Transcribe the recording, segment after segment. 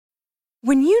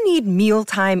When you need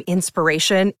mealtime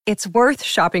inspiration, it's worth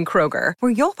shopping Kroger,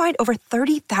 where you'll find over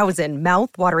 30,000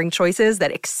 mouth-watering choices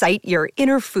that excite your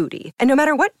inner foodie. And no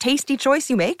matter what tasty choice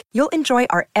you make, you'll enjoy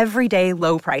our everyday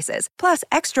low prices, plus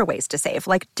extra ways to save,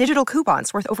 like digital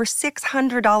coupons worth over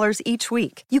 $600 each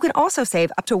week. You can also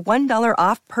save up to $1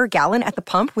 off per gallon at the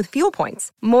pump with fuel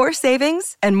points. More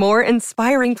savings and more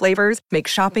inspiring flavors make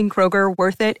shopping Kroger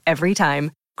worth it every time.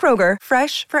 Kroger,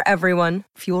 fresh for everyone.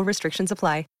 Fuel restrictions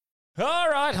apply. All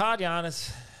right, hard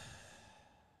Giannis.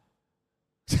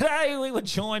 Today we were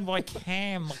joined by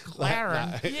Cam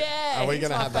McLaren. No. Yeah. Are we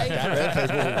going to have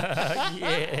that?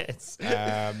 Yes.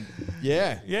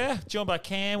 Yeah, joined by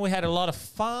Cam. We had a lot of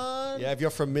fun. Yeah, if you're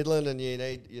from Midland and you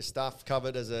need your stuff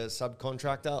covered as a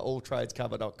subcontractor,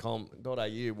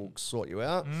 alltradescover.com.au will sort you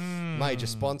out. Major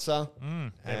sponsor.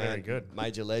 They're very good.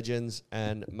 Major legends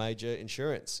and major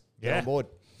insurance. Get Yeah. on board.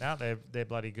 No, they're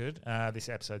bloody good. This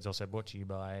episode's also brought to you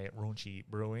by Raunchy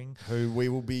Brewing. Who we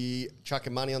will be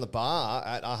chucking money on the bar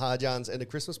at our Hard Yarns end of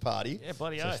Christmas party. Yeah,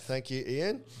 bloody so oath. thank you,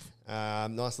 Ian.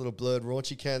 Nice little blurred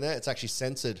raunchy can there. It's actually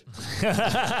censored.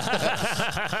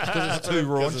 Because it's too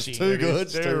raunchy. It's too good.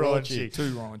 It's Too too raunchy. raunchy.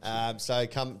 Too raunchy. So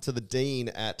come to the Dean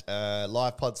at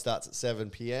live pod starts at 7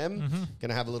 p.m. Going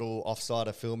to have a little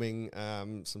offsider filming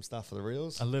some stuff for the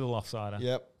reels. A little offsider.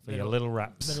 Yep. For your little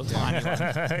raps. Little tiny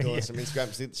one. Doing some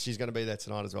Instagram. She's going to be there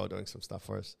tonight as well doing some stuff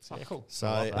for us. Oh, cool.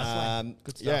 So,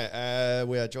 Good stuff.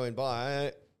 we are joined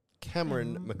by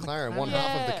Cameron McLaren, one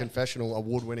half of the Confessional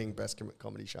award-winning best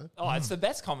comedy show. Oh, it's the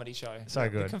best comedy show. So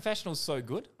good. The Confessional's so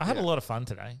good. I had a lot of fun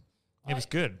today. It was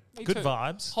good. Me Good too.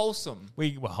 vibes. Wholesome.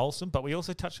 We were wholesome, but we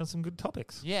also touched on some good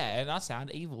topics. Yeah, and I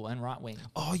sound evil and right wing.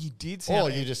 Oh, you did Or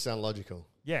sound... you just sound logical.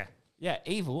 Yeah. Yeah,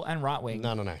 evil and right wing.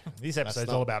 No. This episode's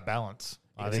not- all about balance.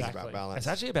 I It is think. Exactly. about balance. It's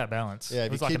actually about balance. Yeah, It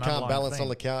if was your like kid an can't underlying balance theme. on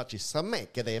the couch, you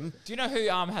smack at him. Do you know who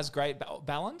has great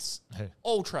balance? Who?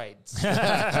 All trades.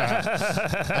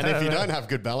 And if you don't have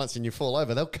good balance and you fall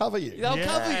over, they'll cover you. They'll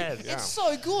cover you. Yes. It's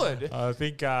so good. I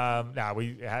think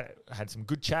we had some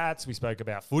good chats. We spoke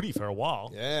about footy for a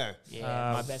while. Yeah.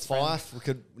 Yeah, my best friend. Fife, we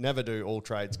could never do all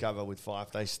trades cover with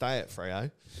Fife. They stay at Freo.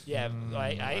 Yeah,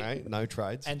 Right? No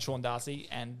trades. and Sean Darcy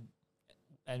and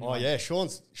Oh, yeah,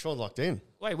 Sean's locked in.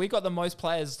 Wait, we got the most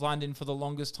players lined in for the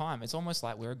longest time. It's almost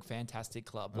like we're a fantastic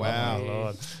club. Wow. Oh,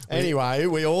 Lord. Anyway,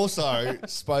 we also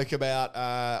spoke about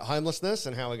homelessness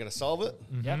and how we're going to solve it.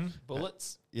 Yep.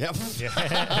 Bullets. Yep.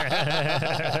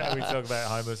 Yeah. We talk about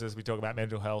homelessness. We talk about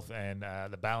mental health and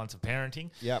the balance of parenting.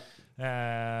 Yep.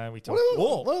 We talked.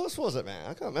 What else was it, man?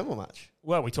 I can't remember much.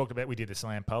 Well, we talked about. We did the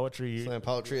slam poetry. Slam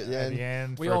poetry at the at end. the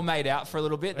end. We for- all made out for a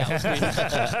little bit. That was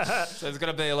good. So there's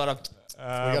going to be a lot of... We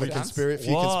got a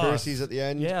few Wow. conspiracies at the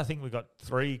end. Yeah, I think we got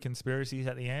 3 conspiracies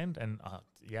at the end, and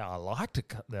I liked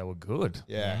it. They were good.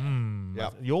 Yeah.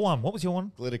 Yep. Your one. What was your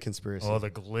one? Glitter conspiracy. Oh, the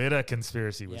glitter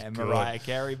conspiracy was Yeah, good. Mariah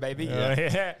Carey, baby.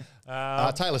 Yeah.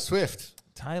 Taylor Swift.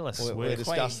 Taylor We Swift.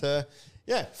 discussed her.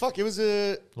 Yeah, fuck, it was I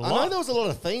know lot. there was a lot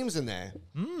of themes in there.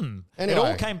 It Anyway.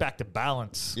 all came back to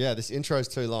balance. Yeah, this intro's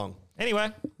too long. Anyway,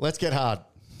 Let's get hard.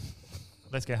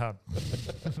 let's get hard.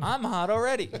 I'm hard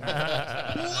already.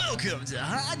 Welcome to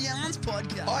Hard Yarns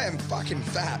Podcast. I am fucking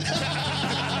fat.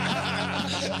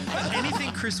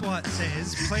 Anything Chris White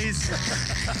says, please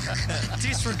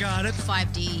disregard it.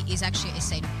 5D is actually a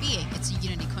state of being. It's a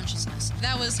unity consciousness.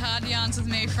 That was Hard Yarns with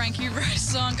me, Frankie Rose.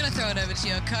 So I'm going to throw it over to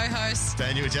your co-host.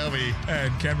 Daniel Jelby.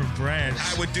 And Cameron Brand.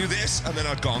 I would do this and then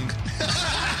I'd gong.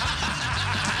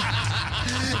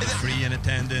 Free in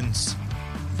attendance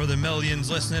for the millions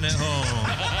listening at home.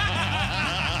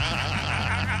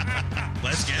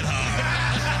 Let's get hard.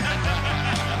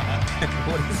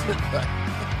 What is it?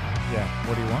 Yeah.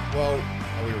 What do you want? Well,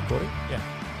 are we recording? Yeah.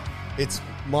 It's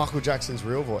Michael Jackson's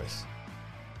real voice.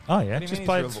 Oh yeah. do you Just mean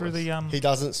play his it real through voice? the He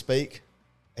doesn't speak.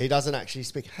 He doesn't actually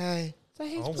speak. Hey, So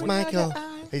he's it's Michael.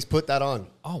 He's put that on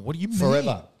Oh, what do you mean?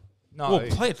 forever. No. Well,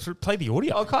 play it through. Play the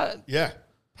audio. Okay. Yeah.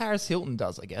 Paris Hilton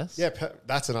does, I guess. Yeah,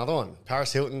 that's another one.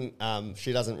 Paris Hilton,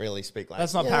 she doesn't really speak like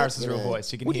That's not Paris's real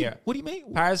voice. You can What do you, hear. what do you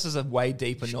mean? Paris is a way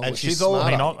deeper knowledge. And she's all.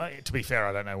 smart. I mean, to be fair,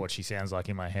 I don't know what she sounds like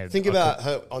in my head. Think I about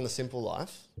her on The Simple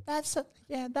Life. That's hot.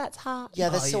 Yeah, that's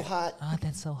could- so hot. Oh,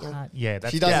 that's so hot. Yeah,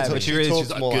 that's She doesn't Yeah, talk, but she she's talks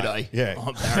like, more "Good like- day. Yeah,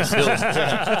 I'm Paris Hilton.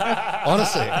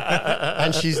 honestly.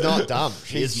 And she's not dumb.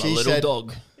 She said,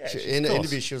 dog. in the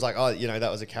interview, she was like, oh, that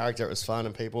was a character. It was fun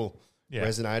and people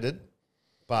resonated.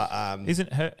 But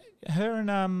Isn't her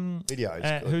and Video is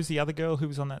good. who's the other girl who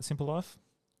was on that Simple Life?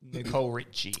 Nicole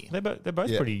Richie. They're both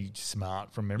Yeah. pretty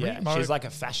smart from memory. Yeah, she's like a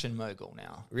fashion mogul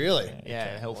now. really,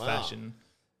 Yeah, health Wow. fashion.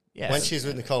 Yeah. when she's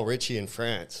with Nicole Richie in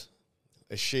France,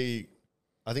 I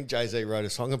think Jay-Z wrote a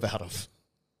song about her.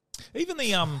 even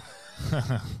the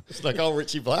It's like, oh,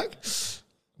 Richie Black.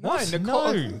 No,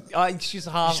 Nicole. No. She's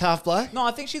half. She's half black. No,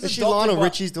 I think she's Is she adopted. Lionel white-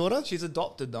 Richie's daughter? She's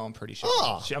adopted, though. I'm pretty sure.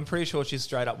 Oh. I'm pretty sure she's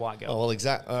straight up white girl. Oh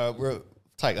well, we'll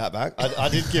take that back. I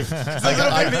did give. I was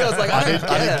like, I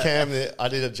did Cam. I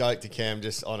did a joke to Cam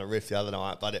just on a riff the other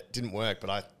night, but it didn't work.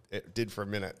 But it did for a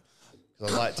minute. I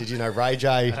was like, did you know Ray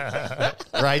J?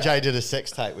 Ray J did a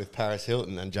sex tape with Paris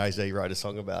Hilton, and Jay-Z wrote a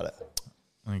song about it.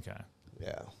 Okay.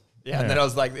 Yeah, and then I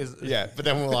was like, but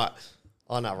then we're like,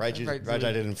 oh no, Ray J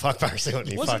didn't fuck Paris Hilton.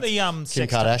 He Wasn't fucked the Kim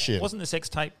sex Kardashian? wasn't the sex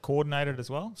tape coordinated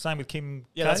as well? Same with Kim.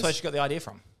 Yeah, that's where she got the idea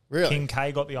from. Really? Kim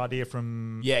K got the idea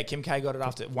from. Yeah, Kim K got it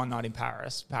after one night in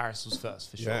Paris. Paris was first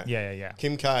for sure. Yeah.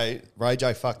 Kim K, Ray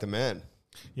J fucked a man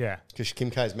Yeah. because Kim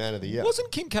K's man of the year.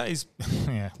 Wasn't Kim K's?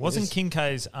 Kim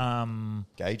K's?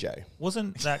 Gay J.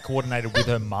 Wasn't that coordinated with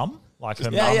her mum? Like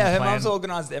her mum. Her planned- mum's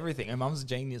organised everything. Her mum's a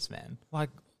genius, man. Like,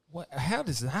 what? How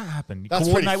does that happen? You That's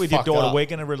coordinate pretty with your fucked daughter. up. We're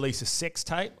going to release a sex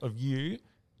tape of you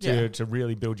to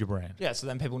really build your brand. Yeah, so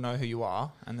then people know who you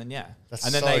are, and then That's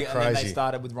and then so and then they crazy.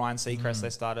 started with Ryan Seacrest. They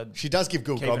started. She does give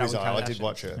good Keeping gobbies up though. with I did Kardashian.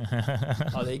 watch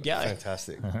her. Oh, there you go.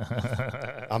 Fantastic.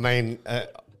 I mean, I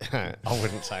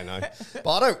wouldn't say no, but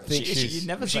I don't think she's. You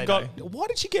never She say got. no. Why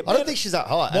did she get? I don't think she's that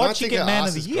high. Why'd she get Man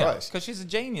of the Year? Because she's a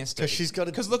genius. Because she's got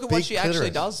a Because look at big what she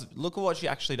actually clitoris. does. Look at what she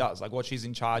actually does. Like what she's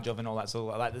in charge of and all that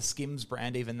sort of like the Skims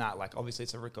brand. Even that. Like obviously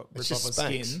it's a rip off of just Spanx.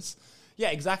 Skins. Yeah,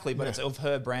 exactly. But it's of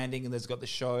her branding, and there's got the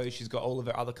show. She's got all of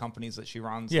her other companies that she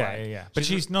runs. Yeah. But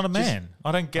she's not a man.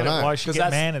 I don't get I it. know. Why she 'Cause get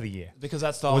that's- Man of the Year? Because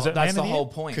that's the Was it Man that's of the the whole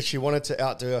Year? point. Because she wanted to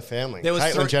outdo her family. There was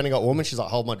Caitlyn three- Jenner got woman. She's like,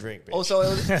 hold my drink, bitch. Also,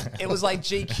 it was like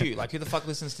GQ. Like, who the fuck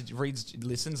reads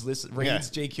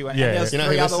GQ? And Yeah. there's You know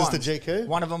three who other listens ones. to GQ?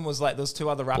 One of them was like, there's two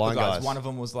other rapper Blind guys. guys. One of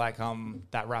them was like,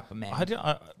 that rapper man. I don't.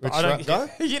 Which I don't rap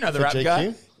guy? You know the For rap GQ?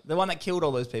 guy, the one that killed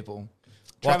all those people.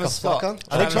 Waka Travis Scott. Flocka?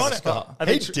 Are they Travis trying to- Scott. Are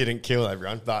they He didn't kill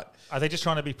everyone, but Are they just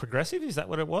trying to be progressive? Is that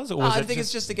what it was? Or was I it think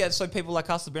it's just to get so people like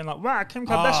us to be like, wow, Kim Oh,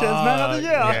 Kardashian's man of the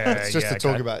year. it's just to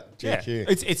talk about GQ. Yeah.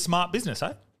 It's smart business,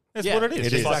 eh? That's Yeah, what it is. it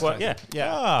Just is. like what- Exactly. yeah.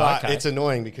 Yeah. Ah, But okay. it's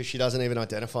annoying because she doesn't even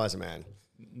identify as a man.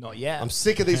 Not yet. I'm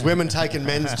sick of these women taking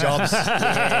men's jobs.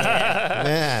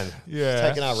 Man, Yeah.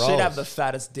 taking our roles. She'd have the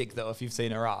fattest dick though if you've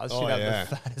seen her ass. She'd Oh, have yeah.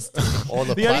 the fattest dick. Or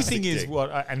the The only plastic thing is dick.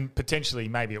 what, and potentially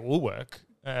maybe it will work,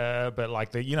 but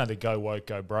like the go woke,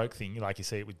 go broke thing, like you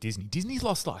see it with Disney. Disney's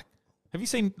lost like, have you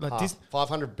seen like Disney?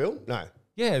 500 bill? No.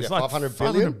 Yeah, it's like 500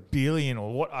 500 billion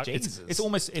or what? Jesus. It's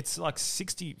almost, it's like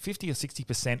 50 or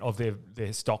 60% of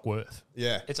their stock worth.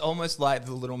 Yeah. It's almost like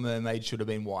the Little Mermaid should have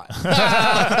been white.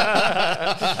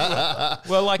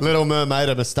 Well, like Little Mermaid,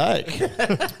 a mistake.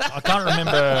 I can't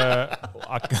remember.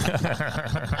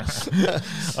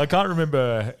 I can't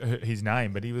remember his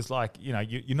name, but he was like,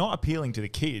 you're not appealing to the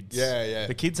kids. Yeah.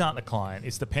 The kids aren't the client.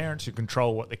 It's the parents who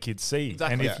control what the kids see.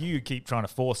 Exactly. And if you keep trying to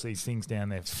force these things down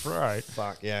their throat,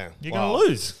 Fuck, yeah. you're Wow. going to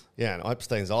lose. Yeah, and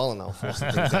Epstein's Island, they'll force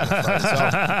the things down the throat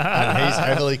himself. And he's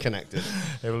heavily connected.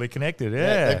 Heavily connected.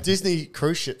 Yeah. The Disney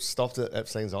cruise ships stopped at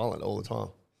Epstein's Island all the time.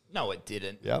 No, it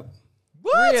didn't. Yep.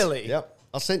 What? Really? Yep.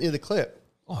 I sent you the clip.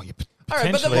 Oh, you All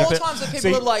right, but the potentially. more times that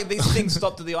people See- are like, these things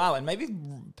stopped to the island, maybe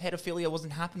pedophilia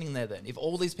wasn't happening there then. If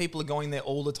all these people are going there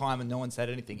all the time and no one said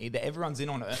anything, either everyone's in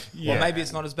on it, Yeah. or maybe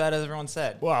it's not as bad as everyone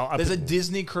said. Well, there's a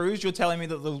Disney cruise. You're telling me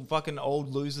that the fucking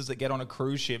old losers that get on a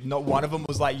cruise ship, not one of them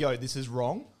was like, yo, this is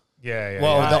wrong? Yeah.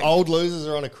 Well, yeah. the old losers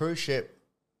are on a cruise ship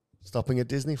stopping at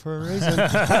Disney for a reason.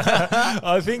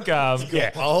 I think,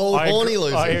 yeah. Old horny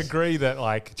losers. I agree that,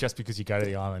 like, just because you go to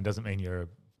the island doesn't mean you're a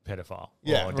pedophile.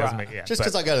 Yeah, Or it doesn't right. mean, yeah. Just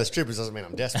because I go to the strippers doesn't mean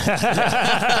I'm desperate.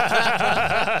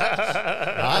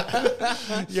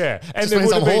 Right? Yeah. And Just there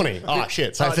means would I'm have been- horny. Oh,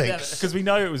 shit, same thing. Because we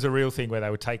know it was a real thing where they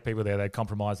would take people there, they'd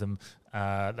compromise them,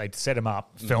 they'd set them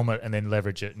up, film it, and then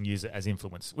leverage it and use it as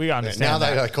influence. We Yeah, understand now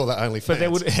that. they call that OnlyFans. But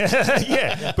there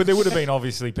would, but there would have been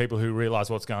obviously people who realise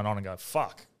what's going on and go,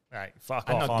 "Fuck, hey, fuck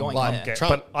I'm off." not going there.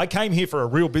 Trump- But I came here for a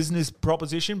real business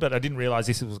proposition, but I didn't realise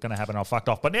this was going to happen. I fucked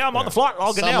off. But now I'm on the flight.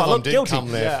 I'll get Some now. I of them look did guilty.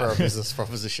 come there for a business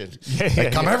proposition. Yeah, They yeah,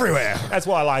 come yeah. everywhere. That's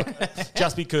why, like,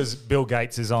 just because Bill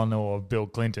Gates is on or Bill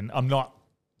Clinton, I'm not.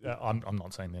 I'm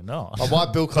not saying they're not. Oh, why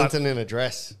Bill Clinton in a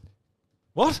dress?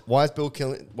 What? Why is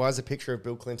Why is a picture of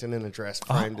Bill Clinton in a dress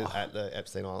framed at the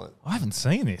Epstein Island? I haven't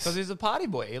seen this. Because he's a party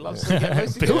boy. He loves to get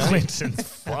loose. Bill Clinton's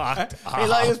fucked.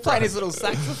 He was playing his little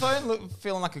saxophone,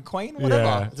 feeling like a queen, whatever.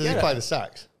 Yeah. Does he play the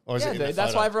sax? Or is Yeah, it in the dude,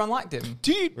 that's photo? why everyone liked him.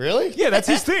 Do you, Really? Yeah, that's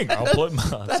his thing. I'll play my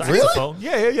saxophone.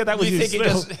 Really? Yeah. That was You his think,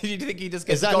 little. you think he just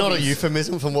gets Is that not a gobbies?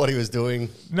 euphemism from what he was doing?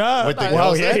 No, with the well,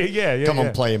 girls yeah, there? yeah. Come yeah.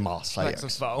 on, play my sax.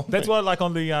 Saxophone. That's why, like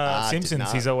on the did Simpsons,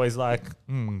 not. he's always like,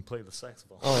 play the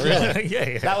saxophone. Oh, really?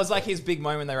 yeah. That was like his big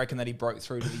moment. They reckon that he broke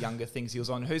through to the younger things. He was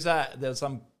on. Who's that? There was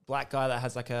some black guy that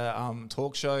has like a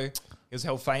talk show. He was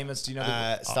hell famous. Do you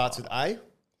know? Starts with A.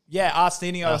 Yeah,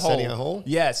 Arsenio Hall.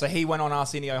 Yeah, so he went on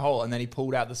Arsenio Hall and then he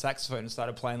pulled out the saxophone and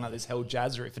started playing like this hell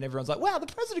jazz riff, and everyone's like, "Wow, the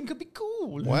president could be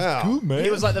cool." Wow. Cool, man. He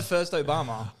was like the first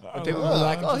Obama. And people were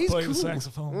like, "Oh, he's play cool." the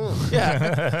saxophone. Yeah,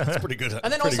 That's pretty good.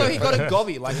 and then Pretty also good. he got a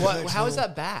gobby. Like, what? How is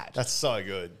that bad? That's so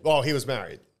good. Well, he was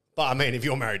married. But I mean, if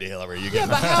you're married to Hillary, you Yeah, get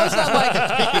but how is that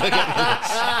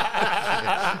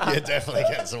like? you're definitely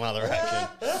getting some other action.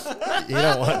 You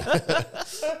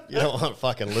don't want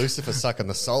fucking Lucifer sucking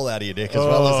the soul out of your dick as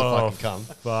well as the fucking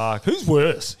cum. Fuck. Who's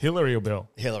worse, Hillary or Bill?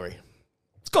 Hillary.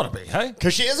 It's got to be, hey?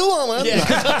 Because she is a woman. Yeah, we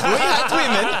had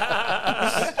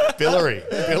women.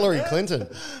 Hillary Clinton.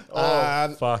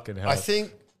 Fucking hell. I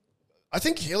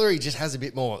think Hillary just has a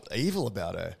bit more evil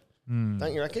about her.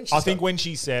 Don't you reckon? I think when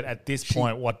she said, at this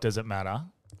point, what does it matter?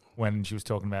 When she was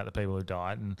talking about the people who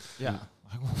died. And Yeah.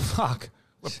 like, well, fuck.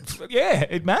 Yeah,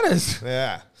 it matters.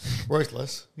 Yeah.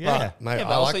 Ruthless. Yeah. But, mate, Yeah,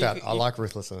 but I like also that. you- I like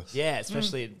ruthlessness. Yeah,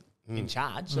 especially in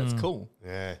charge. That's cool.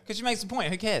 Yeah. Because she makes the point.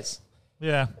 Who cares?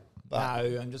 Yeah. No,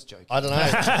 I'm just joking. I don't know.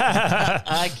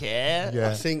 I care.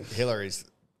 I think Hillary's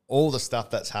all the stuff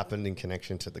that's happened in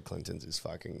connection to the Clintons is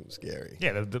fucking scary.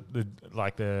 Yeah,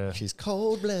 the She's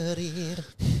cold blooded.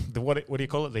 what do you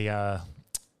call it?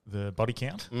 The body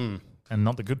count? And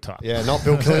not the good type. Yeah, not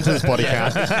Bill Clinton's body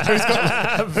count.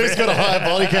 Who's got a higher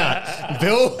body count?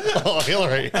 Bill or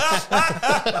Hillary?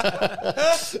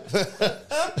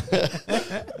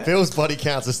 Bill's body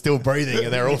counts are still breathing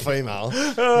and they're all female.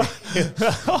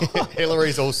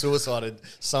 Hillary's all suicided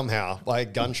somehow by a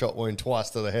gunshot wound twice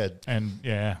to the head. And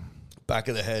yeah. Back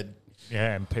of the head.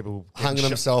 Yeah, and people Hanging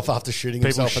himself after shooting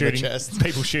himself in the chest.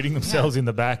 People shooting themselves in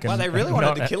the back. Well, and they really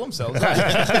wanted to kill themselves.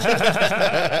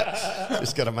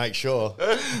 Just got to make sure.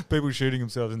 People shooting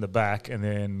themselves in the back and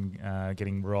then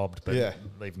getting robbed, but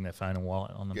leaving their phone and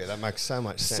wallet on them. Yeah, that makes so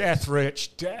much sense. Seth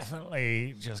Rich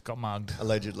definitely just got mugged.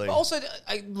 Allegedly. But also,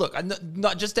 look,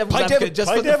 not just devil's Play advocate, devil- just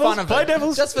play for the devils, fun of play it.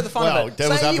 devils. Just for the fun Well, of it.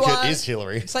 devil's Say you advocate are- is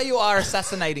Hillary. Say you are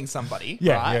assassinating somebody,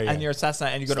 Yeah, right? yeah, yeah. And you're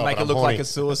assassinating, and you've got to Stop make it, it look I'm like horny. a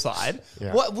suicide.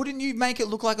 Yeah. What wouldn't you make it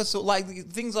look like a like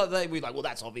things like that? We're like, well,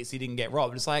 that's obvious he didn't get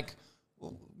robbed. It's like,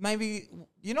 well, maybe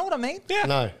you know what I mean? Yeah.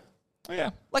 No. Oh, yeah.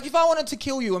 Like if I wanted to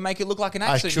kill you and make it look like an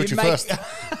I accident, shoot you make first.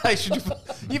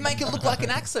 you make it look like an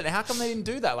accident. How come they didn't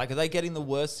do that? Like, are they getting the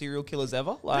worst serial killers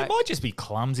ever? They Like, might just be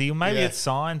clumsy, or maybe Yeah. it's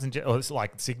signs and or it's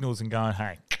like signals and going,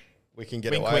 hey. We can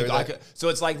get wink, away wink, with it. so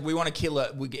it's like we want to kill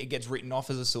it. It gets written off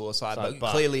as a suicide,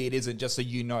 but clearly it isn't. Just so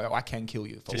you know, I can kill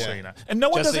you. For Just so life. you know. And no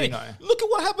one Just does so you it. know. Look at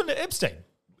what happened to Epstein.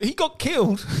 He got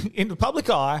killed in the public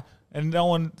eye, and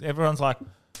everyone's like,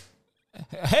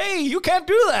 hey, you can't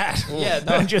do that. Yeah,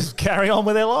 no. And just carry on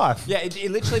with their life. Yeah, it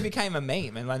literally became a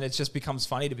meme, and then it just becomes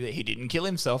funny to be like, he didn't kill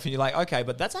himself, and you're like, okay,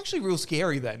 but that's actually real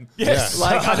scary then. Yes.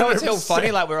 Like, I know it's hell 100%.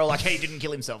 funny, like, we're all like, hey, he didn't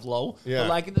kill himself, lol. Yeah. But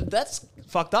like, that's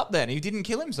fucked up then. He didn't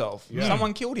kill himself.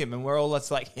 Someone killed him, and we're all just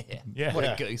like, Yeah. what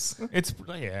Yeah. a goose. It's,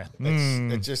 yeah.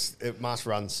 It must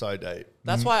run so deep.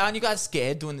 That's why, aren't you guys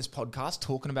scared doing this podcast,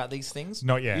 talking about these things?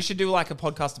 Not yet. You should do like a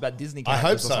podcast about Disney I characters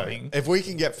hope or so. something. If we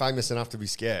can get famous enough to be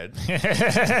scared,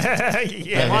 They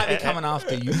yeah. might be coming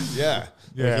after you. yeah.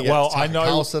 We Yeah, can get well, Tucker I know-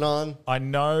 Carlson on. I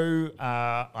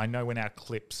know when our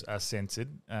clips are censored,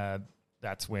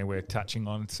 that's where we're touching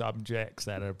on subjects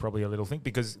that are probably a little thing,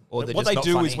 because Or they're what just they not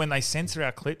do is funny. when they censor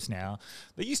our clips now,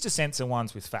 they used to censor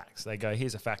ones with facts. They go,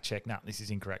 here's a fact check. No, this is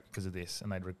incorrect because of this.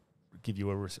 And they'd give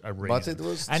you a reason. But it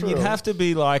was and true. you'd have to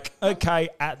be like, okay,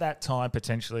 at that time,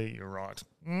 potentially, you're right.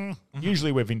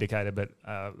 Usually we're vindicated, but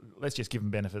let's just give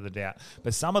them benefit of the doubt.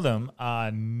 But some of them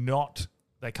are not,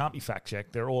 they can't be fact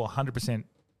checked. They're all 100%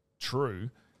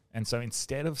 true. And so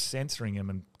instead of censoring them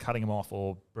and cutting them off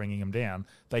or bringing them down,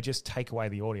 they just take away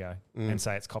the audio and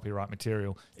say it's copyright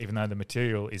material, even though the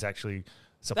material is actually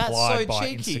supplied so by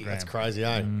cheeky. Instagram. That's crazy,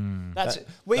 eh? That's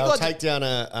They'll got take down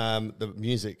the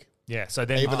music, Yeah, so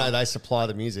then even though they supply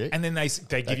the music. and then they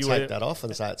they give you take a that off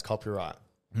and say it's copyright.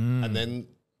 And then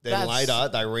later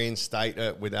they reinstate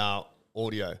it without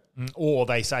audio. or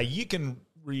they say you can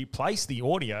replace the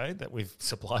audio that we've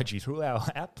supplied you through our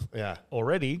app Yeah.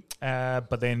 already,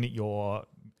 but then your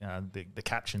the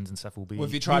captions and stuff will be. Well,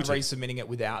 if you tried muted. resubmitting it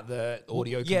without the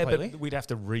audio yeah, completely? but we'd have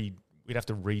to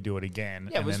redo it again.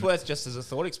 Yeah, it and was then- worth just as a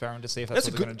thought experiment to see if that's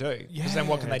That's what a they're good- going to do. Because then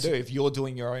what can they do if you're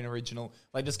doing your own original?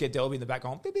 Like just get Delby in the back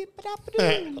going. Beep, beep,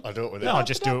 ba-da-ba-doo. I do it with No, I it.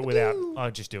 just do it without. I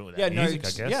just do it without Yeah, no, music, I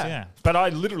it's- guess. yeah. Yeah. But I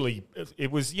literally,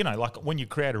 it was like when you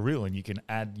create a reel and you can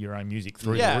add your own music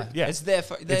through. Yeah, the, it's their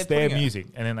it's their putting it. music,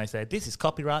 and then they say this is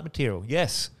copyright material.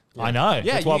 Yes, I know.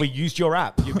 Yeah, That's why we used your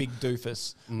app. You big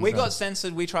doofus. We got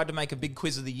censored. We tried to make a big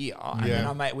quiz of the year, and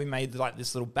then we made like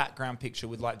this little background picture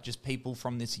with like just people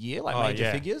from this year, like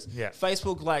major figures. Yeah.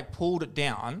 Facebook like pulled it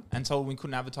down and told we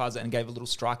couldn't advertise it and gave a little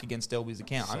strike against Delby's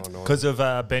account. Because of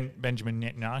Benjamin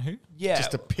Netanyahu? Yeah.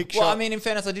 Just a picture. Well, I mean, in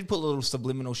fairness, I did put a little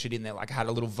subliminal shit in there. Like I had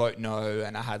a little vote no,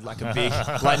 and I had like a big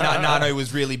like no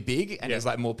was really big and it was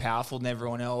like more powerful than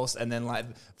everyone else. And then like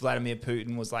Vladimir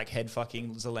Putin was like head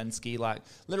fucking Zelensky, like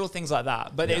little things like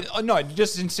that. But no,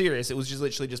 just in serious, it was just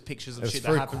literally just pictures of shit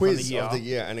that happened from the year. Of the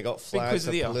year, and it got flagged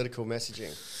for political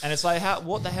messaging. And it's like,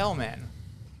 what the hell, man?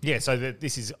 Yeah, so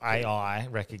this is AI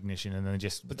recognition, and then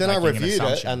just. But then I reviewed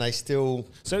it, and they still.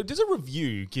 So does a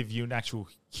review give you an actual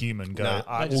human go? No,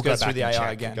 we'll just go goes back through the and AI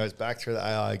check. again. Goes back through the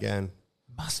AI again.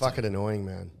 It's fucking annoying,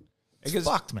 man. It's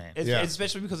fucked, man. It's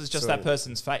especially because it's just that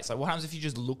person's face. Like, what happens if you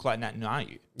just look like that? Are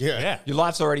you? Yeah. Your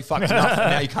life's already fucked enough.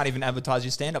 Now you can't even advertise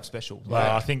your stand-up special.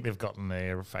 Well, I think they've gotten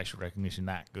their facial recognition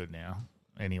that good now.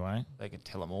 Anyway, they can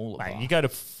tell them all. Mate, you go to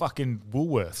fucking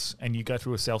Woolworths and you go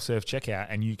through a self-serve checkout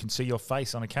and you can see your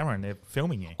face on a camera and they're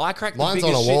filming you. I cracked the Mine's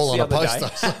biggest on a wall shits on the a other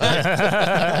poster.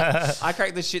 day. I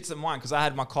cracked the shits at mine because I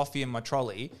had my coffee in my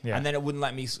trolley and then it wouldn't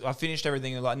let me. I finished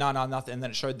everything and like no, nothing. And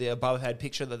then it showed the above head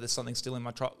picture that there's something still in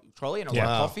my trolley and it was like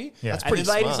coffee. Yeah. That's and pretty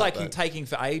the lady's smart, like taking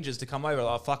for ages to come over.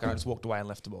 Like, fuck, and I just walked away and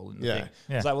left the ball in the thing.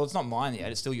 It's like, well, it's not mine yet.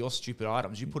 It's still your stupid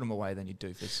items. You put them away, then you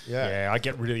doofus. Yeah, I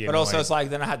get really But annoyed. also, it's like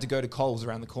then I had to go to Coles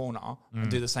around the corner and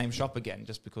do the same shop again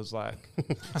just because, like,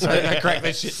 so I cracked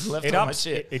that shit and left all my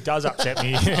shit. It does upset me.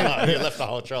 You left the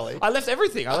whole trolley. I left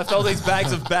everything. I left all these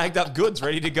bags of bagged up goods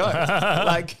ready to go.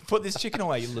 Like, put this chicken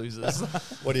away, you losers.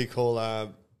 What do you call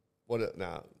doesn't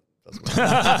matter.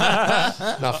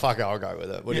 No, fuck it, I'll go with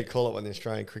it. What do you call it when the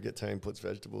Australian cricket team puts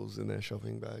vegetables in their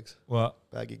shopping bags? What?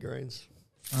 Baggy greens.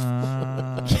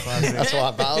 That's why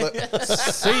I bailed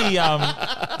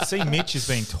it. See, Mitch is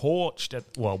being torched.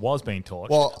 Was being torched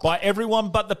Well, by everyone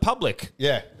but the public.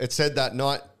 Yeah, it said that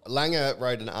night. Langer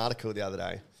wrote an article the other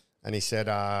day, and he said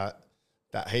that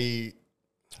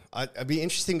it'd be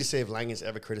interesting to see if Langer's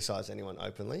ever criticised anyone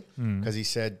openly, because he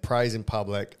said praise in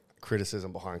public,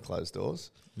 criticism behind closed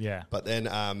doors. Yeah. But then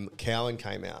Cowan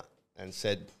came out and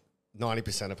said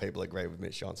 90% of people agree with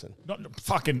Mitch Johnson. Not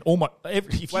fucking almost.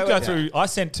 If you go through, I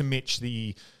sent to Mitch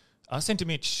 3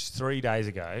 days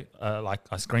ago. Like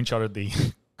I screenshotted the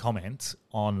comments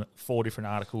on 4 different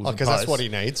articles. Oh, because that's what he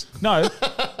needs. No,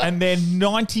 and then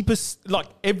 90%, like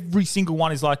every single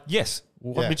one is like, yes,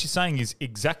 what Mitch is saying is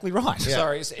exactly right. Yeah.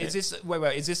 Sorry, is this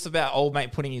is this about old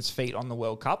mate putting his feet on the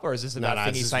World Cup, or is this about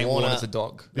Finney saying Warner's a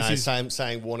dog? This is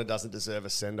saying Warner doesn't deserve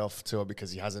a send-off tour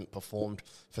because he hasn't performed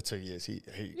for 2 years.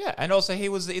 Yeah, and also he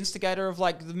was the instigator of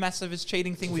like the massivest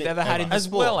cheating thing we've ever had in the As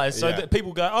sport. well as, so that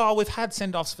people go, oh, we've had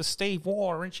send-offs for Steve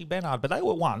Waugh and Richie Bernard, but they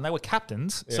were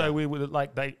captains. Yeah. So we were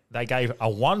like, they gave a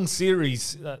 1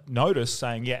 series notice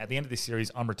saying, at the end of this series,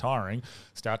 I'm retiring,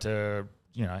 start to,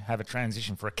 have a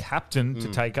transition for a captain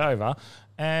to take over.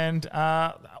 And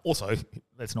also,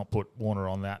 let's not put Warner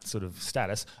on that sort of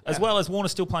status, as well as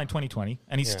Warner's still playing 2020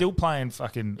 and he's still playing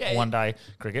fucking one-day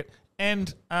cricket.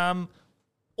 And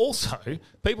also,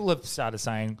 people have started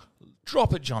saying,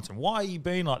 drop it, Johnson. Why are you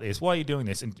being like this? Why are you doing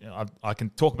this? And I can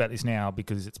talk about this now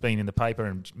because it's been in the paper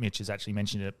and Mitch has actually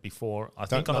mentioned it before, I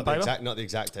think, on the paper. Not the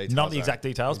exact details. Not the exact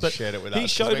details, but shared it with he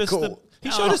us showed us he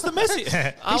showed us the message.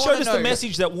 He showed us the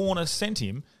message that Warner sent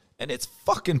him. And it's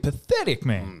fucking pathetic,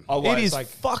 man. It is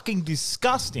fucking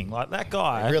disgusting. Like that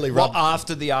guy. Really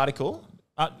after the article?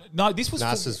 No, this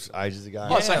was ages ago.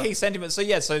 Oh, so he sent him it.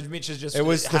 So Mitch is just it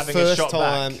was having the first a shot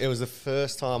time. back. It was the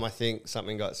first time I think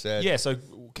something got said. Yeah, so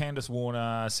Candace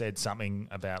Warner said something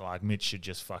about like Mitch should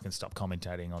just fucking stop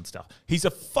commentating on stuff. He's a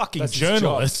fucking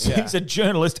journalist. Yeah. He's a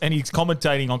journalist and he's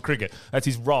commentating on cricket. That's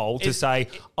his role to say,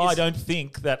 I don't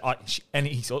think that I... And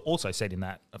he's also said in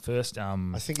that first... I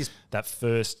think that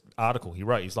first article he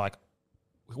wrote, he's like,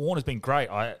 Warner's been great.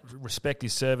 I respect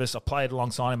his service. I played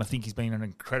alongside him. I think he's been an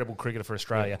incredible cricketer for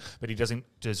Australia, but he doesn't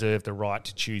deserve the right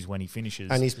to choose when he finishes.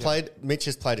 And Mitch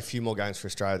has played a few more games for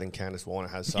Australia than Candace Warner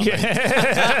has. So I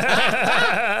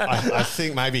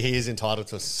think maybe he is entitled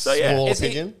to a small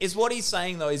opinion. Is what he's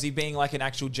saying though, is he being like an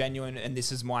actual genuine, and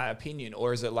this is my opinion,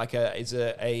 or is it like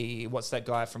a what's that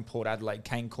guy from Port Adelaide,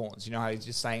 Kane Corns? You know how he's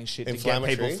just saying shit to get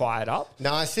people fired up?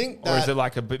 No, I think or is it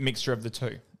like a mixture of the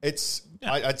two? It's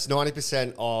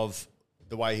 90% of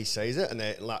the way he sees it, and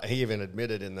he even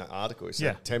admitted in the article, he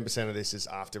said 10% of this is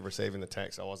after receiving the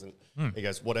text. He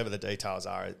goes, whatever the details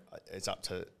are, it's up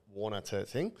to Warner to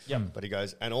think. But he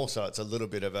goes, and also it's a little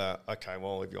bit of a, okay,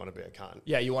 well, if you want to be a cunt.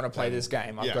 Yeah, you want to play this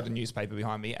game. I've got a newspaper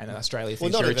behind me, and Australia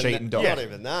thinks you're a cheating dog. Not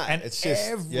even that. And it's just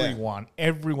everyone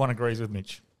agrees with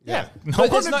Mitch. Yeah. No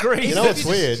But one there's agrees. You know what's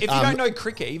weird? If you don't know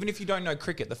cricket, even if you don't know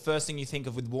cricket, the first thing you think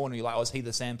of with Warner, you're like, oh, is he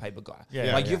the sandpaper guy?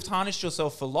 Yeah. Like, Yeah. you've tarnished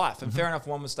yourself for life. And fair enough,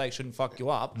 one mistake shouldn't fuck you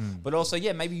up. But also,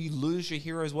 maybe you lose your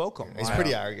hero's welcome. He's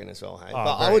pretty arrogant as well, hey. Oh,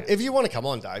 but I very. would, if you want to come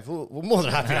on, Dave, we're more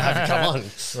than happy to have you come on.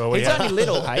 Well, He's only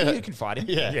little, hey? You can fight him.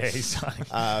 Yeah. Yeah, he's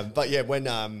saying. But yeah,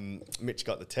 when Mitch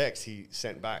got the text, he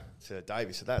sent back to Dave.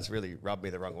 He said, "That's really rubbed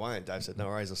me the wrong way." And Dave said, "No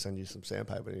worries, I'll send you some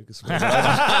sandpaper." And you can smooth it over.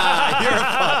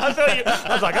 I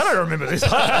was like, I don't remember this.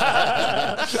 But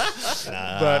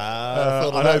I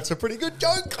thought the note's a pretty good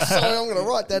joke, so I'm going to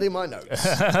write that in my notes.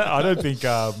 I don't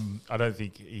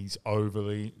think he's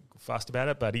overly fussed about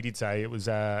it, but he did say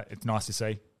it's nice to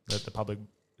see that the public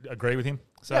agree with him.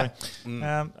 So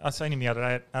I seen him the other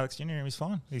day at Alex Jr. and he was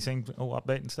fine. He seemed all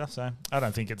upbeat and stuff. So I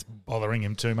don't think it's bothering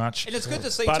him too much. And it's good to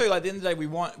see too. Like at the end of the day, we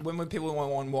want when people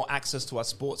want more access to our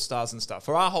sports stars and stuff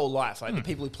for our whole life. Like the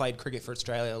people who played cricket for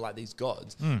Australia are like these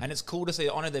gods, and it's cool to see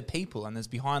honor their people. And there's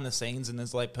behind the scenes, and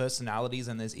there's like personalities,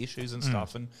 and there's issues and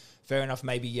stuff. And fair enough,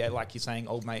 maybe like you're saying,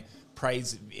 old mate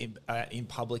praise in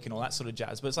public and all that sort of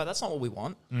jazz. But it's like that's not what we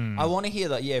want. I want to hear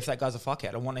that. Yeah, if that guy's a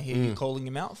fuckhead, I want to hear you calling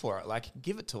him out for it. Like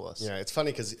give it to us. Yeah, it's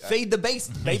funny because Feed the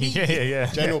beast, baby.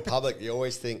 yeah. general public, you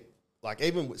always think, like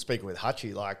even speaking with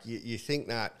Hutchie, like you think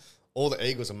that all the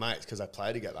Eagles are mates because they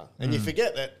play together, and you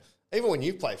forget that even when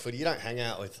you play footy, you don't hang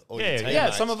out with all your teammates. Yeah,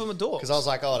 some of them are dorks. Because I was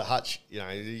like, oh, to Hutch,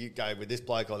 you go with this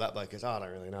bloke or that bloke. Goes, oh, I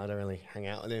don't really know. I don't really hang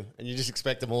out with him. And you just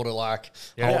expect them all to hold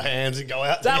hands and go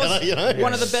out That together, was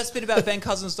one of the best bit about Ben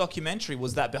Cousins' documentary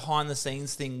was that behind the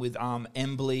scenes thing with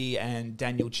Embley and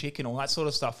Daniel Chick and all that sort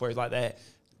of stuff where like they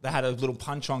had a little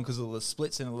punch on because of the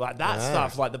splits and like that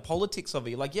stuff, like the politics of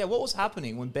it. Like, what was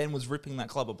happening when Ben was ripping that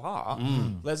club apart?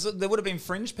 There would have been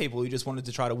fringe people who just wanted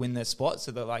to try to win their spot.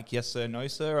 So they're like, yes, sir, no,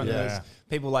 sir. And there's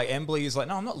people like Embley who's like,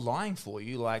 no, I'm not lying for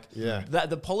you. Like,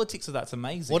 the politics of that's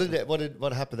amazing. What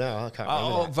happened there? I can't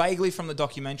remember. Vaguely from the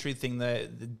documentary thing,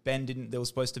 Ben didn't, there was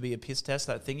supposed to be a piss test,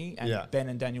 that thingy, and Ben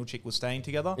and Daniel Chick were staying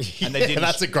together. And they didn't,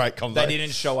 that's a great combo. They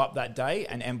didn't show up that day,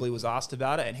 and Embley was asked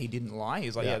about it, and he didn't lie. He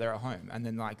was like, they're at home. And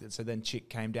then so then Chick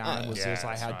came down and was just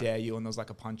like, how dare you? And there was like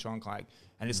a punch on, like,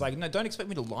 and it's like, no, don't expect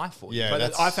me to lie for you.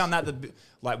 But I found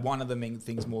that one of the main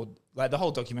things more, like the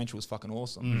whole documentary was fucking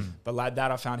awesome. But like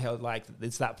that, I found how like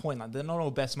it's that point, like they're not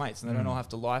all best mates and they don't all have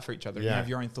to lie for each other. You have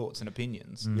your own thoughts and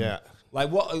opinions. Yeah. Like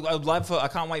what I would love I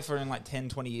can't wait for in like 10,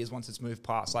 20 years once it's moved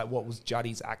past, like what was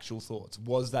Juddy's actual thoughts?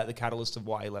 Was that the catalyst of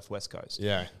why he left West Coast?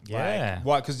 Yeah.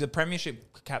 Why? Because the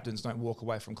premiership captains don't walk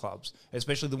away from clubs,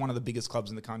 especially one of the biggest clubs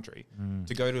in the country,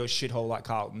 to go to a shithole like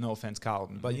Carlton. No offense,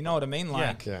 Carlton, but you know what I mean?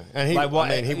 Like, And he,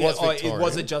 he was Victorian.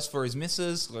 Was it just for his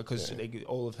missus? Because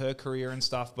all of her career and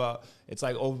stuff, but it's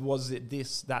like, or was it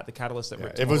that the catalyst that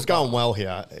ripped him if it was apart? going well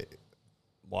here,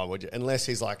 why would you? Unless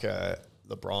he's like a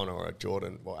LeBron or a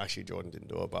Jordan. Well, actually, Jordan didn't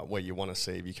do it, but where you want to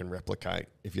see if you can replicate.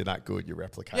 If you're that good, you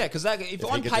replicate. Yeah, because if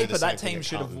on paper that team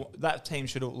should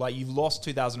have like you've lost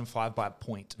 2005 by a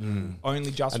point,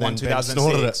 only just And won then Ben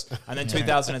snorted 2006, and then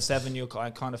 2007 you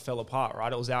kind of fell apart,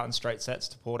 right? It was out in straight sets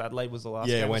to Port Adelaide was the last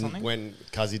game or something. when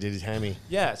Cuzzy did his hammy.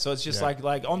 Yeah, so it's just like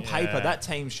on paper that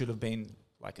team should have been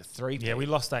like a 3. Yeah, we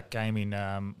lost that game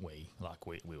in we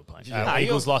were playing. Yeah.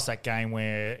 Eagles lost that game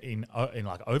where in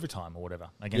like overtime or whatever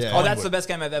against. Oh, that's the best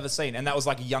game I've ever seen, and that was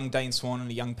like a young Dane Swan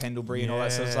and a young Pendlebury and all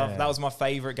that sort of stuff. That was my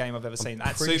favourite game I've ever seen.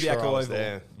 At Subiaco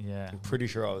Oval. Yeah, I'm pretty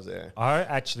sure I was there. I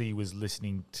actually was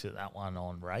listening to that one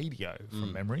on radio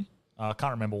from memory. I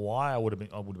can't remember why. I would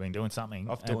have been doing something.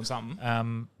 I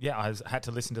had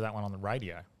to listen to that one on the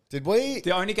radio. Did we?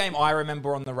 The only game I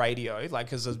remember on the radio, like,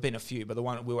 because there's been a few, but the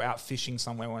one we were out fishing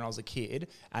somewhere when I was a kid,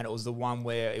 and it was the one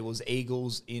where it was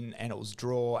Eagles in and it was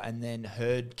draw, and then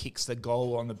Hurd kicks the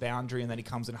goal on the boundary, and then he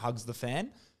comes and hugs the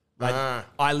fan. Like,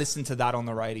 I listened to that on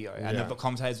the radio, and the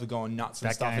commentators were going nuts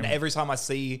and stuff. And every time I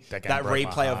see that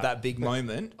replay of that big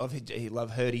moment of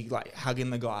Hurdy like hugging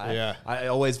the guy, I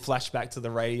always flash back to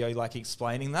the radio, like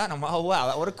explaining that. And I'm like, oh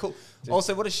wow, what a cool.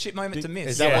 Also, what a shit moment to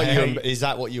miss. Is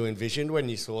that what you envisioned when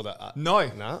you saw that? No.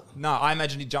 I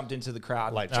imagine he jumped into the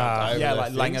crowd, like jumped over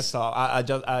like Langer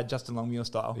style, Justin Longmuir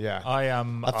style. Yeah,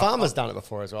 a Farmer's done it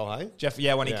before as well, hey? Jeff,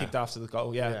 when he kicked after the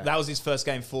goal, that was his first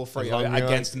game for free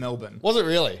against Melbourne. Was it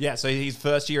really? Yeah, so his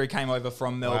first year he came over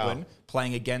from Melbourne,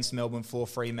 playing against Melbourne for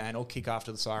free man or kick after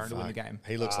the siren to win the game.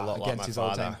 He looks a lot like my his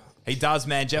father. old team. He does,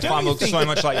 man. Jeff Farmer looks so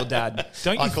much like your dad.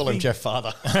 I call him Jeff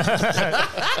Father.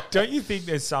 Don't you think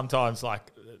there's sometimes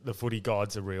like the footy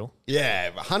gods are real? Yeah,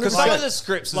 100%. Because some of the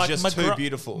scripts are just too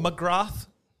beautiful. McGrath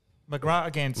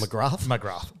against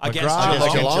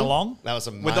Geelong. That was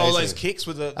amazing. With all those kicks,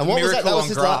 with the miracle on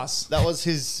grass. That was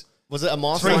his. Was it a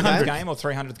milestone 300th game or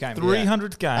 300th game?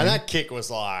 300th game. And that kick was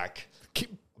like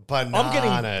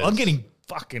bananas. I'm getting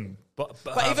fucking. But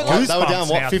even They were down,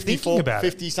 what, 54,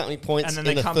 50-something points And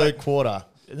then in they the come third back. quarter.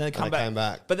 And then They came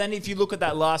back. But then if you look at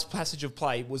that last passage of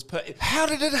play, How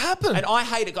did it happen? and I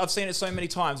hate it. I've seen it so many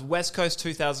times. West Coast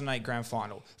 2008 Grand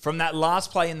Final. From that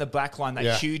last play in the back line, that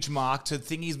Yeah. huge mark to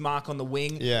Thingy's mark on the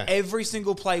wing. Yeah. Every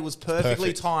single play was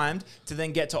perfectly Perfect. timed to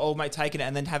then get to Old Mate taking it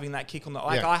and then having that kick on the...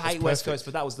 Like, Yeah, I it's hate West perfect. Coast,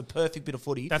 but that was the perfect bit of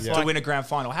footy That's to like- win a Grand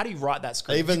Final. How do you write that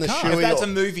script? Even the If Shuey that's or- a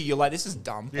movie, you're like, this is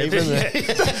dumb. Even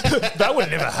the, that would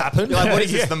never happen. You're like, what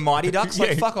is this, Yeah. the Mighty Ducks? Like,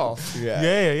 Yeah. fuck off.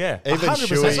 Yeah. Even 100%.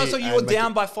 Shuey- So you and were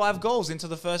down by 5 goals into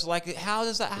the first... Like, how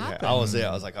does that Yeah, happen? I was there.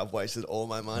 I was like, I've wasted all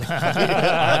my money. I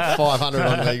had 500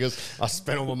 on Leaguers. I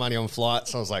spent all my money on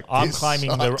flights. I was like, I'm this claiming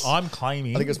sucks. I'm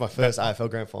claiming. I think it was my first AFL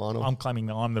Grand Final. I'm claiming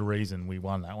that I'm the reason we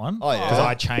won that one. Oh, yeah. Because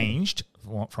I changed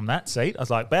from that seat. I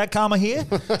was like, bad karma here.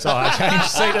 So I changed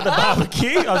seat at the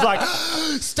barbecue. I was like,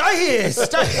 stay here,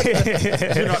 stay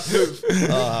here. Do not move.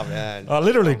 Oh, man. I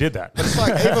literally did that. It's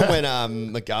like even when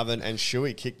McGovern and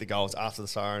Shuey kicked the goals after the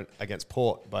siren against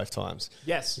Port both times.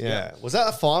 Yes. Yeah. Was that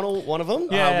a final, one of them?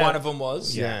 Yeah. One of them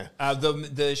was. Yeah.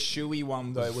 The Shuey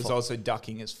one, though, was also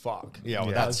ducking as fuck. Yeah,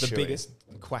 well, that was that's the Shuey. biggest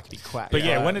quackity quack. But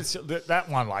yeah, when it's that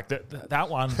one, like that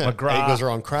one, McGrath, Eagles are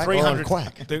on crack or on 300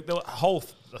 quack. The whole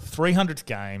 300th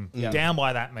game, down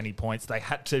by that many points, they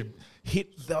had to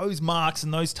hit those marks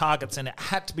and those targets, and it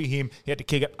had to be him. He had to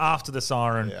kick it after the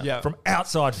siren Yeah. from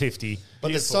outside 50. But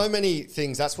there's so many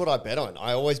things. That's what I bet on.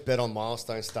 I always bet on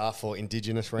milestone stuff or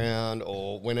Indigenous round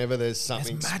or whenever there's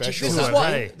something magic special. to This is it.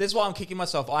 why. Hey. This is why I'm kicking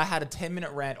myself. I had a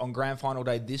 10-minute rant on Grand Final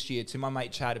Day this year to my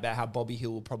mate Chad about how Bobby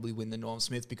Hill will probably win the Norm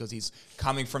Smith because he's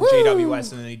coming from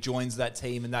GWS and then he joins that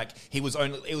team and like he was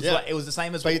only. It was Yeah. like, it was the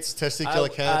same as Beats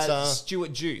testicular cancer.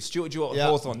 Stuart Dew at Yeah.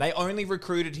 Hawthorn. They only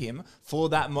recruited him for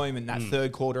that moment, that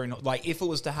third quarter. And like if it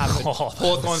was to happen, Oh,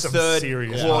 Hawthorn's some third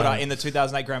serious quarter fun. in the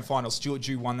 2008 Grand Final, Stuart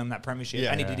Dew won them that premiership,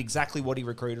 Yeah. and he did exactly what he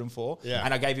recruited him for. Yeah.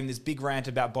 And I gave him this big rant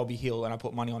about Bobby Hill, and I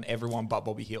put money on everyone but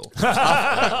Bobby Hill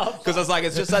because I was like,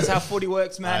 that's how footy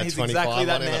works, man. He's exactly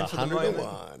that man for the moment.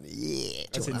 Yeah,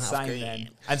 It's 2.5 insane, grand. man.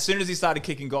 And as soon as he started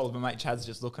kicking goals, my mate Chad's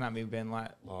just looking at me being like,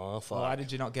 Oh, fuck. why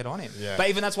did you not get on him? Yeah. But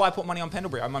even that's why I put money on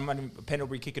Pendlebury. I'm on money on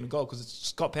Pendlebury kicking a goal because it's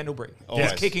Scott Pendlebury.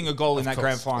 Always. He's kicking a goal in that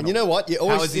grand final. And you know what? You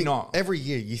always How is he think not? every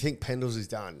year you think Pendles is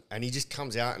done, and he just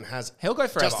comes out and has He'll go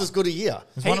forever. just as good a year.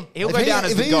 He'll If go down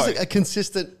as if the he was GOAT. a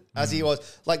consistent as he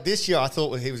was, like this year, I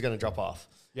thought he was going to drop off.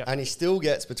 Yep. And he still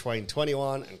gets between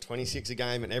 21 and 26 a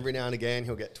game, and every now and again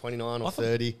he'll get 29 or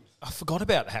 30. I forgot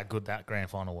about how good that grand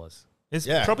final was. It's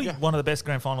Yeah. probably one of the best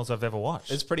grand finals I've ever watched.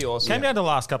 It's pretty awesome. Came down to the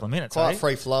last couple of minutes. Quite eh?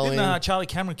 free-flowing. Didn't Charlie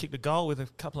Cameron kicked a goal with a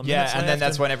couple of Yeah, minutes and then left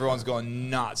that's when everyone's going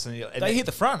nuts. And they hit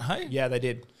the front, hey? Yeah, they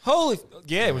did. Holy,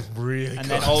 yeah, it was really And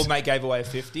good. then Old Mate gave away a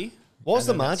 50. What was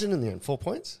And the then margin in the end? 4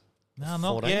 points? No, not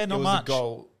 14? yeah, It not was much. a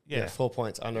goal. Yeah, 4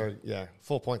 points under. Yeah,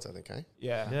 4 points. I think.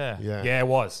 Yeah. yeah, it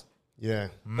was. Yeah.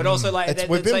 But also, like, It's- they're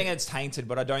we've been- saying it's tainted,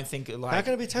 but I don't think, like... How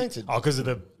can it be tainted? Oh, because of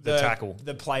the tackle.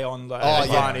 The play on, like, Oh yeah,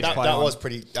 advantage that play on. was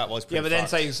pretty. That was pretty. Yeah, but then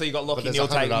fucked. so you got But Lockie there's Neal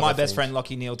 100 take other my best things. friend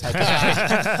Lockie Neal take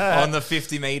on the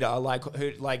 50 meter.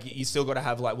 Like you still got to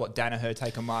have like what Danaher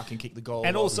take a mark and kick the goal.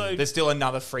 And Or also- there's still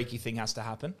another freaky thing has to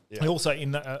happen. And also,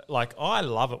 in the like, I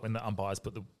love it when the umpires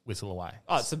put the whistle away.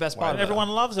 Oh, it's the best part. And of everyone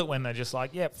loves it when they're just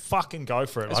like, yeah, fucking go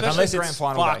for it. Like, Especially unless grand it's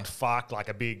final day. fucked, like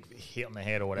a big hit on the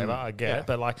head or whatever, I get Yeah. it.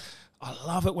 But like, I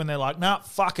love it when they're like, nah,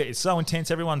 fuck it. It's so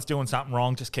intense. Everyone's doing something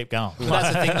wrong. Just keep going. But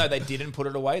that's the thing, though. They didn't put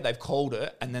it away. They've called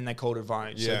it, and then they called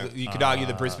advantage. Yeah. So you could argue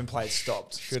the Brisbane players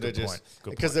stopped. Should have Good just point. Good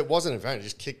because it wasn't advantage.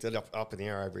 Just kicked it up in the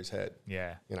air over his head.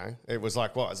 Yeah. You know, it was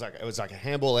like what? It was like a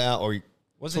handball out, or he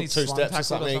Wasn't took he two slung steps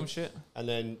or tackled or something, some shit? and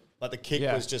then but the kick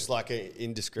Yeah. was just like a Yeah,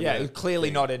 indiscriminate. it was clearly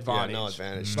thing. not advantage. Yeah, no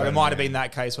advantage. But it might have been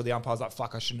that case where the umpire's like,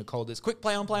 fuck, I shouldn't have called this. Quick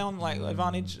play on, like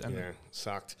advantage. And Yeah,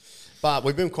 sucked. But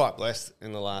we've been quite blessed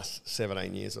in the last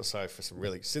 17 years or so for some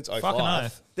really since 05. Fucking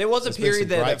oath. There was a There's been period some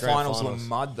there great that grand finals finals. were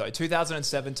mud, though.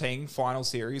 2017 final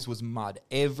series was mud.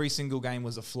 Every single game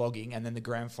was a flogging, and then the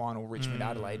grand final,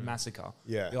 Richmond-Adelaide massacre.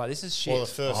 Yeah. You're like, this is shit. Well,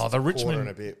 the first Oh, the quarter and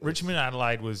a bit. Richmond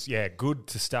Adelaide was good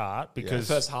to start because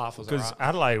First half was because alright.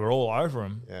 Adelaide were all over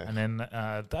them, Yeah. and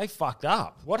then they fucked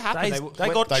up. What happened? They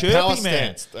got They chirpy, power man.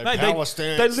 stanced. They No, power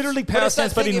stanced. They literally But power it's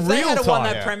that stance, but thing, in if they real had won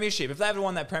time. that premiership, if they had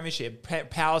won that premiership,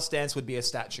 power stance would be a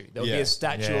statue. There would be Yeah. a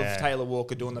statue Yeah. of Taylor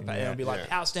Walker doing the. And it would be like, Yeah.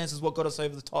 power stance is what got us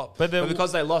over the top. But But the-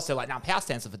 because they lost, they're like, now power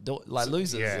stance are for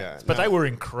losers. Yeah, But no. they were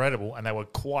incredible, and they were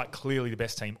quite clearly the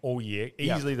best team all year,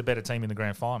 easily the better team in the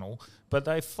grand final. But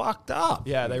they fucked up.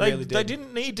 Yeah, they really They did.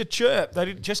 didn't need to chirp. They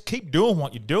didn't just keep doing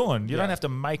what you're doing. You don't have to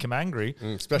make them angry.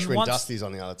 Especially when Once- Dusty's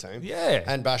on the other team. Yeah.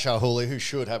 And Bashar Hooley, who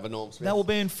should have a Norm Smith. They were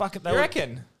being fucking. You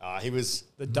reckon? He was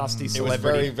The dusty It was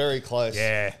celebrity. very, very close.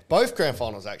 Yeah. Both grand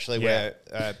finals, actually, Yeah.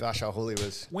 where Bashar Hooley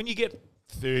was. When you get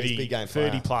He's a big game player.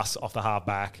 30 plus off the half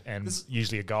back and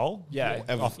usually a goal. Yeah,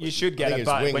 Ever- you should I get think it, it's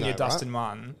but wing when you're though, right? Dustin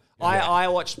Martin. I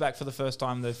watched back for the first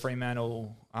time the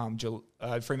Fremantle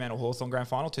Hawthorn grand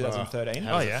final 2013.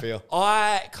 How does yeah. it feel?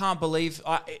 I can't believe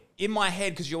in my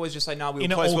head, because you always just say, no, we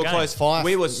In were all close, we were games. close. Fife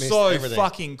We were missed so everything.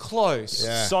 fucking close.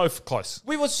 Yeah. So close.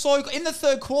 We were so in the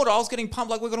third quarter. I was getting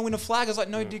pumped like we're going to win a flag. I was like,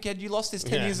 no, dickhead, you lost this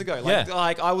 10 Yeah. years ago. Yeah.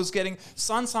 Like I was getting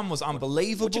Sun was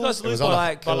unbelievable. Would you guys lose was on a-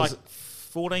 by it was- like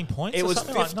 14 points? It or was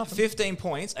something like nothing? 15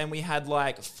 points, and we had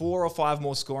like 4 or 5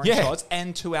 more scoring Yeah. shots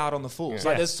and 2 out on the fulls. Yeah.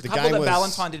 Like there's a The couple game that was-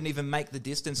 Ballantyne didn't even make the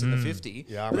distance in the 50.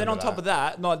 Yeah, I but then on remember top of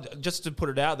that, not just to put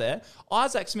it out there,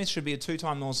 Isaac Smith should be a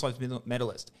 2-time North Slope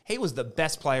medalist. He was the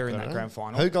best player in that grand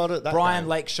final. Who got it that Brian game?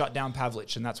 Lake shut down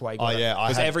Pavlich, and that's why he got Oh, it. yeah, I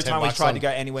Because had every 10 time we bucks tried on- to go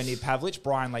anywhere near Pavlich,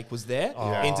 Brian Lake was there,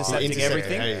 Yeah. intercepting Intercepting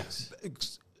everything.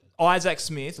 heaps. Isaac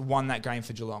Smith won that game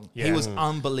for Geelong. He Yeah. was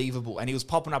unbelievable, and he was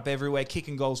popping up everywhere,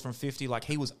 kicking goals from 50. Like,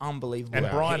 he was unbelievable. And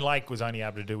He- Brian Lake was only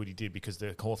able to do what he did because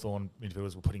the Hawthorn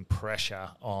midfielders were putting pressure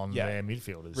on Yeah. their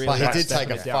midfielders. Really But he hard did take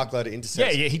a stepping it down. fuckload of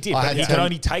intercepts. Yeah, he did. I But had he 10 could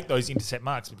only take those intercept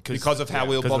marks because of how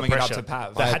we were because of the bombing it up pressure. to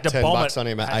Pav. They I had had to 10 bomb bucks it on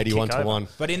him at and kick 81 to over. 1.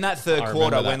 But in that third I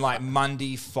quarter, remember when that. like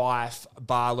Mundy, Fife,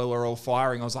 Barlow are all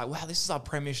firing, I was like, wow, this is our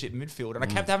premiership midfield. And I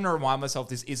kept having to remind myself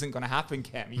this isn't going to happen,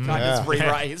 Cam. You can't just Yeah.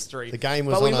 rewrite history. The game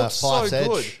was But we on a looked so Fife's edge.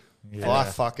 good.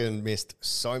 Fife fucking missed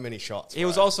so many shots. He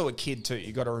was bro. also a kid too.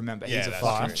 You got to remember, Yeah, he's a that's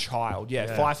fucking true. child.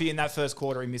 Yeah, Fifey in that first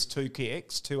quarter, he missed 2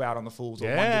 kicks, 2 out on the fulls, or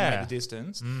 1 didn't Yeah. make the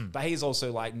distance. But he's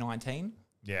also like 19.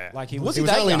 Yeah. Like he Was was, he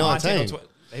that only young? 19? 19 or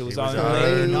he was only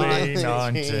only 19.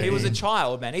 19. He was a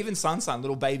child, man. Even Sunsun,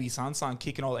 little baby Sunsun,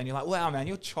 kicking all, and you're like, wow, man,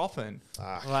 you're chopping.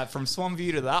 Like from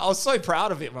Swanview to that, I was so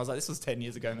proud of him. I was like, this was 10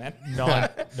 years ago, man.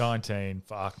 19.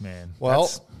 Fuck, man. Well,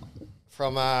 That's-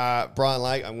 from Brian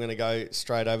Lake, I'm going to go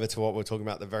straight over to what we were talking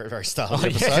about at the very, very start of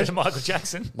the yeah, episode. Michael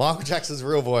Jackson. Michael Jackson's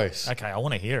real voice. Okay, I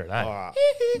want to hear it. Eh? All right.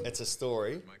 It's a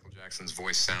story. Michael Jackson's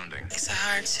voice sounding. It's a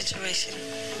hard situation.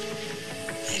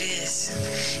 It is.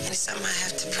 And it's something I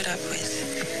have to put up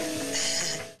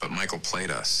with. But Michael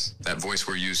played us. That voice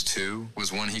we're used to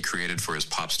was one he created for his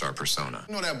pop star persona.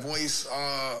 You know that voice,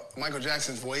 Michael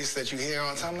Jackson's voice that you hear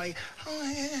all the time, like,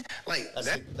 oh yeah, like That's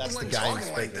that. the He wasn't game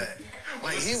talking like speaking. that.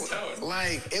 Like he was,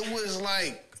 like it was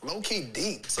like low key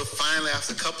deep. So finally,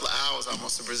 after a couple of hours,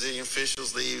 almost the Brazilian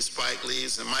officials leave, Spike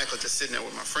leaves, and Michael just sitting there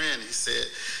with my friend. He said,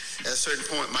 at a certain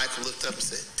point, Michael looked up and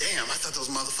said, "Damn, I thought those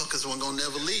motherfuckers weren't gonna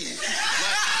never leave."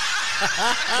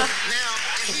 Now,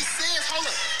 and he says, hold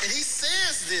up, and he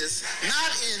says this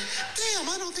not in, "Damn,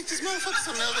 I don't think these motherfuckers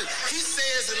will never leave." He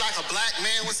says it like a black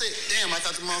man would say, "Damn, I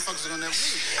thought the motherfuckers were gonna never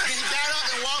leave." And he got up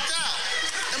and walked out.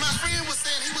 And my friend was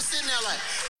saying, he was sitting there like,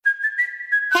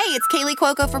 Hey, it's Kaylee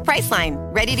Cuoco for Priceline.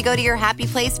 Ready to go to your happy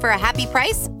place for a happy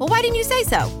price? Well, why didn't you say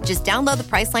so? Just download the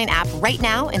Priceline app right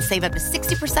now and save up to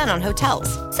 60% on hotels.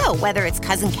 So whether it's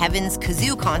Cousin Kevin's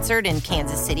Kazoo Concert in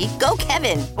Kansas City, go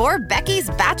Kevin, or Becky's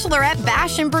Bachelorette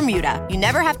Bash in Bermuda, you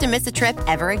never have to miss a trip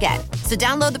ever again. So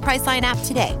download the Priceline app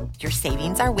today. Your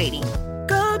savings are waiting.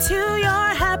 Go to your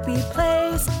happy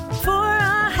place for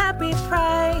a happy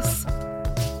price.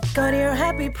 Go to your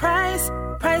happy price,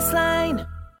 Priceline.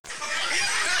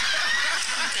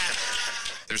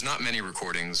 There's not many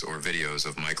recordings or videos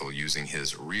of Michael using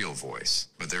his real voice,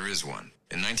 but there is one.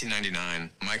 In 1999,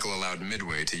 Michael allowed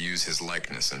Midway to use his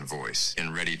likeness and voice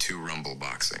in Ready to Rumble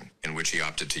Boxing, in which he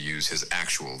opted to use his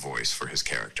actual voice for his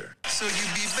character. "So you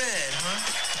be bad,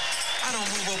 huh? I don't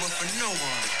move over for no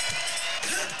one."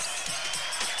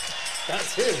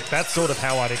 That's him. That's sort of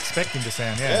how I'd expect him to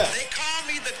sound, yeah. They call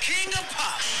me the king of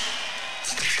pop.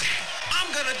 I'm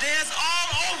gonna dance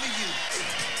all over you.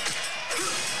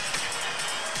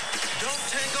 Don't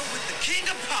tango with the king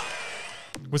of pop.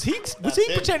 Was he it.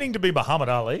 pretending to be Muhammad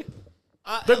Ali?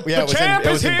 Yeah, the it was champ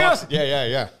in is here! boxing.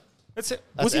 Yeah. That's it.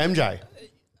 That's MJ.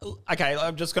 Okay,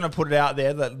 I'm just going to put it out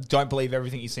there that don't believe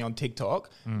everything you see on TikTok.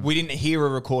 We didn't hear a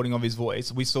recording of his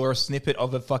voice. We saw a snippet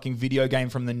of a fucking video game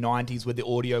from the 90s where the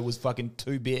audio was fucking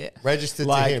 2-bit. Registered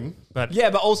to him. But Yeah,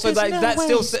 but also that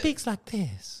still speaks like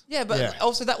this. Yeah, but Yeah.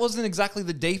 also that wasn't exactly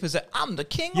the deep as I'm the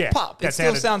king Yeah, of pop. It that still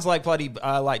sounded- sounds like bloody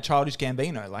like Childish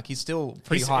Gambino. Like he's still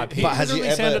pretty high pitched. He But has he literally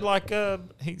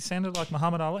ever- sounded like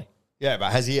Muhammad Ali. Yeah,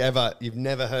 but has he ever... You've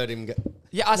never heard him go...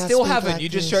 Yeah, I Now still speak haven't. like You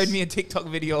just this. showed me a TikTok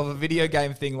video of a video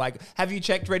game thing. Like, have you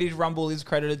checked Ready to Rumble is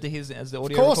credited to his as the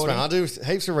audio Of course, recording? man. I do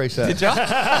heaps of research. Did ya?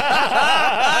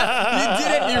 You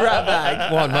didn't, you rat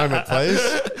bag. One moment, please.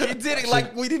 You didn't.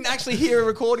 Like, we didn't actually hear a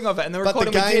recording of it. And the But the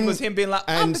recording we did game was him being like,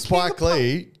 I'm and the king Spike of pop.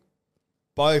 Lee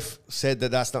both said that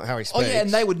that's not how he speaks. Oh, yeah, and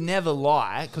they would never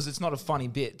lie because it's not a funny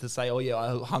bit to say, oh, yeah,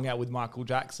 I hung out with Michael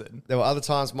Jackson. There were other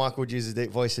times Michael would use his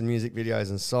deep voice in music videos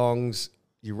and songs.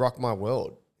 You Rock My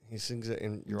World. He sings it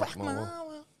in You Rock My World.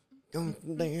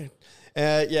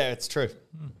 Yeah, it's true.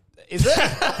 Is it?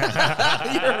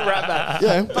 You're a rap man.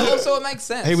 Yeah. But also it makes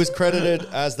sense. He was credited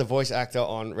as the voice actor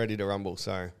on Ready to Rumble,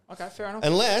 so... Okay, fair enough.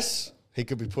 Unless he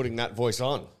could be putting that voice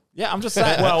on. Yeah, I'm just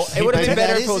saying. Well, it would have been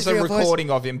better if it was a recording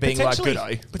of him being like good.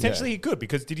 Potentially he could,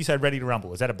 because did you say Ready to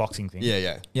Rumble? Is that a boxing thing? Yeah,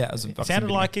 yeah. Yeah, it was a It boxing sounded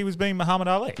video. like he was being Muhammad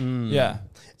Ali. Yeah.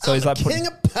 So he's like King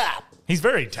of Pop. He's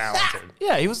very talented.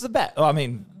 Yeah, he was the best. Well, I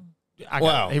mean,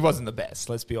 Wow. he wasn't the best,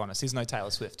 let's be honest. He's no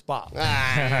Taylor Swift, but...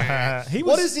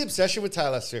 What is the obsession with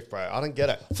Taylor Swift, bro? I don't get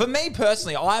it. For me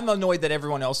personally, I'm annoyed that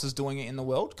everyone else is doing it in the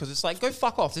world because it's like, go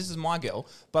fuck off. This is my girl.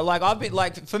 But like, I've been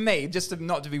like, for me, just to,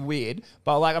 not to be weird,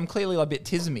 but like, I'm clearly a bit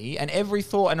tismy, and every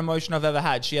thought and emotion I've ever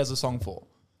had, she has a song for.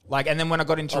 Like, and then when I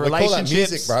got into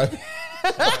relationships, Call that music, bro.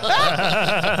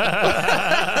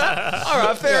 all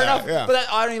right, fair enough. Yeah. But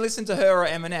I only listen to her or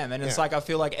Eminem, and it's like I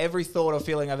feel like every thought or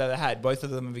feeling I've ever had, both of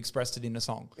them have expressed it in a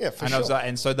song. Yeah, for and I was sure. like,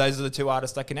 and so those are the two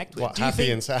artists I connect with. What,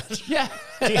 happy and sad? Yeah.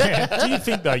 Do you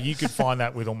think, though, you could find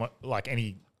that with almost, like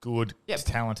any good,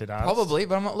 talented artist? Probably,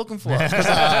 but I'm not looking for it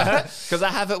because I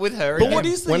have it with her. But and what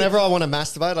him. is the... Whenever I want to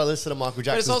masturbate, I listen to Michael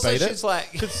But it's Jackson's also Beat It. she's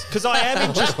like Because I am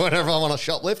interested... Whenever I want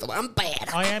to shoplift, I'm bad.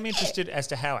 I am interested as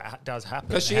to how it does happen.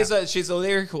 because she's a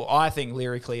lyrical, I think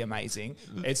lyrically amazing.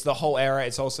 It's the whole era.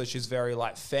 It's also she's very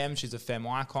like femme. She's a femme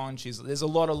icon. There's a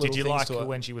lot of little Did you things like to her it.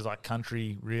 when she was like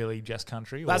country, really just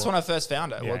country? That's or- when I first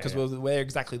found her. Yeah, Because yeah. we're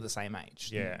exactly the same age.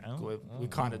 Yeah. We're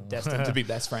kind of destined to be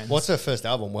best friends. What's her first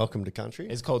album, Welcome to Country?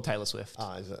 It's called Taylor Swift.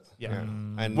 Ah, is it? Yeah.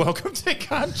 And Welcome to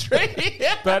country.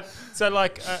 But so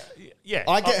like, yeah,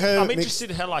 I get her I'm mixed- interested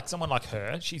in how like someone like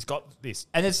her, she's got this.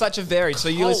 And it's such a varied. So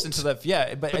you Cult. listen to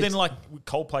the But then like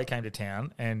Coldplay came to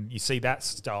town, and you see that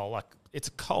style, like it's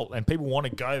a cult, and people want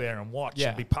to go there and watch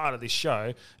and be part of this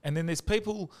show. And then there's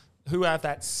people who have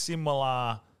that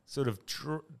similar sort of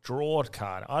draw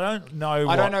card. I don't know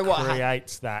what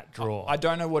creates that draw. I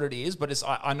don't know what it is, but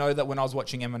I know that when I was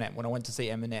watching Eminem, when I went to see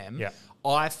Eminem,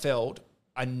 I felt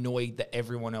annoyed that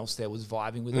everyone else there was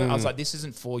vibing with it. I was like, this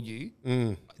isn't for you.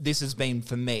 This has been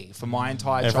for me, for my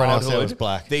entire Everyone else there childhood. was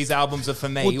black. These albums are for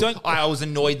me. Well, I was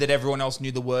annoyed that everyone else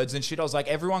knew the words and shit. I was like,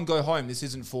 everyone go home. This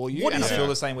isn't for you. What and is I feel that?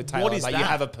 the same with Taylor. What is like that? you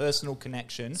have a personal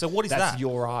connection. So what is that's that?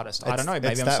 your artist. I don't know. Maybe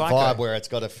it's I'm that psycho. vibe where it's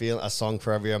got a song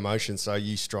for every emotion, so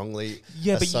you strongly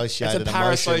associate it's a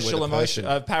emotion with parasocial a person.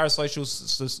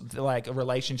 parasocial like a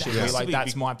relationship That where has you're to like, be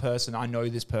that's big- my person. I know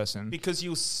this person because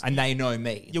and they know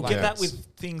me. You'll Like, get that with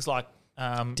things like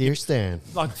Dear Stan.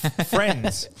 like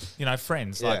friends,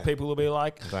 friends. Like Yeah. people will be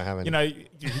like, I haven't.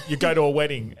 you go to a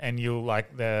wedding and you'll like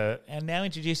and now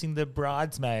introducing the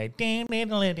bridesmaid.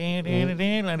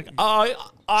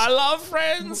 Oh, I love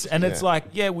Friends, and it's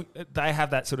like, they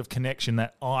have that sort of connection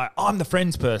that I'm the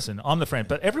Friends person. I'm the friend,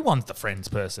 but everyone's the Friends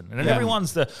person, and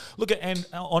everyone's the look at and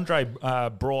Andre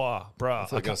Brewer. I was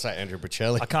going to say Andrew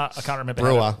Bocelli. I can't remember.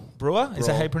 Brewer. Brewer? Is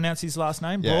that how you pronounce his last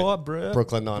name? Yeah. Brewer.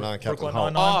 Brooklyn Nine-Nine, Captain Brooklyn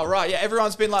Holt. Nine-Nine. Oh right, yeah.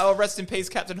 Everyone's been like, "Oh, rest in peace,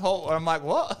 Captain Holt." And I'm like,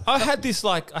 "What?" I had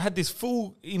this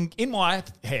full in my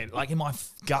head, like in my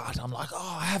gut. I'm like,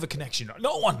 oh, I have a connection.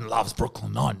 No one loves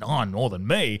Brooklyn Nine-Nine more than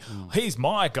me. He's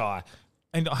my guy.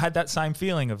 And I had that same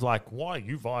feeling of like, why are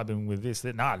you vibing with this?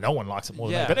 Nah, no one likes it more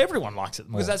than me, but everyone likes it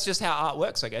more. Because that's just how art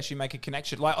works, I guess. You make a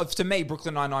connection. Like to me,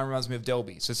 Brooklyn Nine-Nine reminds me of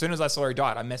Delby. So as soon as I saw he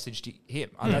died, I messaged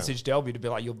him. I messaged Delby to be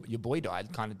like, your boy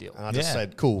died, kind of deal. And I just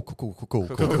said, cool.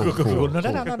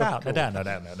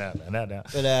 No.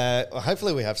 But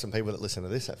hopefully we have some people that listen to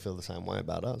this that feel the same way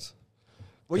about us.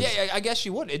 Well, yeah, I guess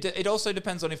you would. It also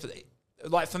depends on if,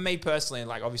 like for me personally,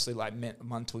 like obviously like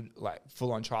mental, like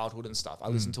full on childhood and stuff. I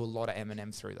listen to a lot of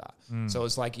Eminem through that. So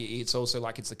it's like it's also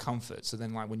like it's a comfort. So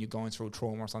then like when you're going through a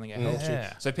trauma or something, it helps you.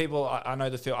 So people, I know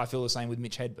I feel the same with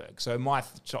Mitch Hedberg. So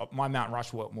my Mount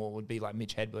Rushmore would be like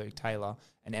Mitch Hedberg, Taylor,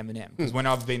 and Eminem. Because when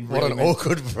I've been what really an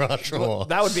awkward Rushmore.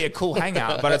 that would be a cool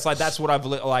hangout, but it's like that's what I've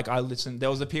I listened. There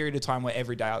was a period of time where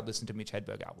every day I would listen to Mitch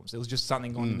Hedberg albums. There was just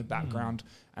something on in the background,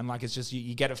 and like it's just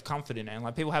you get a comfort in it. And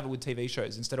like people have it with TV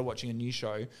shows. Instead of watching a new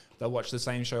show, they'll watch the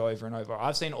same show over and over.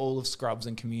 I've seen all of Scrubs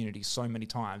and Community so many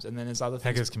times, and then there's other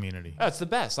things. Hackers Community. Oh, it's the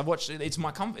best. I've watched it. It's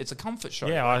a comfort show.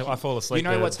 Yeah, Like, I fall asleep. You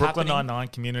know what's Brooklyn happening? Nine-Nine,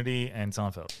 Community, and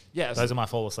Seinfeld. Yeah, those are my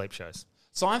fall asleep shows.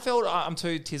 Seinfeld, I'm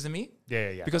too tismy.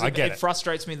 Yeah. Because it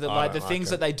frustrates me that like the things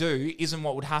that they do isn't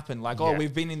what would happen. Like,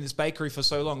 we've been in this bakery for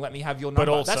so long. Let me have your number. But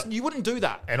also, you wouldn't do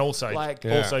that. And also, like,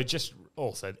 also just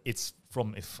also it's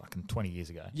from fucking 20 years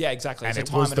ago. Yeah, exactly. And It's it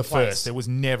a time was and the a place. first. There was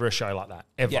never a show like that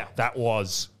ever. Yeah. That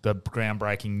was the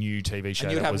groundbreaking new TV show.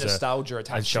 And you'd that have was nostalgia a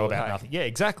attached show to it, about hey? nothing. Yeah,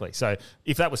 exactly. So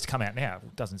if that was to come out now,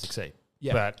 it doesn't succeed.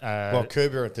 Yeah. But well,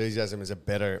 Curb Your Enthusiasm is a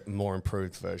better, more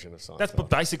improved version of Seinfeld. that's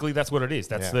basically that's what it is.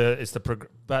 That's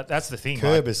but that's the thing.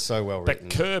 Curb is so well written.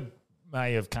 But Curb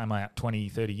may have come out 20,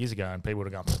 30 years ago, and people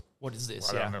would have gone, what is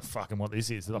this? I don't know fucking what this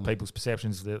is. Like, people's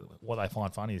perceptions, what they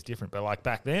find funny is different. But like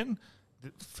back then,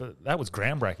 that was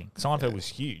groundbreaking. Seinfeld was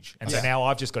huge. And so now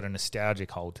I've just got a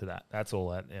nostalgic hold to that. That's all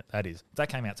that is. If that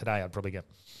came out today, I'd probably go,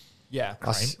 yeah.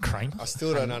 Cream. I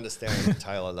still don't understand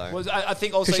Taylor, though. Well, I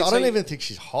think also... I don't even think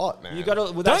she's hot, man. You got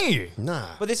to... Well, don't you? Nah.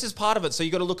 But this is part of it. So you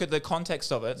got to look at the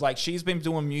context of it. Like, she's been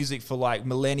doing music for, like,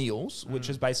 millennials, which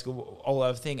is basically all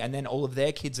over thing. And then all of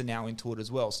their kids are now into it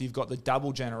as well. So you've got the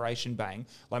double generation bang.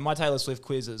 Like, my Taylor Swift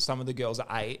quizzes, some of the girls are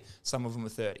 8, some of them are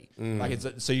 30. Like,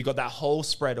 so you got that whole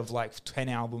spread of, like, 10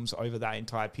 albums over that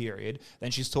entire period.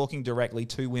 Then she's talking directly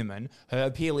to women. Her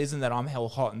appeal isn't that I'm hell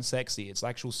hot and sexy. It's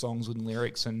actual songs with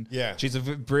lyrics. And she's a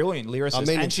brilliant lyricist,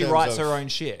 and she writes her own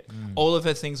shit. All of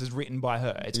her things is written by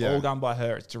her. It's all done by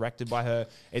her. It's directed by her.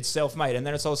 It's self-made. And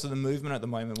then it's also the movement at the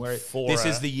moment where this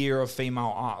is the year of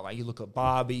female art. Like, you look at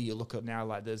Barbie, you look at now,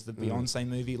 like, there's the Beyonce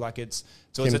movie. Like, it's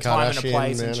a time and a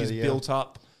place, and she's built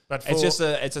up. But it's just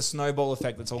it's a snowball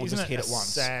effect that's all just hit at once.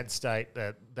 Sad state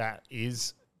that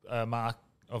is a mark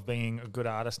of being a good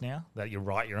artist now, that you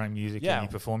write your own music and you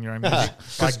perform your own music.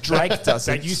 Like Drake does.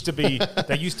 That used to be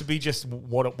just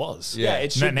what it was. Yeah,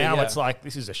 it should now be, it's like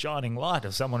this is a shining light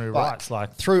of someone who writes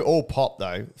like through all pop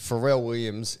though. Pharrell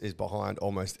Williams is behind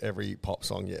almost every pop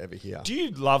song you ever hear. Do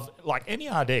you love like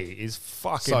NERD is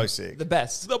fucking so sick. The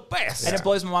best. And it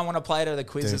blows my mind when I play it at the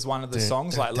quiz as one of the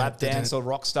songs, like Lap Dance or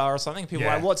Rockstar or something. People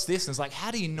are like, what's this? And it's like,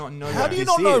 how do you not know How what do you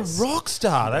this not know is?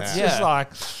 Rockstar? That's just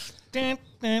like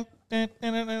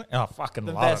oh, fucking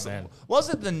The love best. it, man. Was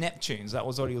it the Neptunes? That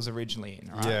was what he was originally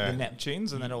in, right? Yeah. The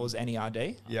Neptunes, and then it was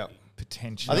NERD? Yeah.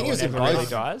 Potentially. I think he was in Never both. Really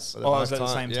Dies? Oh, it was at the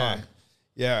same time?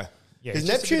 Yeah. Because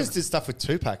Neptunes did stuff with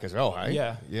Tupac as well, hey?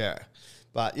 Yeah. Yeah.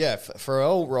 But yeah,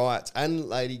 Pharrell writes, and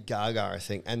Lady Gaga, I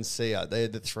think, and Sia, they're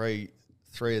the three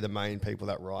of the main people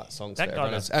that write songs That for guy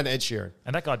everyone does- else. And Ed Sheeran.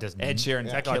 And that guy does Ed Sheeran,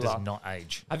 That guy killer. does not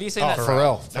age. Have you seen Oh, that?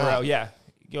 Pharrell. Yeah.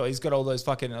 Yo, he's got all those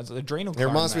fucking adrenal. It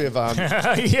reminds me of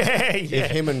yeah.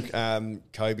 if him and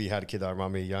Kobe had a kid that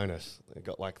reminded me of Jonas. They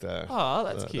got like the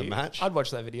that's the cute. match. I'd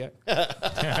watch that video. But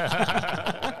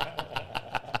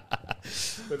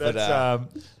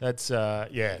that's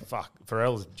yeah, fuck.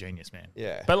 Pharrell's a genius, man.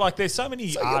 Yeah. But like, there's so many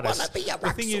So you artists. wanna be a The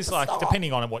rock thing is, like, superstar.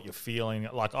 depending on what you're feeling,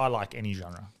 like I like any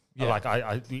genre. Yeah. Like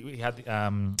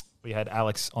we had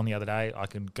Alex on the other day. I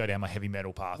can go down my heavy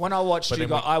metal path. When I watched But you,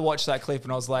 then I watched that clip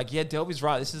and I was like, yeah, Delby's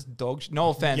right. This is dog. No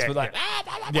offense, Yeah, but like,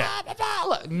 yeah.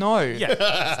 like, no. Yeah.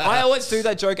 I always do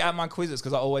that joke at my quizzes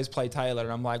because I always play Taylor,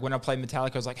 and I'm like, when I play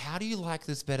Metallica, I was like, how do you like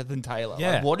this better than Taylor?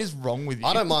 Yeah. Like, what is wrong with you?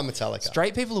 I don't mind Metallica.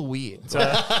 Straight people are weird. So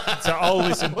I'll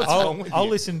listen. What's wrong with I'll you?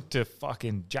 listen to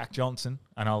fucking Jack Johnson,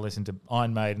 and I'll listen to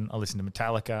Iron Maiden. I'll listen to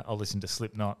Metallica. I'll listen to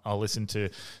Slipknot. I'll listen to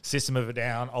System of a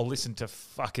Down. I'll listen to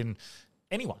fucking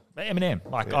anyone, Eminem.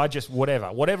 Like, I just whatever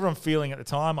I'm feeling at the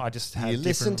time. I just have You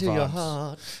listen different to vibes. your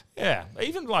heart. Yeah,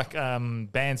 even like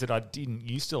bands that I didn't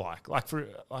used to like for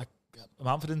like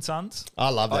Mumford & Sons.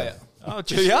 I love that. Oh,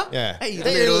 Do ya? Yeah. Hey, you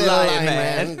little liar,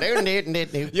 man.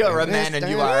 You're a man and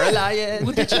you are a liar.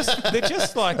 Well, they're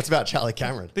just like That's about Charlie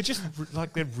Cameron.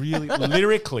 they're really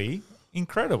lyrically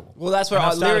incredible. Well, that's where And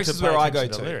I've started lyrics to is pay were I go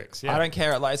attention to. lyrics. I don't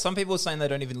care. Like, some people are saying they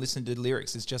don't even listen to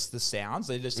lyrics. It's just the sounds.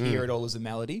 They just hear it all as a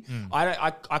melody.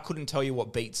 I couldn't tell you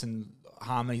what beats and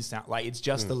harmonies sound like. It's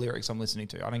just the lyrics I'm listening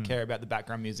to. I don't care about the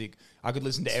background music. I could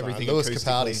listen to everything. Lewis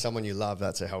acoustically. Capaldi, someone you love.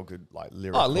 That's a hell good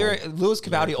lyric. Oh, Lewis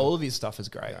Capaldi, all of his stuff is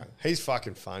great. Yeah. He's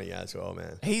fucking funny as well,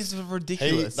 man. He's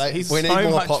ridiculous. We so need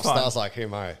more much pop fun. stars like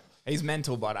him, eh? He's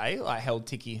mental, but like held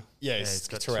Tiki. Yeah, he's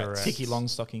got Tourette's. Tourette's. Tiki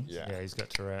Longstocking. Yeah. Yeah, he's got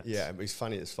Tourette's. Yeah, but he's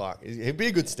funny as fuck. He'd be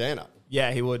a good stand-up.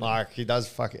 Yeah, he would. Like, he does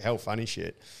fucking hell funny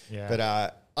shit. Yeah. But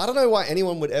I don't know why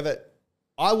anyone would ever...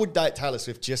 I would date Taylor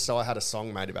Swift just so I had a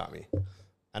song made about me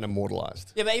and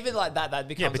immortalised. Yeah, but even like that Yeah,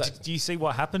 becomes... but do you see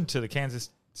what happened to the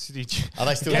Kansas City? Are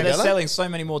they still they're together? selling so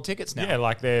many more tickets now. Yeah,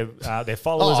 like their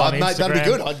followers Oh, on mate, Instagram. that'd be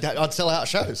good. I'd sell out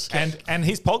shows. And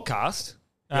his podcast,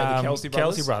 Yeah, the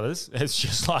Kelsey Brothers. Has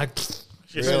just like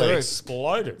Just Really?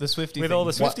 exploded. The Swiftie with thing. all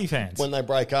the Swiftie fans. When they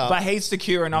break up. But he's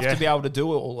secure enough Yeah. to be able to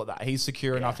do all of that. He's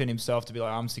secure enough in himself to be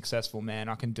like, I'm successful, man.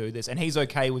 I can do this. And he's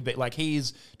okay with it. Like,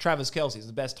 he's Travis Kelce's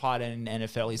the best tight end in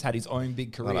NFL. He's had his own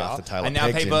big career. after Taylor And now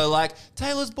pegged people him. are like,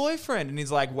 Taylor's boyfriend. And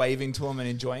he's like waving to him and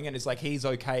enjoying it. It's like he's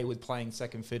okay with playing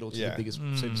second fiddle to the biggest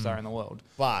superstar in the world.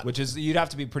 But- which is, you'd have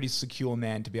to be a pretty secure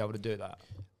man to be able to do that.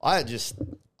 I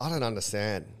don't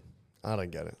understand. I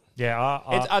don't get it. Yeah,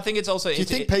 I think it's also... Do you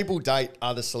think people date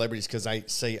other celebrities because they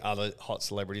see other hot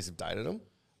celebrities have dated them?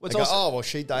 Well, They it's go, also- oh, well,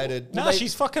 she dated... No,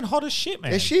 she's fucking hot as shit,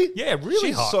 man. Is she? Yeah, really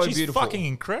She's hot. so She's beautiful. fucking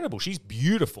incredible. She's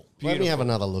beautiful. Let me have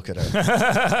another look at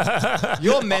her.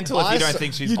 You're mental if you don't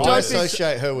think she's I gorgeous.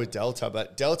 associate her with Delta,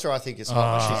 but Delta I think is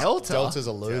hot. But Delta? Delta's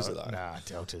a loser, though. Nah,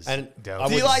 Delta's... And Delta. I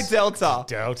Do you would- like Delta?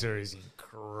 Delta is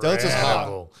incredible. Delta's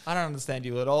hot. I don't understand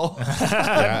you at all.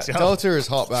 Yeah, Delta is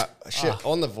hot, but shit,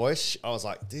 on The Voice, I was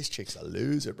like, this chick's a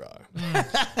loser, bro.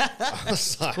 I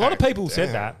was like, A lot of people said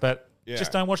damn. that, but Yeah.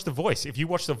 just don't watch The Voice. If you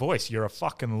watch The Voice, you're a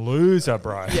fucking loser,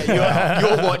 bro. Yeah,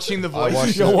 you're watching The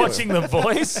Voice. You're watching The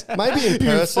Voice? Maybe in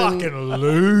person. You fucking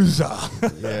loser.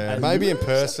 Yeah, maybe in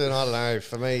person. I don't know.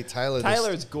 For me,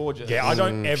 Taylor is gorgeous. Yeah, I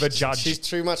don't ever judge. She's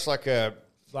too much like a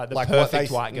Like the what perfect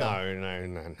they- white girl.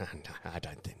 No, I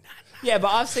don't think that. Yeah, but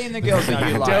I've seen the girls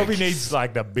that you like. Delby needs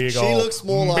like the big She old, looks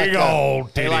more like big a-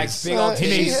 old He titties. likes big old He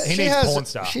titties. needs has, porn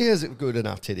star. She has good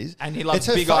enough titties. And he It's loves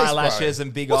her big face, bro. eyelashes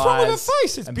and big What's eyes. wrong with her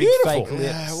face? It's and beautiful. Big fake lips.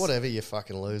 Yeah, whatever, you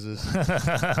fucking losers.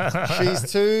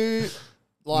 She's too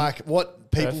like what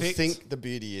people Perfect. think the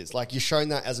beauty is. Like you're shown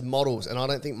that as models, and I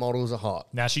don't think models are hot.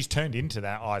 Now she's turned into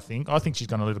that. I think she's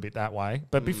gone a little bit that way.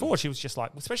 But before she was just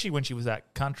like, especially when she was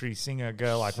that country singer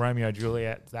girl like Romeo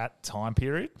Juliet, that time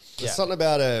period. There's something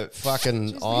about her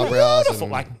fucking eyebrows. Beautiful,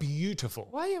 And, like beautiful.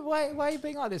 Why are you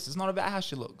being like this? It's not about how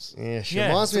she looks. yeah, she Yeah,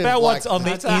 reminds it's me about of what's like, on the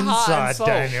That's her heart and inside, soul.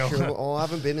 Daniel. Oh, I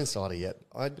haven't been inside her yet.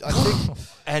 I think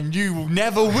And you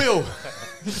never will.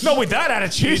 Not with that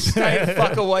attitude. Stay the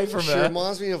fuck away from she her.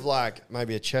 reminds me of like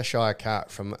maybe a Cheshire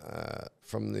cat from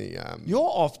the. You're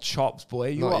off chops, boy.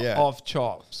 You Not are yet. off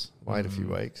chops. Wait a few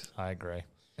weeks. I agree.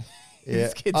 Yeah,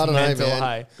 This kid's I don't know, mental,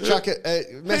 man. hey. Chuck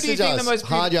it. Message think us. the most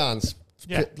Hard yarns.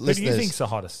 Yeah. Who do you Listeners. think's the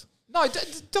hottest? No,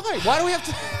 don't. Why do we have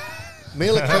to?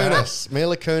 Mila Kunis.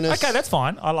 Mila Kunis. Okay, that's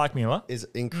fine. I like Mila. is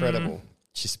incredible.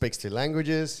 She speaks two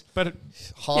languages. But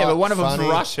Hot, Yeah, but one of them's funny.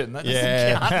 Russian. That doesn't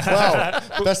Yeah. count.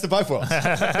 Well, best of both worlds.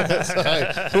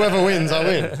 So whoever wins, I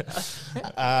win.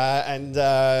 And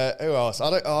who else? I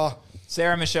don't. Oh,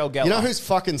 Sarah Michelle Gellar. you know who's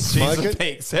fucking She's the smoking?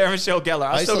 peak. Sarah Michelle Gellar.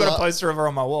 I I used still to got a lo- poster of her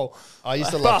on my wall. I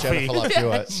used to love Buffy. Jennifer Love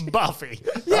Hewitt. Buffy.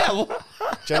 Yeah. Well,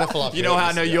 Jennifer Love you know how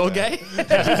I Hewitt know is the you're other.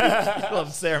 gay? I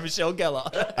love Sarah Michelle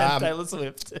Gellar and Taylor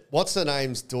Swift. What's her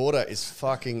name's daughter is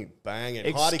fucking banging.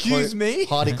 Excuse me?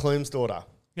 Heidi Klum's daughter.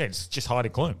 Yeah, it's just Heidi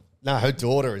Klum. No, her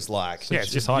daughter is like Yeah,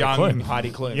 it's just Heidi Young Klum. Heidi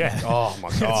Klum. Yeah. oh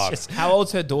my god, How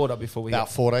old's her daughter before we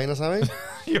about 14 or something.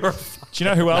 You're a Do you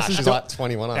know who else Nah, has she's got? like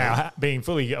 21. I think. Now, being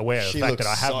fully aware of She the fact that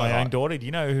I looks have so my own hot. daughter, do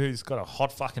you know who's got a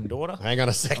hot fucking daughter? Hang on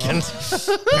a second. Of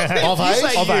say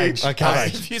age? Of you. age. Okay.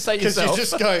 If you say Because yourself. you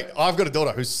just go, I've got a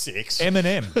daughter who's 6.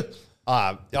 Eminem.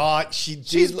 She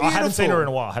She's did. I haven't seen beautiful. her in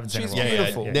a while. I haven't seen She's her in a while.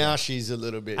 beautiful. Yeah. Now she's a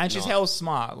little bit. And she's not. hell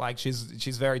smart. Like she's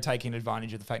very taking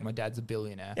advantage of the fact my dad's a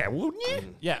billionaire. Yeah, wouldn't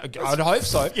you? Yeah, I would hope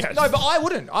so. Yeah. No, but I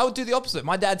wouldn't. I would do the opposite.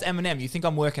 My dad's Eminem. You think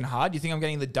I'm working hard? You think I'm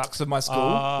getting the ducks of my school?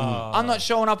 I'm not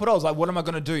showing up at all. It's like, what am I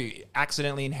going to do?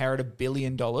 Accidentally inherit $1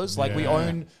 billion? Like, we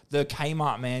own the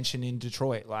Kmart mansion in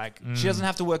Detroit. Like, she doesn't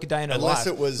have to work a day in her Unless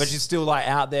life. it was- but she's still, like,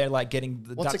 out there, like, getting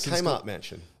the What's a ducks in school. Kmart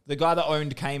mansion? The guy that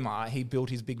owned Kmart, he built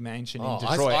his big mansion in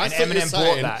Detroit. I and thought you were Eminem bought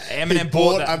saying that. he Eminem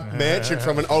bought that. a mansion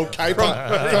from an old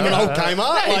Kmart. From an old Kmart.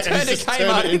 Yeah, he Like, turned and a just Kmart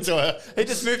turned it into a. He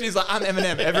just moved. He's like, I'm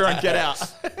Eminem. Everyone get out.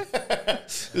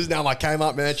 This is now my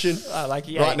Kmart mansion.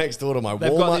 Right next door to my they've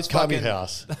got this Walmart cubby fucking-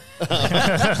 house.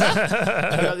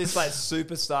 They've got this like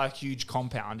superstar huge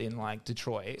compound in like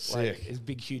Detroit, like Sick. this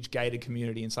big huge gated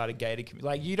community inside a gated community.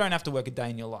 Like you don't have to work a day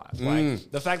in your life.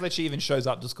 Like the fact that she even shows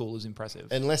up to school is impressive.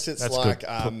 Unless it's That's like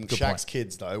good. Good Shaq's point.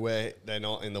 kids though, where they're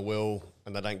not in the will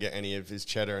and they don't get any of his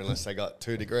cheddar unless they got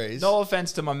 2 degrees. No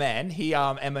offense to my man, he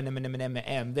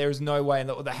Eminem. There is no way in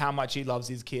the how much he loves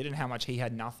his kid and how much he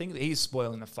had nothing. He's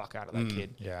spoiling the fuck out of that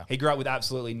kid. yeah. He grew up with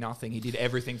absolutely nothing. He did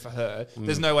everything for her.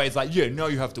 There's no way it's like, yeah, no,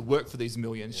 you have to work for these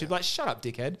millions. She'd be like, shut up,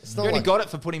 dickhead. You not only like- got it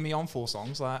for putting me on 4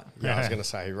 songs. Like, Yeah, I was going to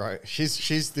say, right.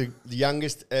 She's the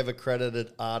youngest ever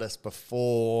credited artist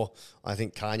before, I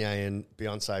think, Kanye and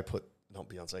Beyonce before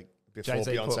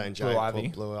Jay-Z Beyonce put and Blue Jay Ivy.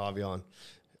 put Blue Ivy on.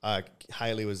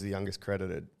 Hailey was the youngest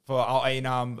credited. for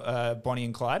Bonnie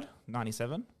and Clyde,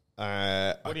 97.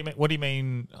 What do you mean? What do you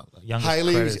mean? Youngest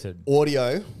Hailey's credited?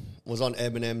 audio was on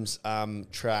Eminem's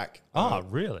track. Oh,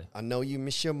 really? I know you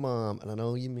miss your mom, and I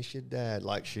know you miss your dad.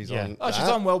 Like she's on. Oh, she's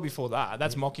on well before that.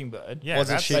 That's Mockingbird. Yeah,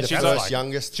 wasn't she the first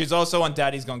youngest? She's also on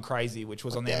Daddy's Gone Crazy, which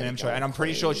was on the Eminem show, and I'm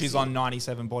pretty sure she's on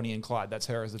 97 Bonnie and Clyde. That's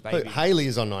her as a baby. Haley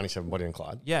is on 97 Bonnie and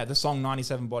Clyde. Yeah, the song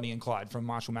 97 Bonnie and Clyde from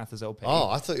Marshall Mathers LP. Oh,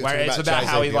 I thought you were Where talking it's about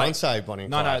how he Beyonce Bonnie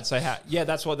and Clyde. No,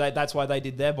 so that's why they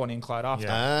did their Bonnie and Clyde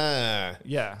after.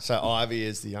 Yeah. So Ivy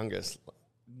is the youngest.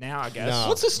 Now I guess. No.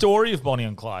 What's the story of Bonnie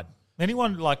and Clyde?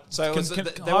 Anyone like? So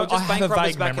they were just bank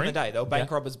robbers back in the day. They were bank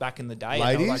robbers back in the day.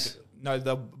 Ladies? No,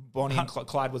 the Bonnie and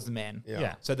Clyde was the man.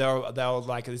 Yeah. So they were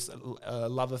like this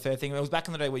love affair thing. It was back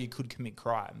in the day where you could commit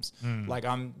crimes. Like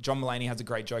John Mulaney has a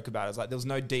great joke about it. It's like there was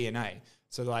no DNA.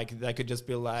 So like they could just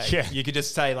be like, you could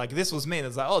just say like, this was me. And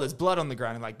it's like, oh, there's blood on the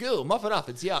ground. And like, go mop it up.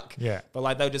 It's yuck. Yeah. But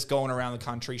like they were just going around the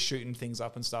country shooting things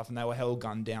up and stuff, and they were held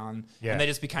gunned down. Yeah. And they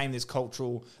just became this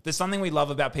cultural. There's something we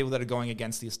love about people that are going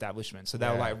against the establishment. So they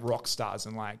were like rock stars,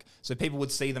 and like so people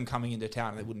would see them coming into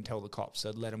town and they wouldn't tell the cops.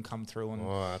 So they'd let them come through.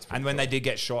 And when they did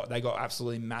get shot, they got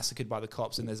absolutely massacred by the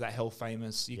cops. And there's that hell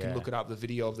famous. You can look it up. The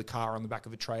video of the car on the back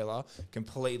of a trailer,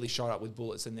 completely shot up with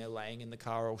bullets, and they're laying in the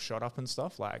car all shot up and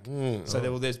stuff. Like so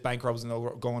there's bank robbers. And they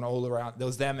were going all around. There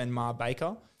was them and Ma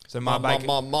Baker. So Ma Baker.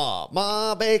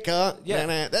 Ma Baker.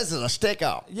 Yeah. This is a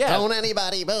sticker. Yeah. Don't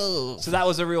anybody move. So that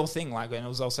was a real thing. Like, and it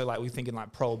was also like, we're thinking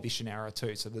like Prohibition era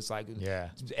too. So there's like,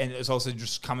 and it's also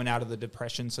just coming out of the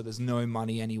Depression. So there's no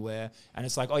money anywhere. And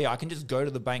it's like, oh yeah, I can just go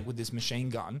to the bank with this machine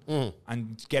gun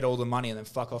and get all the money and then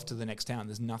fuck off to the next town.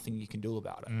 There's nothing you can do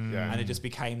about it. And it just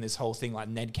became this whole thing like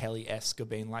Ned Kelly-esque of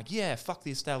being like, yeah, fuck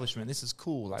the establishment. This is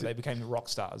cool. Like they became the rock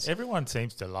stars. Everyone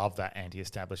seems to love that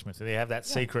anti-establishment. So they have that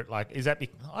secret, like, is that,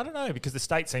 I don't know, because the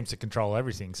state seems to control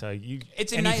everything. So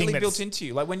it's innately built into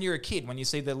you. Like when you're a kid, when you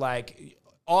see the like,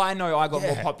 I know I got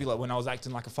more popular when I was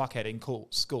acting like a fuckhead in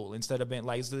school instead of being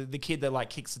like the kid that like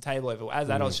kicks the table over. As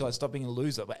adults, you're like, stop being a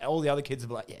loser. But all the other kids are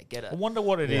like, yeah, get it. I wonder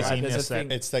what it is.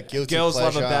 It's that guilty girls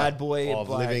pleasure love a bad boy of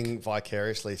living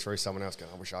vicariously through someone else.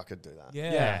 Going, I wish I could do that.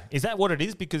 Yeah. Is that what it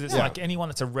is? Because it's like anyone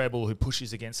that's a rebel who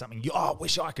pushes against something. I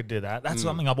wish I could do that. That's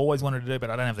something I've always wanted to do, but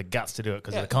I don't have the guts to do it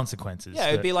because of the consequences. Yeah,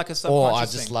 it'd be like a subconscious Or I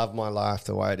just thing. love my life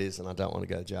the way it is, and I don't want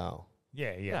to go to jail.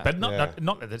 Yeah. But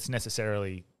not that it's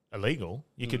necessarily illegal.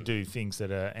 You could do things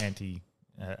that are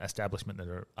anti-establishment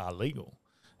that are legal.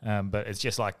 But it's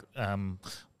just like,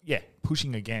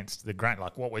 pushing against the grant,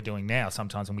 like what we're doing now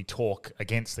sometimes when we talk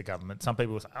against the government. Some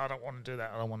people say, I don't want to do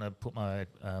that. I don't want to put my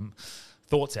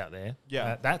thoughts out there.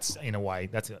 Yeah. That's, in a way,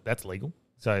 that's legal.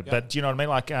 So, but do you know what I mean?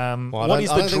 Like, Well, what is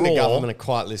the I don't draw? think the government are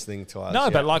quite listening to us. No,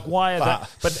 yet. but like, why are that?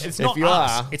 But it's if not you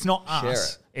us. are, It's not share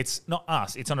us. it. It's not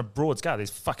us. It's on a broad scale. There's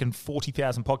fucking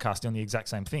 40,000 podcasts doing the exact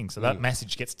same thing. So that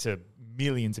message gets to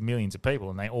millions and millions of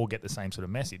people, and they all get the same sort of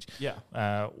message.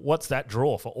 Yeah. What's that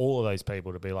draw for all of those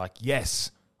people to be like, yes,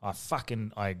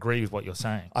 I agree with what you're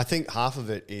saying? I think half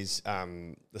of it is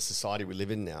the society we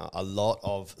live in now. A lot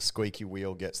of squeaky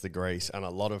wheel gets the grease, and a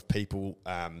lot of people,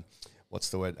 what's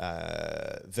the word?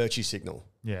 Virtue signal.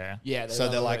 Yeah. Yeah. So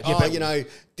they're like,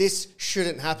 this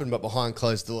shouldn't happen, but behind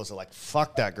closed doors, they're like,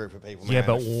 fuck that group of people, man. Yeah,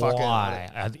 but Fuck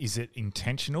why? Is it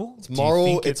intentional? It's Do moral.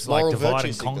 you think It's like moral divide virtue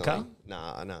and conquer?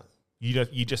 signaling. No.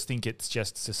 You just think it's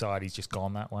just society's just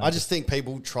gone that way? I just think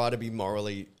people try to be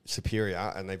morally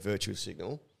superior and they virtue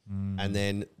signal. And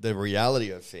then the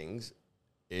reality of things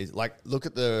is like, look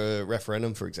at the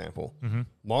referendum, for example.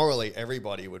 Morally,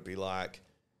 everybody would be like,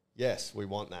 yes, we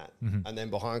want that. And then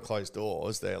behind closed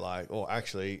doors, they're like, oh,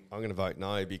 actually, I'm going to vote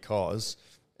no because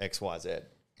X, Y, Z.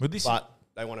 But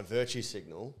they want a virtue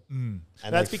signal. And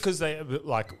that's because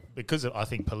I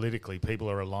think politically people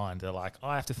are aligned. They're like,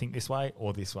 I have to think this way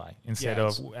or this way. Instead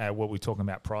of what we were talking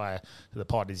about prior to the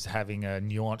pod is having a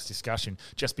nuanced discussion.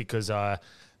 Just because I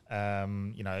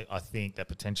think that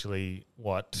potentially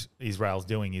what Israel's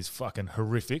doing is fucking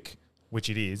horrific, which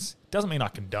it is, doesn't mean I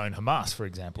condone Hamas, for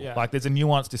example. Yeah. Like, there's a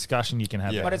nuanced discussion you can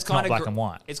have. But it's not black and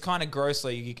white. It's kind of gross.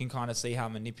 Like you can kind of see how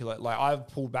manipulate. Like I've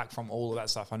pulled back from all of that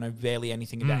stuff. I know barely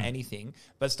anything about anything,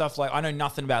 but stuff like I know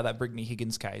nothing about that Brittany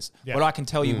Higgins case. Yeah. But I can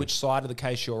tell you which side of the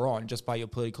case you're on just by your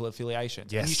political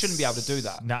affiliations. Yes. And you shouldn't be able to do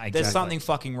that. No, exactly. There's something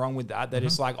fucking wrong with that. That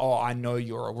it's like, oh, I know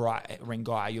you're a right-wing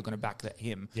guy. You're going to back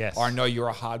him. Yes. Or I know you're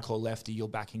a hardcore lefty. You're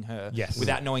backing her. Yes.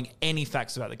 Without knowing any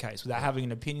facts about the case, without having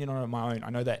an opinion on it of my own. I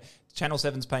know that Channel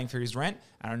 7's paying for his rent,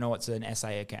 and I know it's an SA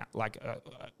account, like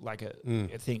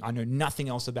a thing. I know nothing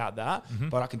else about that,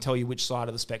 but I can tell you which side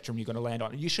of the spectrum you're going to land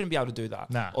on. You shouldn't be able to do that.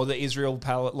 No. Or the Israel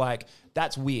palette, like,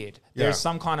 that's weird. There's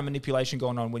some kind of manipulation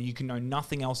going on when you can know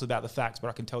nothing else about the facts, but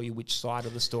I can tell you which side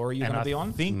of the story you're going to be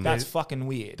on. Think that's fucking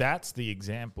weird. That's the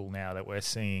example now that we're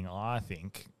seeing, I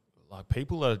think, like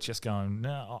people are just going,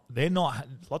 no, they're not.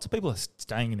 Lots of people are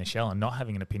staying in their shell and not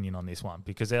having an opinion on this one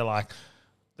because they're like,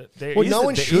 no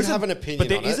one should have an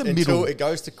opinion on it until it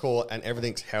goes to court and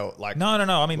everything's held. Like no.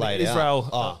 I mean, the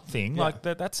Israel thing, yeah. like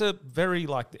that's a very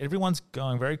everyone's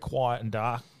going very quiet and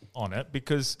dark on it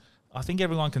because I think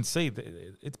everyone can see that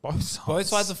it's both sides. Both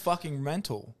sides are fucking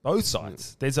mental. Both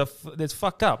sides. There's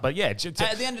fucked up, but yeah. At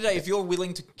the end of the day, if you're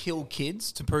willing to kill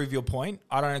kids to prove your point,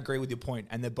 I don't agree with your point,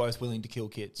 and they're both willing to kill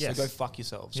kids. Yes. So go fuck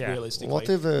yourselves. Yeah. Realistically,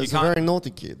 Whatever. It's a very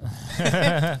naughty kid.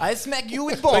 I smack you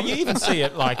with bomb. But you even see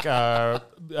it like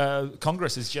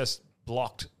Congress has just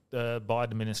blocked the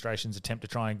Biden administration's attempt to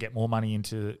try and get more money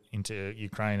into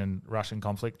Ukraine and Russian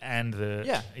conflict and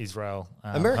the Israel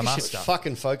America Hamas should stuff.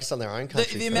 fucking focus on their own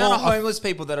country. The amount of homeless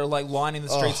people that are like lining the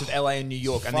streets of LA and New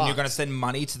York, and then you're going to send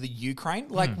money to the Ukraine?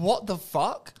 Like, what the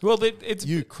fuck? Well, it's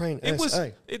Ukraine.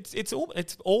 It's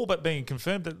all but being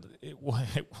confirmed that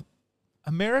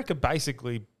America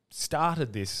basically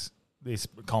started this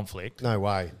conflict. No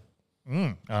way. I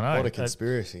know. What a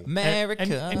conspiracy. America.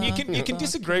 And you can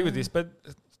disagree with this, but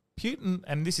Putin,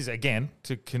 and this is again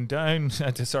to condone,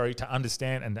 to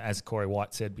understand, and as Corey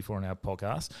White said before in our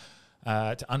podcast,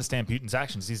 to understand Putin's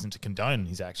actions isn't to condone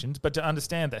his actions, but to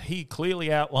understand that he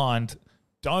clearly outlined,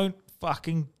 don't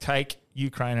fucking take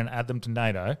Ukraine and add them to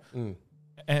NATO.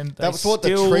 And that's what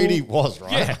the treaty was,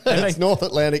 right? Yeah, it's North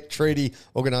Atlantic Treaty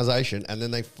Organization, and then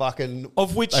they fucking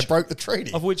they broke the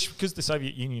treaty. Of which, because the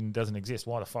Soviet Union doesn't exist,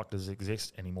 why the fuck does it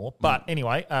exist anymore? But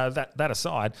anyway, that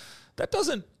aside, that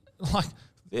doesn't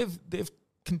they've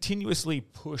continuously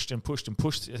pushed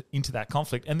into that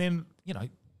conflict, and then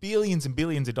billions and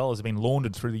billions of dollars have been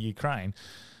laundered through the Ukraine.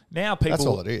 Now that's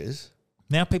all it is.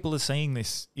 Now people are seeing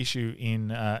this issue in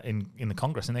the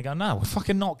Congress, and they're going, no, we're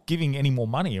fucking not giving any more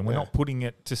money, and we're not putting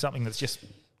it to something that's just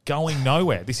going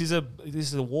nowhere. This is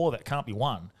a war that can't be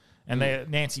won. And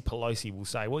Nancy Pelosi will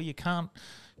say, well, you can't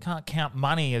count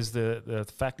money as the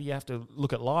factor. You have to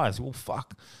look at lives. Well,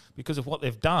 fuck, because of what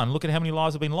they've done, look at how many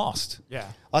lives have been lost. Yeah,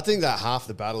 I think that half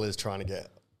the battle is trying to get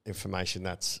information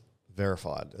that's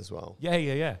verified as well.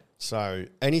 Yeah. So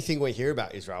anything we hear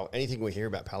about Israel, anything we hear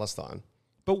about Palestine,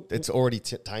 but it's already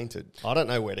tainted. I don't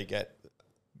know where to get.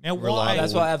 Now, why?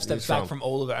 That's why I've stepped back from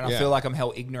all of it, and I feel like I'm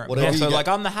hell ignorant. So,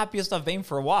 I'm the happiest I've been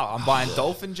for a while. I'm buying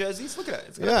dolphin jerseys. Look at it.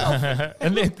 It's got a dolphin.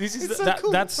 And then this is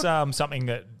that's something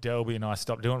that Delby and I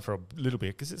stopped doing for a little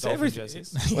bit because it's dolphin everything.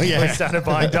 jerseys. We started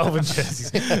buying dolphin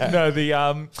jerseys. No,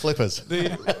 the Clippers.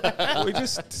 We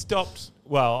just stopped.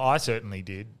 Well, I certainly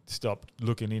did stop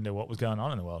looking into what was going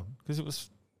on in the world because it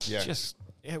was just.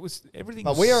 Yeah, it was everything.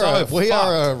 But we are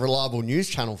a reliable news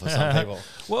channel for some people.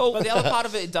 Well, but the other part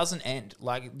of it doesn't end.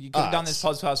 Like you could have done this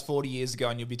podcast 40 years ago,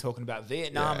 and you'd be talking about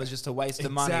Vietnam as just a waste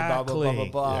of money, blah blah blah blah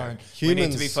blah. Yeah. And we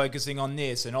need to be focusing on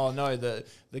this, and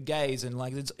the gays, and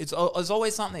like it's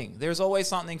always something. There's always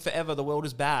something forever. The world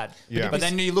is bad. Yeah. But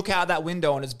then you look out that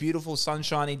window, and it's beautiful,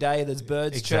 sunshiny day. There's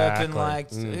birds chirping.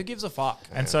 Like who gives a fuck?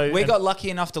 And so we got lucky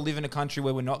enough to live in a country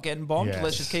where we're not getting bombed. Yes.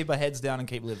 Let's just keep our heads down and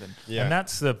keep living. Yeah. And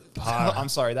that's the part.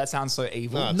 I'm sorry, that sounds so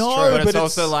evil. No, but it's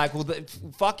also like, well,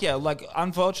 fuck yeah. Like,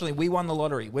 unfortunately, we won the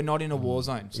lottery. We're not in a war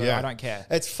zone, so I don't care.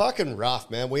 It's fucking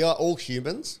rough, man. We are all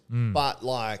humans, but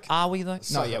like, are we though?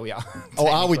 No, yeah, we are. Oh,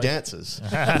 are we dancers?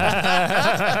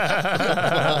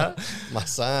 My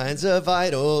signs are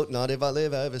vital, not if I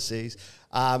live overseas.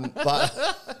 But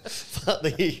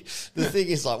the thing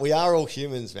is, like, we are all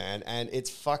humans, man, and it's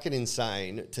fucking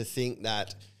insane to think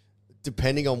that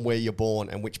depending on where you're born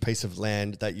and which piece of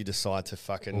land that you decide to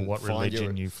fucking or what find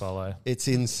religion you follow, it's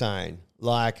insane.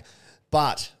 Like,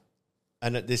 but,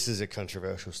 and this is a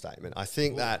controversial statement, I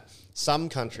think that some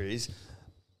countries,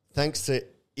 thanks to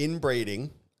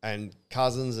inbreeding and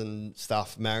cousins and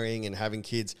stuff marrying and having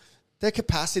kids, their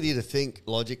capacity to think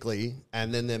logically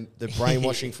and then the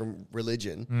brainwashing from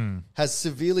religion has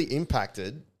severely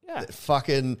impacted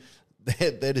fucking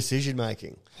their decision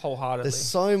making. Wholeheartedly. There's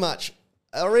so much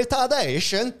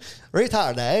retardation,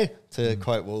 to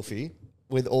quote Wolfie,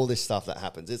 with all this stuff that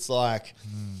happens. It's like,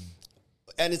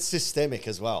 and it's systemic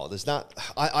as well. There's not,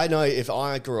 I know if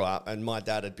I grew up and my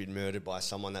dad had been murdered by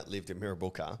someone that lived in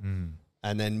Mirrabooka,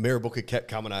 and then Mirrabooka kept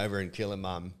coming over and killing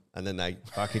mum, and then they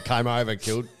fucking came over and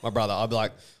killed my brother, I'd be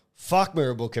like, fuck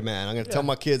Mirrabooka, man. I'm going to tell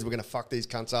my kids we're going to fuck these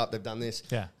cunts up. They've done this.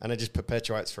 Yeah. And it just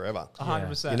perpetuates forever.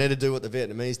 100%. You need to do what the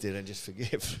Vietnamese did and just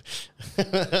forgive.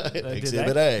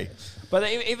 Exhibit A. But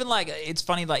even like, it's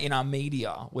funny, like in our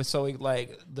media, we're so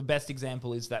like, the best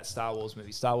example is that Star Wars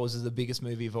movie. Star Wars is the biggest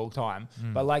movie of all time.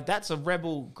 But like, that's a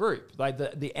rebel group. Like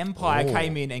the Empire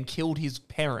came in and killed his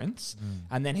parents.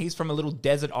 And then he's from a little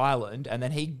desert island. And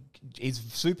then he is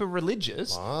super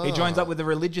religious. He joins up with a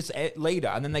religious leader,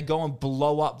 and then they go and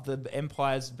blow up the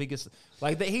Empire's biggest.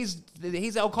 Like he's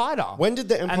Al Qaeda. When did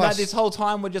the Empire? And that this whole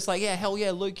time we're just like, yeah, hell yeah,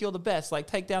 Luke, you're the best. Like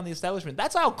take down the establishment.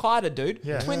 That's Al Qaeda, dude.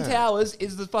 Yeah. Twin Towers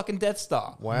is the fucking Death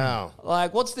Star. Wow.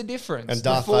 Like what's the difference? And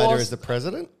Darth Vader is the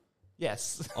president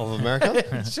Yes. of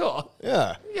America. Sure.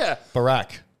 Yeah. Yeah.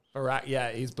 Barack. Barack.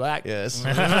 Yeah, he's black. Yes.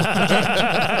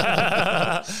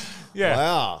 Yeah.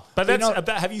 Wow. But that's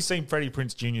about. Have you seen Freddie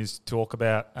Prinze Jr.'s talk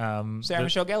about Sarah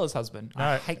Michelle Gellar's husband?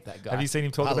 I hate that guy. Have you seen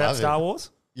him talk I about love Star him. Wars?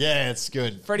 Yeah, it's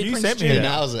good. Freddie You Prinze sent me Jr. He that.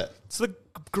 nails it. It's the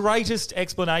greatest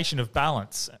explanation of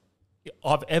balance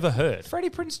I've ever heard. Freddie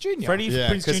Prinze Jr. Freddie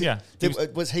Prinze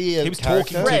Jr. Was he a He was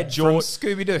talking to Red George from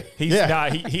Scooby-Doo.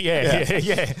 Yeah.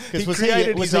 He Was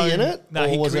created he his own. in it? No, Or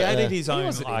he was it created a- his He own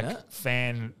wasn't in like it.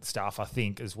 fan stuff, I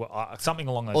think, as well, something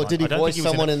along those Or lines. did he I don't voice think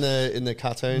was someone in in the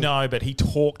cartoon? No, but he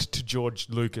talked to George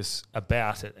Lucas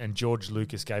about it, and George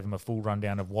Lucas gave him a full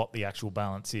rundown of what the actual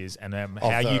balance is and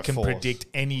how the you can Force. predict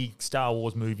any Star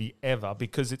Wars movie ever,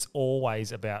 because it's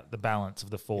always about the balance of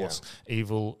the Force,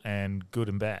 evil and good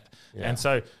and bad. Yeah. And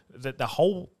so the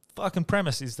whole fucking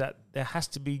premise is that there has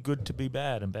to be good to be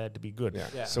bad and bad to be good.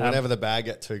 Yeah. So whenever the bad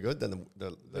get too good, then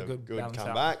the good good balance come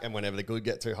out. back, and whenever the good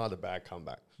get too hard, the bad come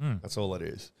back. That's all it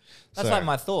is. That's So- like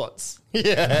my thoughts.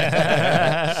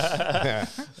 Yeah.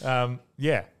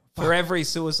 Yeah. For every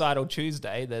suicidal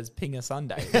Tuesday, there's Pinger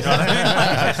Sunday. You know what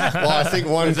I mean? Well, I think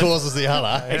one causes the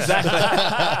other. Exactly.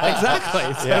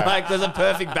 So Yeah. like, there's a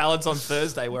perfect balance on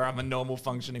Thursday where I'm a normal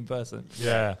functioning person.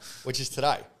 Yeah. Which is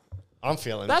today. I'm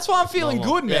feeling. That's why I'm feeling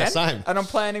normal. good, man. Yeah, same. And I'm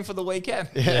planning for the weekend.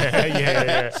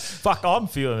 Yeah. Fuck, I'm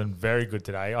feeling very good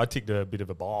today. I ticked a bit of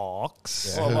a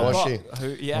box. Yeah, who was she?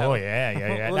 Yeah. Oh,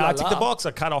 yeah. Ooh No, la I ticked the la. box.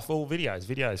 I cut off all videos.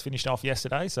 Videos finished off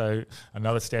yesterday, so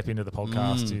another step into the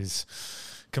podcast is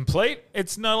complete.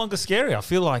 It's no longer scary. I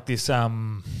feel like this, I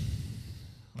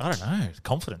don't know,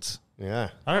 confidence. Yeah.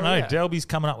 I don't know. yeah. Delby's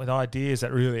coming up with ideas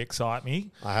that really excite me.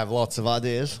 I have lots of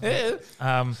ideas. Yeah.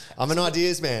 I'm an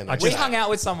ideas man. I We just- hung out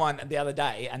with someone the other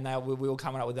day, and we were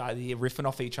coming up with the idea, riffing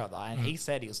off each other. And he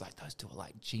said, he was like, "Those two are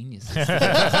like geniuses." I was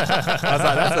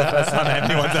like, "That's the first time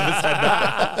anyone's ever said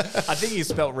that." I think you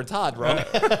spelt retard wrong.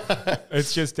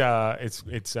 It's just it's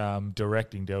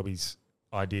directing Delby's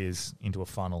ideas into a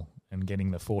funnel and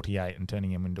getting the 48 and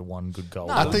turning them into one good goal.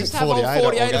 No, I we'll think just have all 48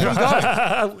 48 of them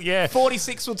go. Yeah.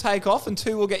 46 will take off, and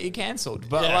 2 will get you cancelled.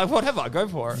 But like, whatever, go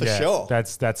for it. For sure.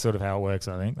 That's sort of how it works,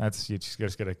 I think. That's you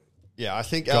just got to. Yeah, I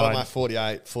think out of my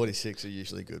 48, 46 are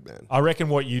usually good, man. I reckon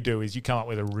what you do is you come up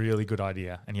with a really good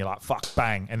idea and you're like, fuck,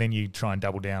 bang. And then you try and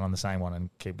double down on the same one and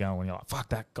keep going. And you're like, fuck,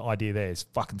 that idea there is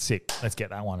fucking sick. Let's get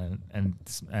that one and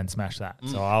smash that.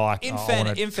 So I like In I wanna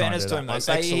fairness try and to do him, that. though,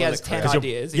 say he has 10 Because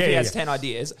ideas. you're- If he yeah, has yeah. 10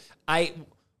 ideas, 8,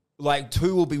 like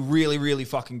 2 will be really, really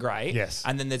fucking great. Yes.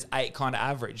 And then there's 8 kind of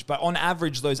average. But on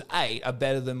average, those 8 are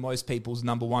better than most people's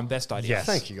number 1 best ideas. Yes.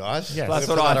 Thank you, guys. Yes. That's That's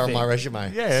what put that I on think. my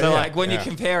resume. Yeah, So yeah. like when you Yeah.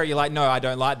 compare it, you're like, no, I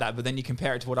don't like that. But then you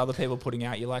compare it to what other people are putting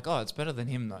out, you're like, oh, it's better than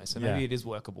him though. So maybe Yeah. it is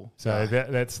workable. So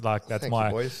that's Thank you,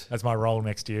 boys. my role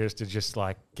next year is to just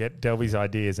like get Delby's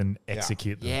ideas and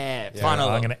execute them. Yeah, Yeah. funnel.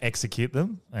 I'm going to execute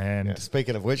them and Yeah.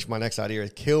 Speaking of which, my next idea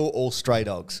is kill all stray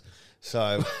dogs.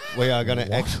 So we are going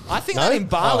to. I think that in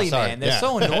Bali, man, they're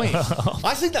so annoying.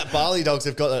 I think that Bali dogs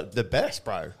have got the best,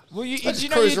 bro. Well, They just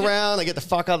cruise around. They get the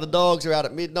fuck out of the dogs. They're out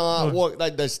at midnight. Walk.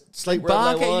 They sleep wherever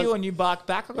bark they want. at you and you bark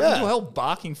back. I've got Yeah. to do a whole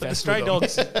barking But festival.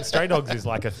 the stray dogs is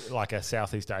like a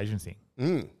Southeast Asian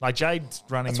thing. Like Jade's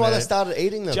running. That's why they started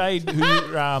eating them. Jade, who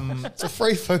It's a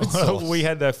free food source. we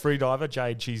had the free diver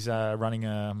Jade. She's running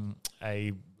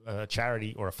a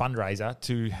charity or a fundraiser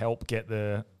to help get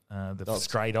the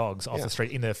stray dogs off the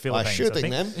street in the Philippines. shooting I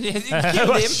them. think. Yeah, you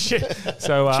killed him. Shit.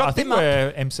 So I Chop think them up.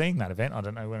 we're emceeing that event. I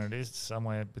don't know when it is.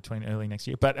 Somewhere between early next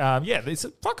year. But yeah, it's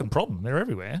a fucking problem. They're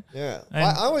everywhere. Yeah. And-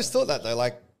 I always thought that though.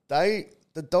 Like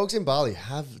the dogs in Bali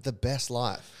have the best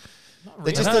life.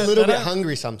 They're just They a little don't- bit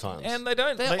hungry sometimes. And they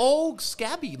don't. They're they, all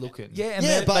scabby looking. yeah, and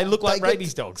Yeah, but they look like they get-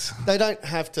 rabies dogs. They don't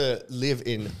have to live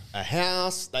in a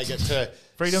house. They get to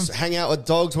Freedom. hang out with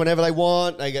dogs whenever they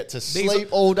want. They get to sleep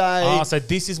all day. Oh, so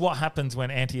this is what happens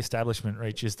when anti-establishment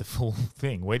reaches the full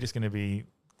thing. We're just going to be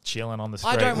chilling on the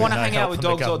street. I don't want to no hang help out with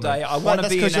from the dogs all day. government. I want to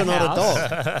that's be in a 'cause you're not a house.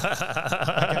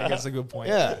 dog. Okay, that's a good point.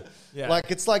 Yeah. Yeah.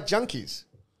 Like it's like junkies.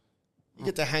 You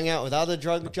get to hang out with other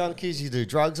drug junkies. You do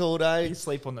drugs all day. You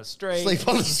sleep on the street. Sleep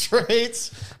on the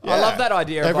streets. I Yeah. love that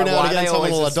idea. Every about now why and again, they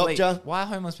someone always will adopt asleep. you. Why are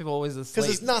homeless people always asleep? Because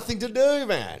there's nothing to do,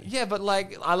 man. Yeah, but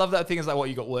like, I love that thing. Is like, what,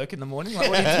 you got work in the morning?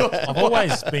 Like, what are you doing? I've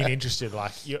always been interested.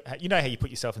 Like you know how you put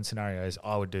yourself in scenarios.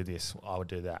 I would do this. I would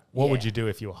do that. What would Yeah. you do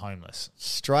if you were homeless?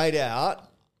 Straight out.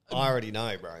 I already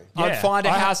know, bro. I'd find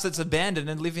a house that's abandoned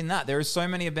and live in that. There are so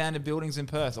many abandoned buildings in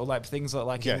Perth, or like things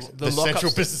like in the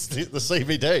central business, the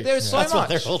CBD. There's so That's much.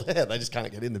 why they're all there. They just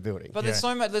can't get in the building. But there's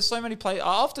so much. There's so many places. I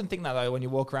often think that though when you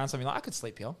walk around something, like I could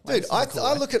sleep here. Like, Dude,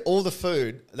 I look at all the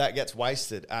food that gets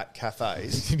wasted at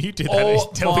cafes. You did that.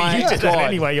 Tell me you did that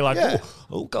anyway. You're like,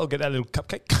 oh, go get that little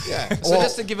cupcake. Yeah. So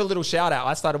just to give a little shout out,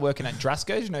 I started working at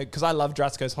Drasco's, because I love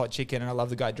Drasco's hot chicken and I love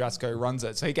the guy Drasco who runs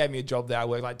it. So he gave me a job there. I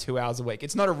work like 2 hours a week.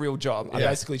 It's not a real job. I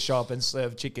basically show up and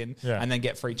serve chicken and then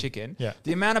get free chicken. Yeah.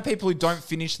 The amount of people who don't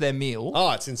finish their meal.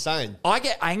 Oh, it's insane. I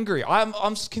get angry. I'm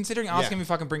considering asking him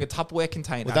if I can bring a Tupperware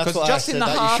container. Well, that's why just I in said the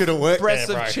that half you shouldn't work breast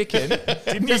there, of bro.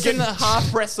 chicken, just in the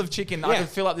half breast of chicken, I can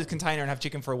fill up this container and have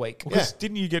chicken for a week. Because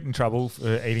didn't you get in trouble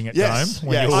for eating at Yes. home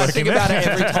when you were I working think there? about it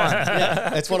every time.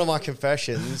 Yeah, it's one of my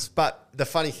confessions. But the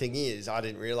funny thing is, I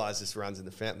didn't realize this runs in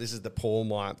the family. This is the poor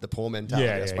mentality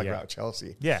I spoke about with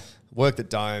Chelsea. Yeah. Worked at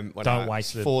Dome when Don't I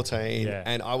waste was it. 14, Yeah.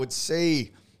 and I would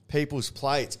see people's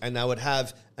plates, and they would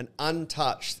have an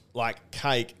untouched like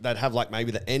cake. They'd have like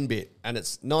maybe the end bit, and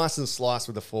it's nice and sliced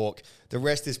with a fork. The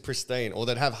rest is pristine, or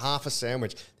they'd have half a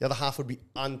sandwich. The other half would be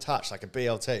untouched, like a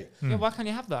BLT. Yeah, why can't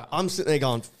you have that? I'm sitting there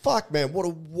going, "Fuck, man, what a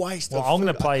waste of I'm food.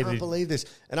 gonna play I can't believe this."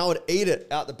 And I would eat it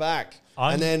out the back,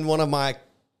 and then one of my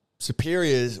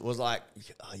superiors was like,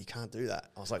 "Oh, you can't do that."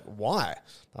 I was like, "Why?"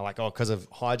 They're like, "Oh, because of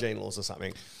hygiene laws or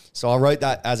something." So I wrote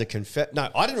that as a No,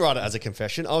 I didn't write it as a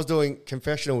confession. I was doing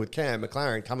confessional with Cam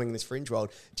McLaren coming in this Fringe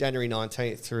World January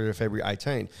 19th through to February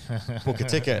 18th. Book a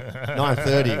ticket,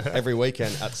 9:30 every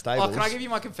weekend at Stables. Oh, can I give you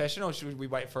my confession, or should we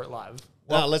wait for it live?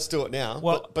 No, let's do it now.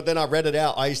 Well- But then I read it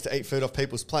out. I used to eat food off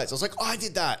people's plates. I was like, I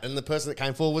did that. And the person that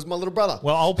came forward was my little brother.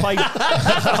 Well, I'll play.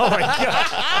 Oh my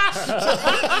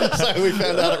god! So we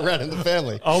found out it ran in the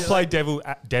family. I'll play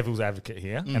devil's advocate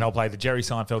here, and I'll play the Jerry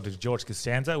Seinfeld to George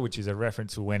Costanza, which is a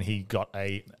reference to when he got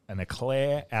an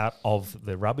eclair out of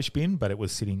the rubbish bin, but it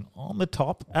was sitting on the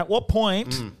top. At what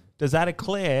point does that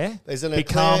eclair There's an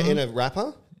become eclair in a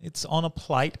wrapper? It's on a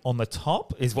plate on the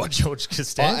top, is what George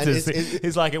Costanza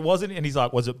is like. It wasn't, and he's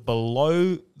like, was it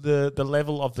below the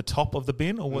level of the top of the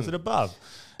bin, or was it above?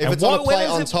 If And it's on a when plate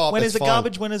is on it- top, when it's is it fine.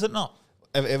 garbage? When is it not?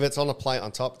 If it's on a plate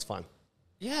on top, it's fine.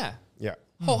 Yeah. Yeah.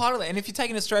 Wholeheartedly. And if you're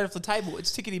taking it straight off the table,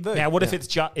 it's tickety boo. Now, what if it's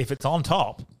if it's on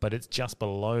top, but it's just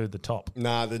below the top?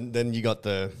 Nah, then you got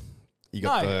the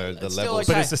No, the it's still levels.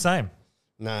 But okay. it's the same.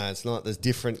 Nah, it's not. There's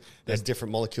different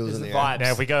molecules There's in the the air. vibes.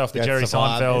 Now, if we go off the Yeah, Jerry it's the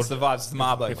vibe. Seinfeld, It's the vibes, it's the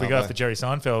Marbo. if we go off the Jerry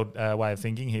Seinfeld way of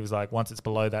thinking, he was like, once it's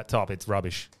below that top, it's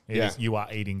rubbish. You are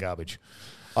eating garbage.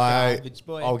 Garbage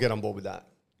boy. I'll get on board with that.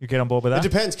 You get on board with that?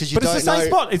 It depends because you but don't it's the same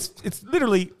know. spot. It's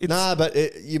literally. Nah, but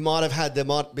you might have had. There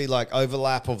might be like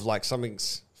overlap of like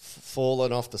something's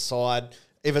fallen off the side.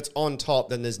 If it's on top,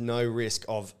 then there's no risk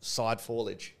of side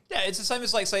foliage. Yeah, it's the same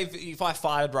as like, say, if I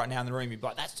farted right now in the room, you'd be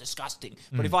like, that's disgusting.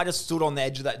 But if I just stood on the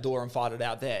edge of that door and farted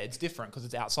out there, it's different because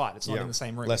it's outside. It's not Yeah. in the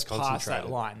same room. Less It's past concentrated.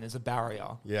 that line. There's a barrier.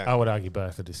 Yeah. I would argue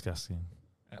both are disgusting.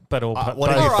 But all, but, what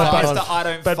but, if you but, fart but, on- I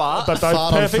don't but, fart. but those Fart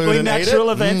on food perfectly and eat natural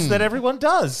it? events that everyone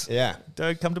does. Yeah.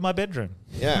 Don't come to my bedroom.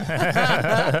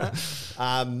 Yeah.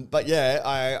 But yeah,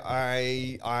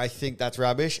 I think that's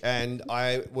rubbish. And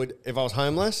I would, if I was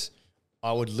homeless,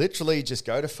 I would literally just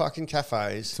go to fucking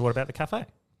cafes. So what about the cafe?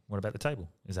 What about the table?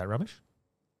 Is that rubbish?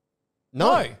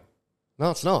 No,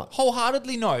 it's not.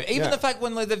 Wholeheartedly no. Even Yeah. the fact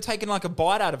when they've taken like a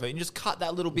bite out of it and just cut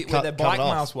that little bit where their Cut bike it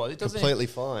off. mouse was, it doesn't. Completely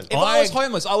fine. If I was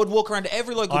homeless, I would walk around to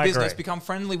every local I business, agree. become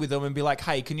friendly with them, and be like,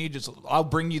 "Hey, can you just? I'll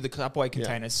bring you the Tupperware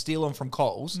containers, steal them from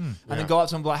Coles, and then go up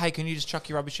to them and be like, "Hey, can you just chuck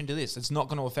your rubbish into this? It's not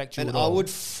going to affect you And at all." I would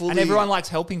fully- And everyone likes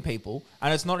helping people,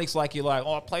 and it's not. It's like you're like,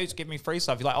 "Oh, please give me free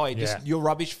stuff." You're like, "Oh, just your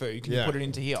rubbish food. Can you Yeah. put it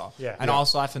into here? Yeah. And Yeah. I'll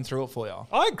siphon through it for you."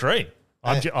 I agree.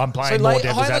 I'm So playing more devil's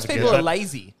homeless advocate. people are but-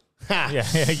 lazy.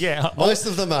 Yeah. Most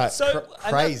of them are So,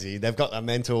 and crazy. They've got a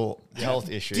mental health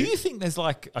issue. Do you think there's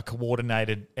like a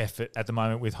coordinated effort at the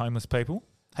moment with homeless people?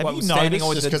 Have What, you standing noticed?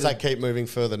 on Just because they keep moving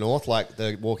further north, like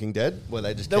The Walking Dead, where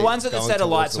they just The keep ones at the going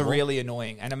satellites towards the are wall? really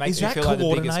annoying, and it makes Is me that feel like the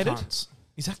biggest coordinated? cunts.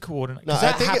 Is that coordinated? No, 'Cause I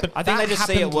that think it- happened. I think that they just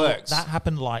see it happened- works. That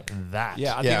happened like that.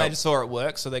 Yeah, I think they just saw it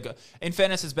work, so they go. In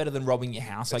fairness, it's better than robbing your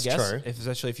house, It's I guess. true.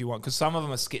 Especially if you want, because some of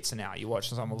them are skits now. You watch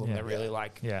some of them, they're really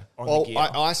like on the Well, gear.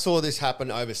 I saw this happen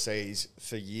overseas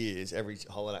for years. Every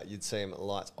holiday, you'd see them at the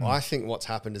lights. I think what's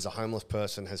happened is a homeless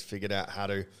person has figured out how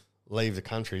to leave the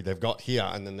country. They've got here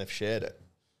and then they've shared it.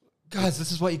 Guys,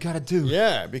 this is what you got to do.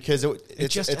 Yeah, because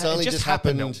it's only just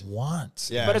happened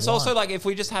once. Yeah, But it's also like if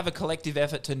we just have a collective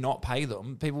effort to not pay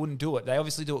them, people wouldn't do it. They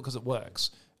obviously do it because it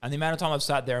works. And the amount of time I've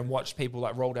sat there and watched people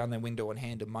like roll down their window and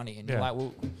hand them money, and you're like,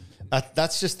 well,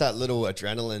 that's just that little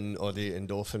adrenaline or the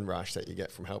endorphin rush that you get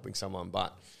from helping someone.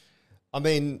 But I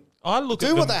mean, I look do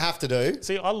at what them, they have to do.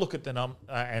 See, I look at them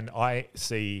and I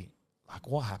see like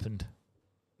what happened.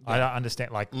 I don't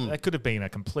understand. Like that could have been a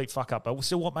complete fuck up, but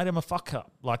still, what made them a fuck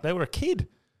up? Like they were a kid.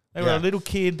 They were a little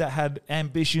kid that had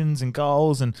ambitions and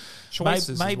goals and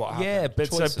choices. Maybe, what happened. yeah, but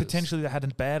choices. So potentially they had a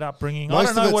bad upbringing. I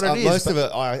don't know what it is. Most of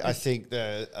it, I think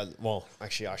well,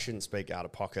 actually, I shouldn't speak out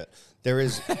of pocket. There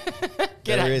is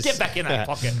get back in that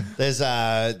pocket. There's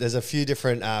a few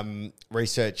different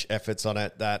research efforts on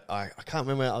it that I can't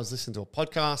remember. I was listening to a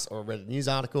podcast or read a news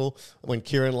article when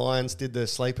Kieran Lyons did the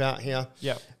sleep out here.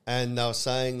 Yeah, and they were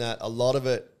saying that a lot of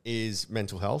it is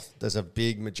mental health. There's a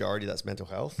big majority that's mental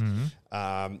health.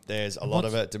 Mm-hmm. There's a lot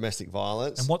of it domestic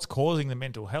violence. And what's causing the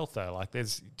mental health though? Like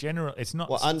there's general. It's not.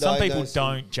 Well, some people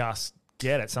don't just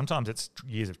get it. Sometimes it's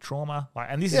years of trauma. Like,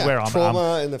 and this is where I'm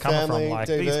in the coming family, from. Like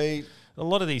DV. A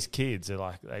lot of these kids are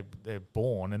like they're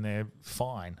born and they're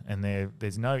fine and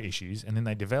there's no issues, and then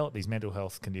they develop these mental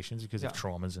health conditions because of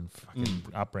traumas and fucking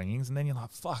upbringings, and then you're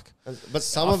like, fuck. But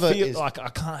some of it is like I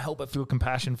can't help but feel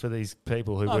compassion for these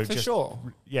people who were for just sure.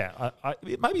 Yeah,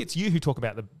 maybe it's you who talk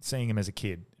about seeing him as a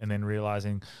kid and then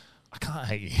realizing I can't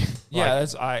hate you.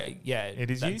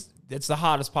 It is you. It's the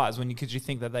hardest part is because you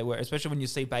think that they were, especially when you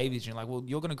see babies and you're like, well,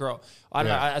 you're going to grow up. I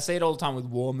don't know. I see it all the time with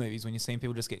war movies when you're seeing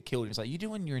people just get killed. It's like, you're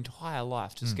doing your entire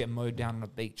life just get mowed down on a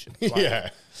beach.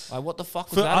 Like, like what the fuck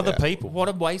was for that? other people? What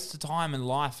a waste of time and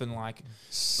life. And like,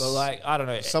 but like, I don't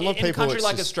know. In a country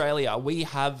like Australia,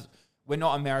 we're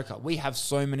not America. We have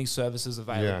so many services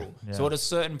available. Yeah. So at a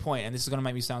certain point, and this is going to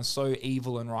make me sound so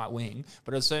evil and right wing,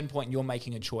 but at a certain point, you're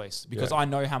making a choice because I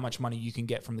know how much money you can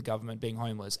get from the government being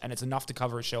homeless, and it's enough to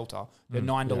cover a shelter. They're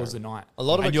 $9 a night. A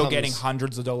lot of and it you're comes- getting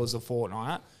hundreds of dollars a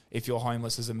fortnight if you're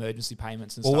homeless as emergency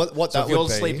payments and Well, stuff. what so that if you're would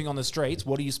be- sleeping on the streets,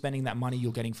 what are you spending that money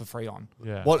you're getting for free on?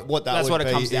 Yeah. What that That's would what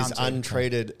it comes be down is to.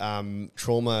 untreated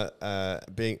trauma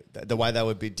being the way they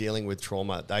would be dealing with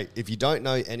trauma. If you don't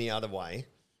know any other way,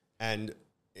 and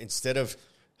instead of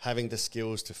having the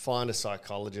skills to find a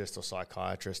psychologist or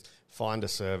psychiatrist, find a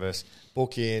service,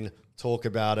 book in, talk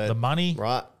about it, The money.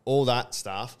 right, all that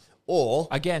stuff, or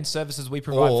Again, services we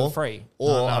provide for free. or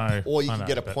you I can know,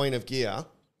 get a but- point of gear.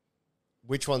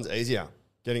 Which one's easier?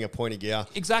 Getting a point of gear.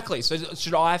 Exactly. So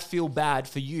should I feel bad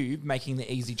for you making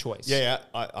the easy choice? Yeah,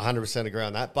 I 100% agree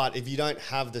on that. But if you don't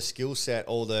have the skill set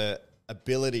or the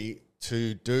ability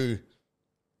to do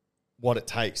what it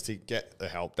takes to get the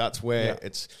help, that's where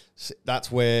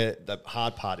that's where the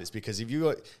hard part is. Because if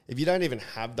you don't even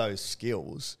have those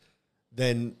skills,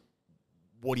 then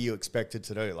what are you expected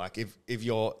to do? Like if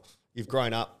you've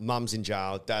grown up, mum's in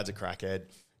jail, dad's a crackhead,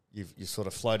 you've sort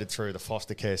of floated through the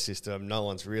foster care system, no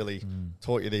one's really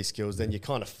taught you these skills, then you're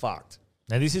kind of fucked.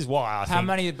 Now this is why How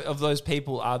many of those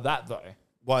people are that though?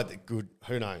 Why good?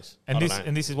 Who knows? And I don't this know.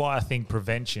 and this is why I think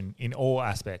prevention in all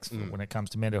aspects when it comes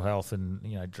to mental health and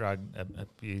drug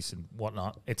abuse and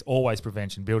whatnot, it's always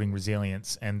prevention, building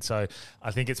resilience. And so I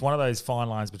think it's one of those fine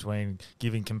lines between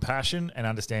giving compassion and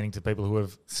understanding to people who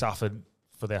have suffered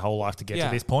for their whole life to get to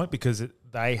this point, because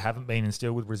they haven't been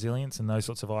instilled with resilience and those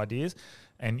sorts of ideas.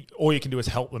 And all you can do is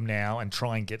help them now and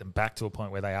try and get them back to a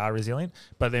point where they are resilient,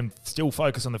 but then still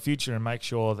focus on the future and make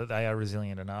sure that they are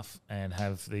resilient enough and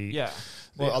have the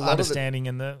understanding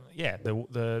and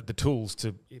the tools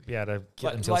to be able to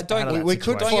get themselves out of that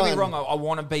situation. Don't get me wrong. I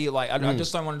want to be like, I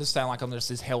just don't want to sound like I'm just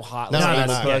this hell heartless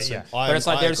No. person. Yeah. But it's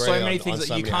like I there's so agree many on things so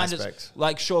that you many can't aspects. just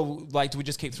like. Sure, like do we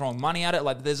just keep throwing money at it?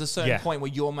 Like there's a certain point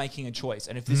where you're making a choice,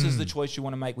 and if this is the choice you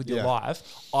want to make with your life,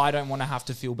 I don't want to have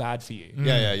to feel bad for you.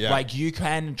 Yeah. Like you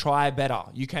can try better.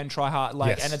 You can try hard.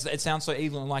 Like, Yes. and it sounds so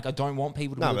evil. And like, I don't want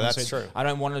people to. No, live but in that's this- true. I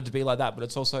don't want it to be like that. But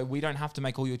it's also we don't have to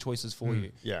make all your choices for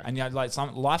you. Yeah. And like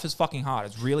life is fucking hard.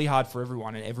 It's really hard for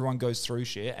everyone, and everyone goes through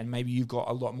shit. And maybe you've got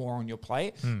a lot more on your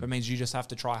plate. But it means you just have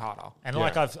to try harder. And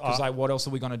like I've Because like, what else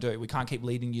are we going to do? We can't keep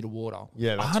leading you to water.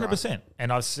 Yeah, that's 100%. right.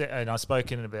 And I've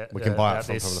spoken about We can buy about it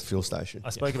from this. the fuel station.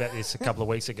 I spoke about this a couple of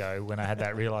weeks ago when I had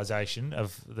that realization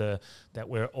of that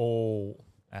we're all.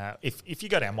 If you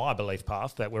go down my belief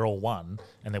path that we're all one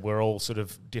and that we're all sort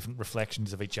of different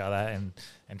reflections of each other and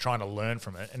trying to learn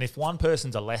from it, and if one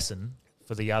person's a lesson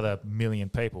for the other million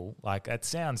people, like that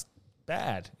sounds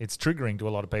bad. It's triggering to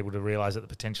a lot of people to realize that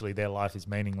potentially their life is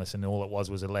meaningless and all it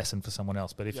was a lesson for someone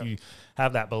else. But if you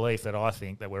have that belief that I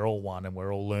think that we're all one and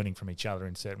we're all learning from each other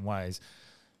in certain ways,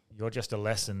 you're just a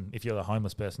lesson. If you're a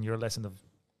homeless person, you're a lesson of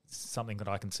something that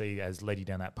I can see as led you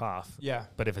down that path. Yeah.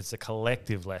 But if it's a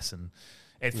collective lesson,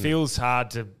 it feels hard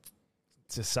to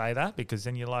say that, because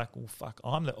then you're like, well, fuck,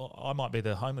 I might be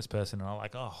the homeless person, and I'm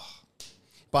like, oh.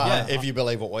 But if you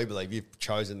believe what we believe, you've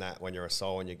chosen that when you're a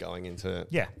soul and you're going into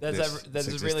There's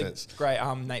a really great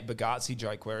Nate Bargatze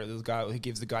joke where there's a guy who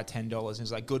gives the guy $10 and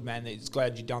he's like, good man, it's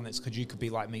glad you've done this because you could be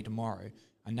like me tomorrow.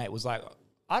 And Nate was like,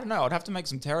 I don't know, I'd have to make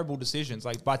some terrible decisions.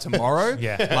 Like by tomorrow,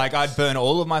 like I'd burn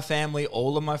all of my family,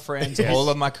 all of my friends, all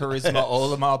of my charisma,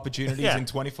 all of my opportunities in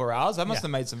 24 hours. I must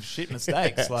have made some shit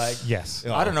mistakes. Like,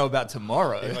 I don't know about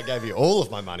tomorrow. If I gave you all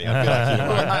of my money, I'd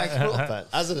be like, but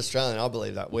as an Australian, I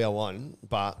believe that we are one,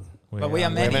 but we are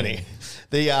many.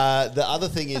 The other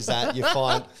thing is that you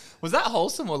find... Was that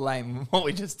wholesome or lame, what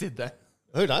we just did there?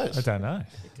 Who knows? I don't know.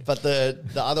 But the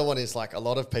other one is like a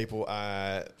lot of people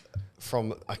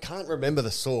from, I can't remember the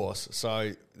source,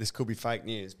 so this could be fake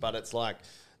news, but it's like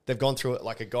they've gone through it,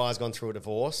 like a guy's gone through a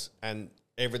divorce and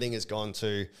everything has gone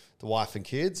to the wife and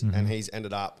kids and he's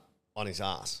ended up on his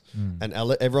ass. And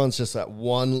everyone's just that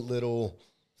one little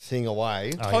thing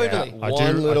away. Totally. I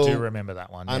do remember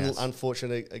that one.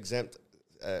 Unfortunate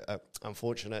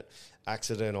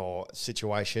accident or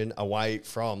situation away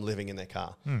from living in their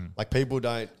car. Like people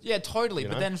don't... Yeah, totally.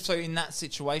 But then so in that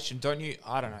situation, don't you...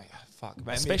 I don't know. Fuck,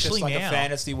 maybe especially it's just like now. a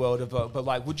fantasy world but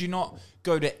like, would you not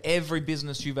go to every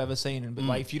business you've ever seen and be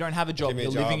like, if you don't have a job,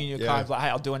 you're living in your car, it's like, hey,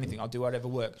 I'll do anything, I'll do whatever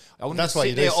work. I wouldn't That's just why sit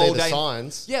you do there see all the day.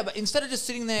 signs. Yeah, but instead of just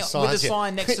sitting there with a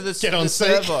sign next to the Get on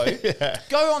servo, Seek.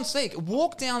 go on Seek,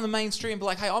 walk down the main street and be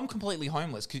like, hey, I'm completely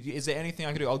homeless. Is there anything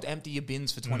I can do? I'll empty your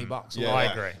bins for $20. Yeah, I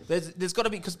agree. There's got to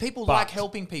be, because people like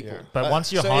helping people. Yeah. But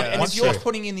once you're if you're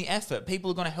putting in the effort, people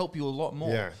are going to help you a lot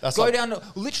more. Yeah,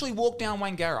 literally walk down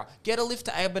Wangara, get a lift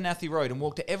to Abernathy Road and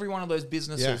walk to every one of those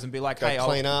businesses and be like, hey, I'll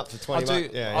clean up for 20 bucks.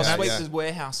 I'll sweep the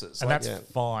warehouses. And that's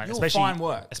fine. You'll find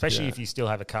work. Especially if you still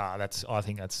have a car. I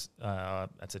think that's a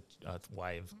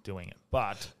way of doing it.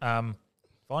 But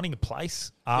finding a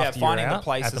place after finding you're a out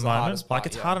place at is the the hardest moment, part,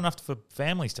 it's hard enough for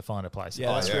families to find a place.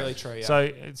 Yeah, that's really true. Yeah. So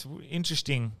it's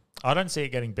interesting. I don't see it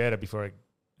getting better before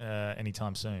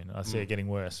anytime soon. I see it getting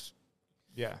worse.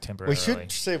 Yeah, temporarily. We should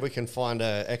see if we can find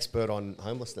an expert on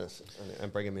homelessness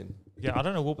and bring him in. Yeah, I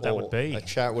don't know what that would be.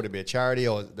 Would it be a charity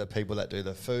or the people that do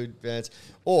the food vans?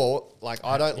 Or, like,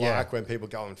 I don't like when people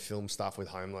go and film stuff with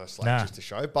homeless, just to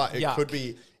show. But it could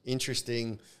be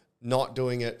interesting not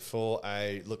doing it for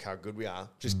a look how good we are,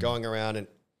 just going around and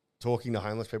talking to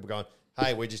homeless people going,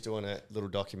 hey, we're just doing a little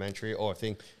documentary or a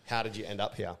thing. How did you end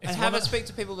up here? And have it speak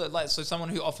to people that, like, so someone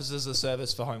who offers a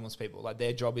service for homeless people, like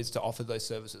their job is to offer those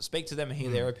services. Speak to them and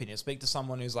hear their opinion. Speak to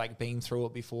someone who's like been through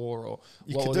it before, or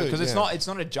because it's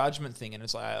not a judgment thing. And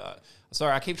it's like,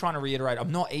 sorry, I keep trying to reiterate,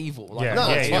 I'm not evil. Like,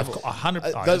 it's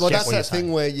 100%. Well, that's that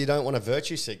thing where you don't want to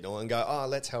virtue signal and go, oh,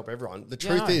 let's help everyone. The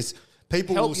truth is,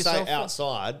 people will say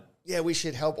outside, yeah, we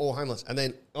should help all homeless. And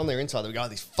then on their inside, they go,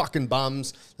 these fucking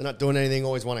bums, they're not doing anything,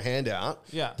 always want a handout.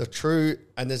 Yeah.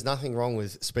 And there's nothing wrong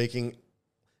with speaking.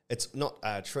 It's not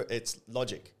true, it's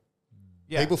logic.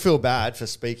 Yeah. People feel bad for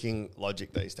speaking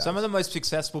logic these days. Some of the most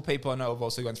successful people I know have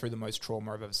also gone through the most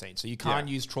trauma I've ever seen. So you can't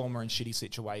use trauma in shitty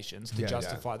situations to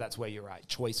justify that's where you're at.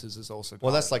 Choices is also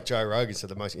part that's like Joe Rogan said,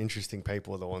 the most interesting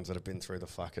people are the ones that have been through the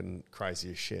fucking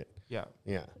craziest shit. Yeah.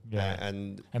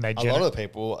 And a lot of the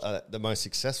people, the most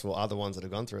successful are the ones that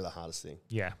have gone through the hardest thing.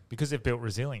 Yeah, because they've built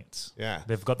resilience. Yeah.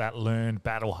 They've got that learned,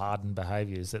 battle-hardened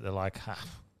behaviours that they're like,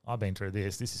 I've been through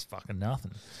this. This is fucking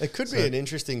nothing. It could be an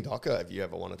interesting doco if you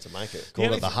ever wanted to make it.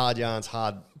 Call it the Hard Yarns,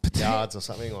 Hard Yards or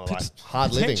something, or like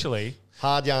Hard Living. Potentially.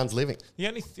 Hard Yarns Living. The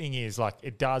only thing is, like,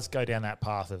 it does go down that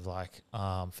path of, like,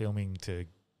 filming to...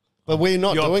 But we're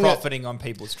not doing it. You're profiting on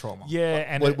people's trauma. Yeah.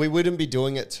 And we wouldn't be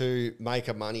doing it to make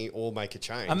a money or make a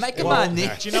change. Make a money.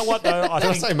 Do you know what, though? Did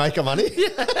I say make a money? Do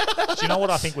you know what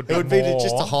I think would be It would be more...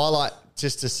 just to highlight,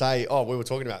 just to say, oh, we were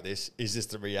talking about this. Is this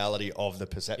the reality of the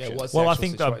perception? Well, I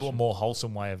think the more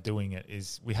wholesome way of doing it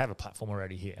is we have a platform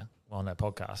already here on our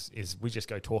podcast, is we just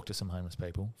go talk to some homeless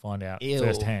people, find out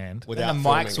firsthand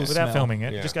without filming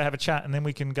it. Just go have a chat, and then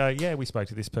we can go, yeah, we spoke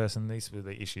to this person, these were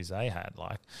the issues they had,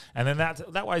 like, and then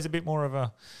that way is a bit more of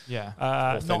a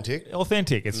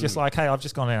authentic. It's just like, hey, I've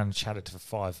just gone out and chatted to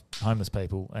 5 homeless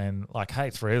people, and like, hey,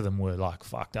 3 of them were like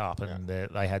fucked up, and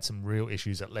they had some real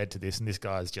issues that led to this, and this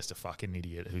guy's just a fucking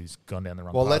idiot who's gone down the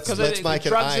wrong path. Let's make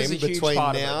an aim between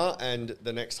now and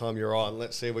the next time you're on.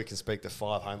 Let's see if we can speak to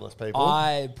 5 homeless people.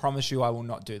 I promise you I will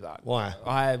not do that. Why?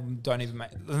 I don't even I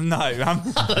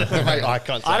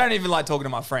don't even like talking to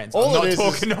my friends. I'm not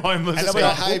talking to homeless and people. go,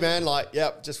 hey man, like,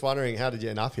 yep, just wondering, how did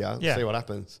you end up here? Yeah. See what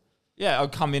happens. Yeah, I'll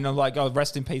come in and like, oh,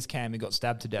 rest in peace, Cam. He got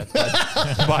stabbed to death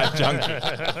by a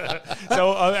junkie. So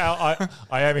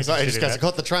I am interested. He just in goes, I that.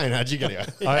 got the train. How'd you get here?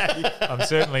 I'm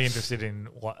certainly interested in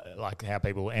how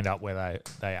people end up where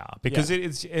they are, because it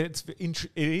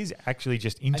is actually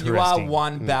just interesting. And you are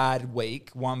one bad week,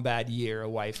 one bad year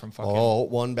away from fucking. Oh,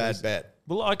 one bad bet.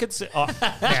 Well, I could say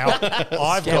now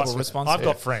I've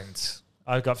got friends.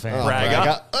 I've got family.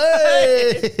 Bragger.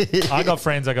 Hey! I got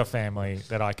friends. I got family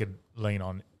that I could lean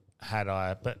on. Had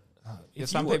I, but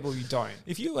Some people you don't.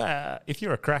 If you're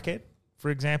a crackhead, for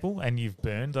example, and you've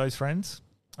burned those friends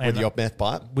With your meth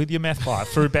pipe? With your meth pipe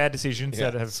through bad decisions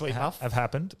Yeah. that have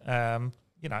happened.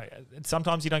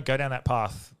 Sometimes you don't go down that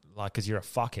path because you're a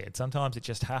fuckhead. Sometimes it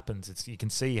just happens. You can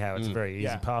see how it's a very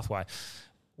easy pathway.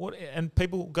 And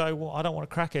people go, well, I don't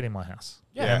want a crackhead in my house.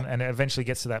 Yeah. And it eventually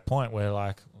gets to that point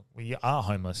where you are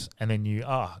homeless, and then you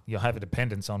have a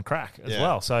dependence on crack as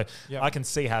well. So I can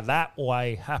see how that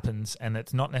way happens, and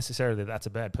it's not necessarily that's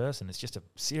a bad person. It's just a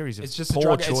series of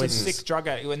poor choices. It's a sick drug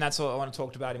addict, and that's what I want to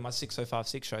talk about in my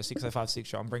 6056 show. 6056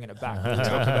 show. I'm bringing it back. We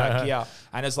talk about gear,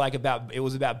 and it's it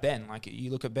was about Ben. Like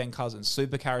you look at Ben Cousins,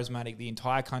 super charismatic. The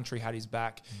entire country had his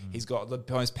back. He's got the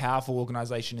most powerful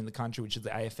organization in the country, which is the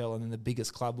AFL, and then the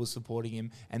biggest club was supporting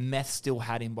him, and meth still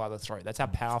had him by the throat. That's how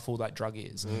powerful that drug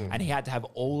is, and he had to have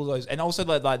all of those, and also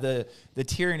the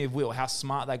tyranny of will, how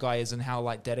smart that guy is, and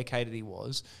how dedicated he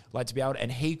was, to be able to,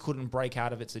 and he couldn't break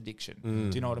out of its addiction.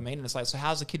 Do you know what I mean? And it's so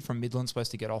how's a kid from Midland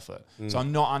supposed to get off it? So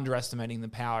I'm not underestimating the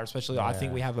power, especially I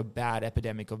think we have a bad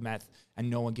epidemic of meth, and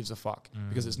no one gives a fuck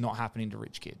because it's not happening to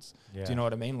rich kids. Do you know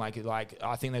what I mean? Like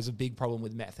I think there's a big problem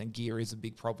with meth, and gear is a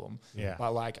big problem. Yeah.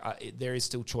 But there is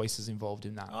still choices involved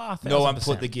in that. Oh, no one 1000%.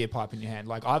 put the gear pipe in your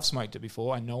hand. I've smoked it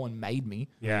before, and no one made me.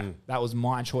 Yeah. That was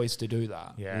my choice to do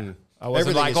that. Yeah. I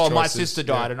wasn't Everything is my choices, sister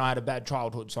died and I had a bad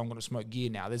childhood, so I'm going to smoke gear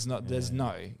now. There's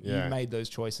no. Yeah. You made those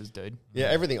choices, dude. Yeah,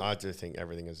 everything. I do think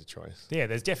everything is a choice. Yeah,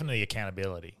 there's definitely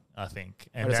accountability, I think.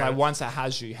 And But it's once it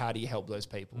has you, how do you help those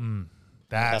people?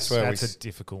 That's where a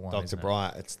difficult one. Dr. isn't it?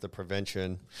 Bright, it's the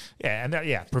prevention. Yeah,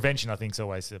 and prevention I think is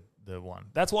always the one.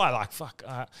 That's why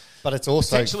But it's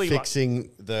also potentially,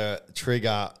 fixing the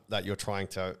trigger that you're trying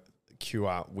to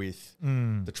cure with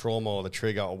the trauma or the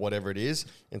trigger or whatever it is.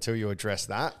 Until you address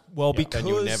that,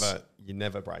 then you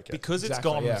never break it. Because it's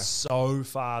gone so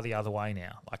far the other way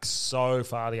now. So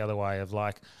far the other way of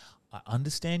I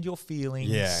understand your feelings.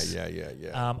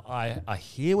 Yeah. I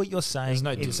hear what you're saying. There's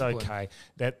no it's discipline. okay.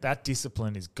 That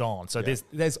discipline is gone. So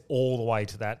there's all the way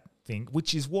to that thing,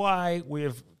 which is why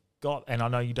we've got, and I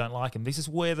know you don't like him, this is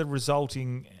where the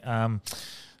resulting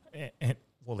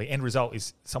the end result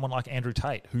is someone like Andrew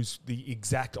Tate, who's the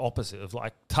exact opposite of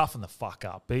toughen the fuck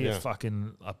up, be a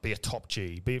fucking be a top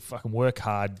G, be a fucking work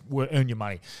hard, earn your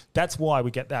money. That's why we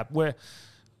get that. Where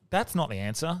that's not the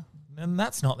answer, and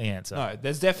that's not the answer. No,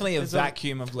 there's definitely a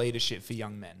vacuum of leadership for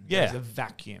young men. Yeah. There's a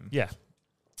vacuum. Yeah.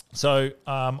 So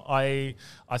I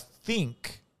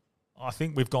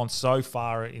think we've gone so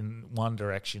far in one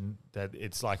direction that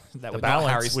it's that the we're balance.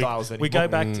 not Harry Styles we go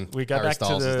back. Harry To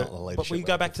Styles is the. not the leadership But we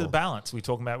go back to the balance we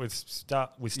talking about with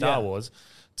Star Wars.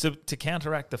 To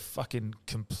counteract the fucking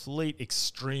complete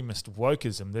extremist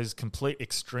wokeism, there's complete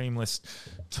extremist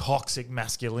toxic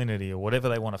masculinity or whatever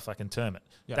they want to fucking term it.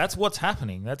 Yeah. That's what's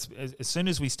happening. That's as soon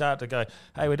as we start to go,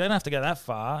 hey, we don't have to go that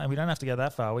far, and we don't have to go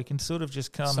that far. We can sort of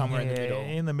just come Somewhere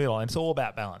in the middle. And it's all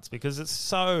about balance, because it's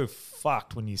so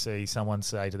fucked when you see someone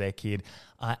say to their kid,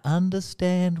 I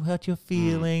understand what you're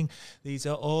feeling. These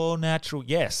are all natural.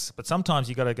 Yes, but sometimes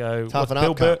you got to go. Toughen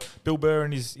what's up, Bill Burr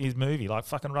in his movie,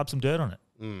 fucking rub some dirt on it.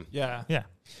 Yeah. Yeah.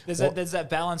 There's that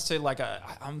balance too.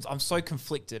 I'm so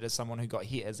conflicted as someone who got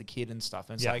hit as a kid and stuff.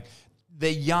 And it's they're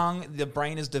young, the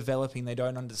brain is developing, they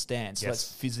don't understand. So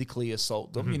let's physically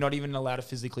assault them. You're not even allowed to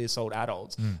physically assault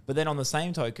adults. But then on the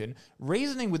same token,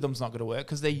 reasoning with them's not going to work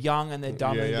because they're young and they're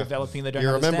dumb and developing, they don't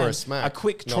understand. Remember a smack, a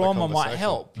quick not a trauma might conversation.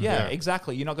 help. Yeah,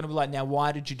 exactly. You're not going to be like, now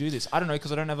why did you do this? I don't know,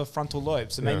 because I don't have a frontal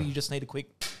lobe. So maybe you just need a quick...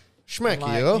 Schmack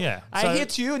you. Yeah. I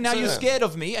hit you, now you're scared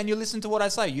of me, and you listen to what I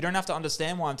say. You don't have to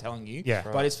understand why I'm telling you,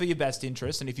 but it's for your best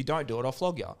interest, and if you don't do it, I'll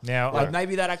flog you. Now,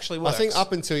 maybe that actually works. I think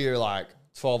up until you're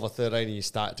 12 or 13 and you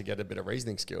start to get a bit of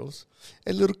reasoning skills,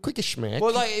 a little quicker schmack.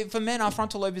 Well, for men, our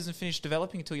frontal lobe isn't finished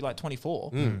developing until you're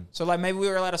 24. So maybe we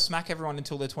were allowed to smack everyone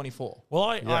until they're 24. Well,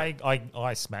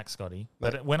 I smack Scotty,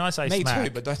 but when I say Me smack,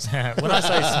 too, but don't. when I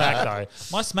say smack though,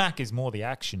 my smack is more the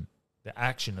action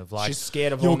of She's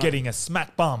scared of you're all getting a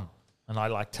smack bum. And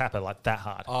I tap her that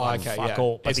hard. Oh, okay, fuck yeah.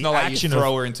 all. But It's the not like you action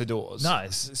throw her into doors. No,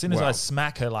 as soon as I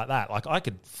smack her like that, I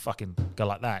could fucking go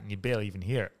like that and you barely even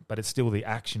hear it. But it's still the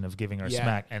action of giving her a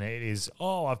smack. And it is,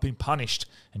 I've been punished.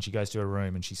 And she goes to her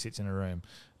room and she sits in her room.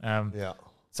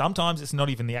 sometimes it's not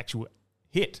even the actual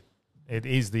hit. It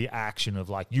is the action of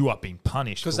like you are being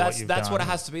punished because that's what it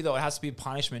has to be though. It has to be a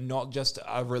punishment, not just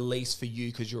a release for you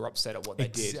because you're upset at what they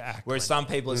did. Whereas some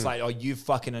people, it's like, oh, you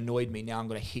fucking annoyed me. Now I'm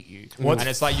going to hit you. And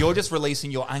it's like you're just releasing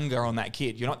your anger on that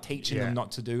kid. You're not teaching them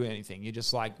not to do anything. You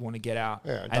just like want to get out.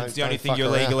 Yeah, and it's the only thing you're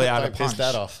legally allowed to punch. Piss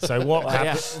that off. So what?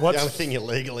 What's the only thing you're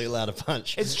legally allowed to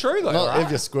punch? It's true though. Not if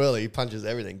you're squirrely, he punches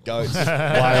everything. Goats,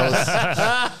 whales.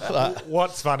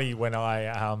 What's funny when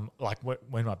I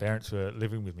when my parents were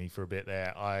living with me for a bit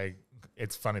there,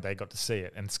 it's funny they got to see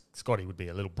it, and Scotty would be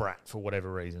a little brat for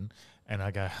whatever reason, and I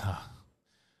go,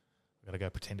 I've got to go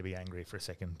pretend to be angry for a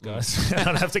second, guys.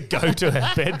 I'd have to go to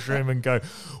her bedroom and go,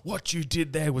 what you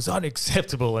did there was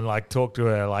unacceptable, and like talk to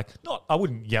her I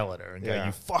wouldn't yell at her and go,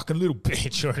 you fucking little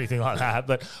bitch or anything like that,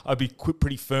 but I'd be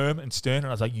pretty firm and stern, and I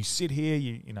was like, you sit here,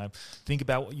 you know, think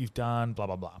about what you've done, blah,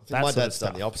 blah, blah. My dad's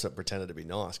done the opposite, pretended to be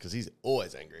nice because he's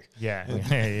always angry. Yeah.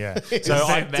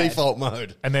 So default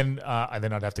mode. And then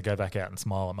I'd have to go back out and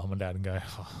smile at mum and dad and go,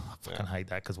 I fucking hate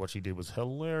that because what she did was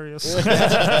hilarious.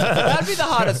 That'd be the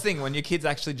hardest thing when your kid's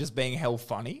actually just being hell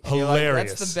funny. Hilarious. Like,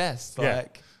 that's the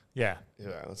best. Yeah,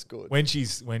 that's good. When she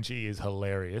is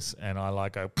hilarious, and I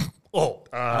like go,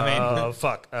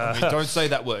 fuck. Don't say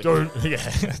that word.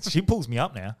 She pulls me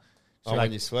up now. She's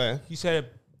when you swear, you said a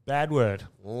bad word.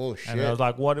 Oh shit! And I was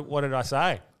like, what did I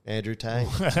say? Andrew Tate.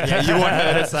 Yeah, you want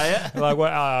her to say it? Like,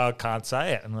 well, I can't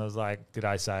say it. And I was like, did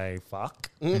I say fuck?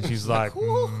 And she's like,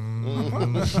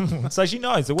 So she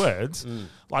knows the words.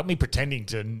 Like me pretending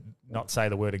to not say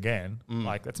the word again,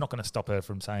 like that's not going to stop her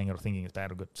from saying it or thinking it's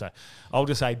bad or good. So I'll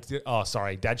just say, oh,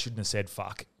 sorry, Dad shouldn't have said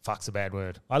fuck. Fuck's a bad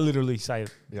word. I literally say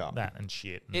that and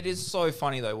shit. It is so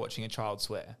funny, though, watching a child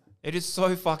swear. It is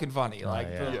so fucking funny.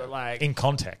 Like in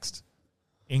context.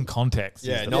 In context.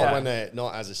 Yeah, not when they're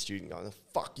not as a student going,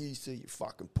 fuck you, you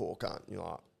fucking poor cunt. You're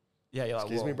like, you're like,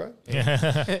 excuse me, bro?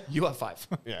 Yeah. You are 5.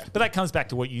 Yeah. But that comes back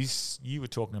to what you were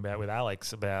talking about with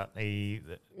Alex about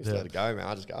just let it go, man.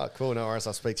 I just go, oh, cool, no worries.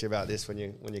 I'll speak to you about this when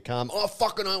you come. Oh,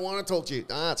 fucking I want to talk to you.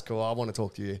 That's cool. I want to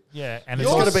talk to you. Yeah. And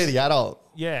you're going to be the adult.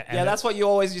 Yeah. Yeah, that's what you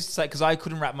always used to say because I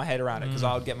couldn't wrap my head around it because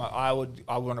I would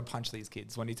want to punch these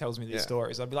kids when he tells me these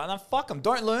stories. I'd be like, no, fuck them.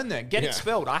 Don't learn them. Get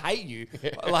expelled. I hate you.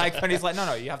 Like, and he's like,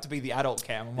 no, you have to be the adult,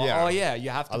 Cam. I'm like, oh, yeah, you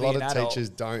have to be an adult. A lot of teachers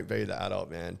don't be the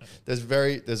adult, man.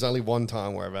 There's only one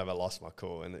time where I've ever lost my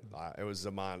cool, and it was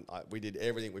Zaman. We did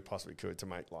everything we possibly could to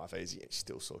make life easy, and she's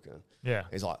still sucking. Yeah.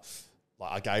 He's like,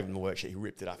 I gave him the worksheet. He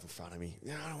ripped it up in front of me.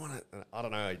 Yeah, I don't want it. I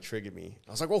don't know. He triggered me.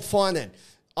 I was like, well, fine then.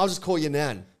 I'll just call you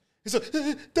Nan. He's like,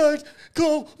 don't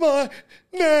call my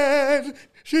Nan.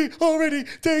 She already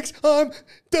thinks I'm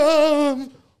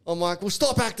dumb. I'm like, well,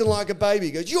 stop acting like a baby.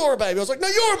 He goes, you're a baby. I was like, no,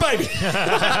 you're a baby.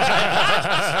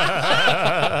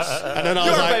 And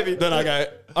then then I go,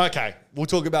 okay, we'll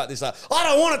talk about this. I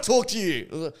don't want to talk to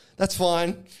you. That's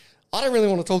fine. I don't really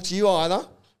want to talk to you either,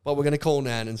 but we're going to call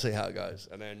Nan and see how it goes.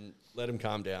 And then let him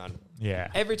calm down. Yeah.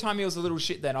 Every time he was a little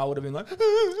shit, then I would have been like,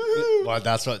 well,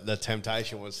 that's what the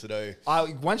temptation was to do.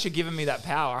 Once you're giving me that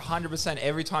power, 100%,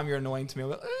 every time you're annoying to me,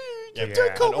 I'm like, but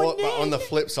on the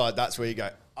flip side, that's where you go,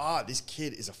 this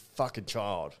kid is a fucking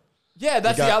child. Yeah,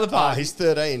 that's the other part. He's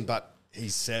 13, but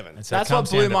he's 7. So that's what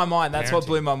blew my mind. That's what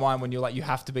blew my mind when you're like, you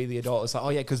have to be the adult. It's like, oh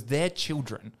yeah, because they're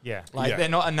children. Yeah. They're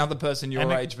not another person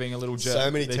your age being a little jerk. So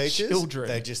many they're teachers, children.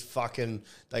 they just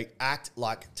they act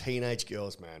like teenage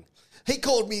girls, man. He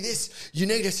called me this. You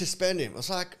need to suspend him. I was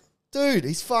like, dude,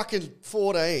 he's fucking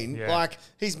 14. Yeah. Like,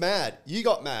 he's mad. You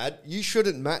got mad. You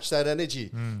shouldn't match that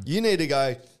energy. You need to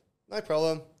go, no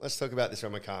problem. Let's talk about this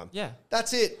when we're calm. Yeah.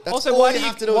 That's it. That's also, all why you do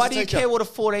have to do why as a do you teacher. care what a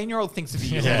 14-year-old thinks of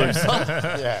you?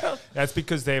 Yeah. That's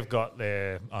because they've got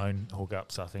their own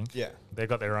hookups, I think. Yeah. They've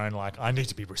got their own, I need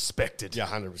to be respected. Yeah,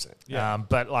 100%. Yeah.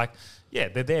 But, they're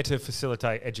there to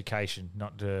facilitate education,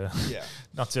 not to... Yeah.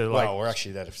 Not to, well, we're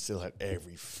actually there to facilitate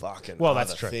every fucking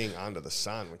that's true. thing under the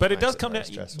sun. But it does come down...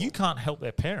 You can't help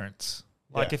their parents.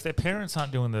 If their parents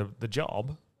aren't doing the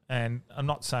job... And I'm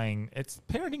not saying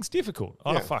parenting's difficult.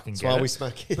 I fucking get it. That's why we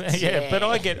smack kids. But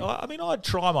I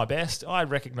try my best. I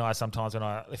recognise sometimes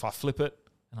if I flip it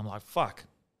and I'm like, fuck,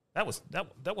 that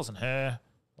wasn't her.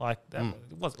 Like that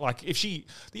was like if she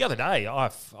the other day I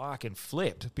fucking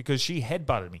flipped because she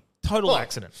headbutted me. Total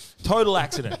accident.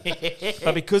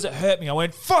 But because it hurt me, I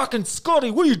went, fucking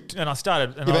Scotty, what are you... And I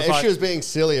started... And I was if she was being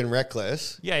silly and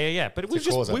reckless... Yeah. But it was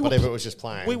just... if it was just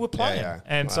playing. We were playing. Yeah.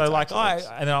 And so and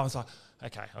then I was like,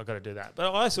 okay, I've got to do that.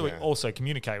 But I also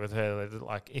communicate with her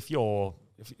that, if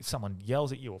someone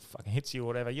yells at you or fucking hits you or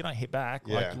whatever, you don't hit back.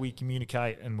 We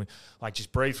communicate and we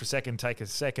just breathe for a second, take a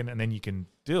second, and then you can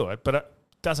do it. But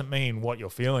doesn't mean what you're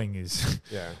feeling is.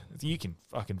 Yeah. You can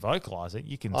fucking vocalize it.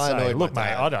 You can I say, annoyed look, my mate,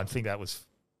 dad. I don't think that was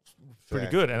pretty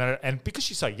Yeah. good. And because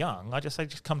she's so young, I just say,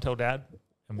 just come tell dad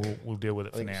and we'll deal with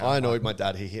it for now. I annoyed my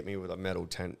dad. He hit me with a metal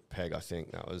tent peg, I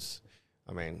think. That was,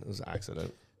 it was an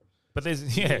accident. But there's,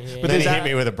 but Then there's he hit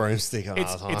me with a broomstick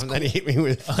another time. Then he hit me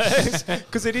with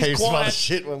because it is heaps of other quite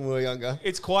shit when we were younger.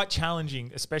 It's quite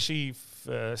challenging, especially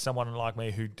for someone like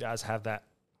me who does have that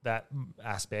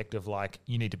aspect of like,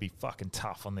 you need to be fucking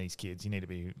tough on these kids. You need to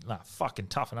be fucking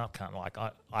toughen up, cunt. Like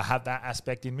I have that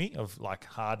aspect in me of like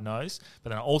hard nose,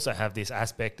 but then I also have this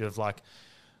aspect of like,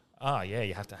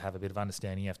 you have to have a bit of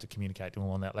understanding. You have to communicate to them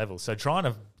on that level. So trying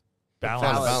to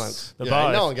balance the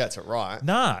both. No one gets it right.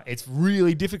 Nah, it's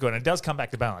really difficult. And it does come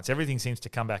back to balance. Everything seems to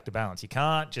come back to balance. You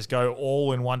can't just go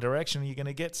all in one direction. You're going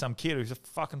to get some kid who's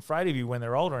fucking afraid of you when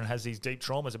they're older and has these deep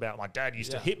traumas about, my dad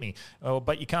used to hit me.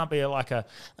 But you can't be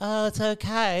it's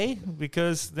okay,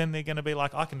 because then they're going to be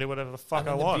like, I can do whatever the fuck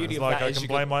I want. It's like I can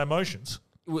blame my emotions.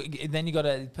 Then you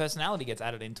got personality gets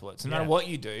added into it. So no matter what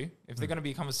you do, if they're going to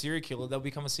become a serial killer, they'll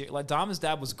become a serial. Like Dharma's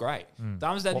dad was great.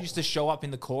 Dharma's dad used to show up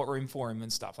in the courtroom for him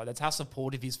and stuff. Like that's how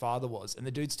supportive his father was, and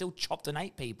the dude still chopped and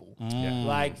ate people.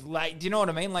 Like, do you know what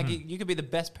I mean? Like you could be the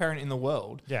best parent in the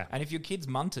world, and if your kid's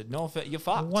munted, you're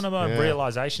fucked. One of my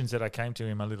realizations that I came to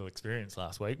in my little experience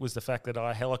last week was the fact that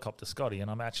I helicopter Scotty, and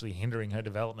I'm actually hindering her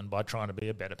development by trying to be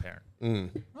a better parent.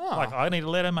 Like I need to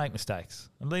let her make mistakes.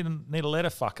 I need to let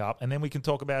her fuck up, and then we can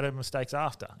talk about her mistakes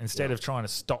after, instead of trying to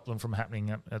stop them from happening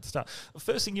at the start. The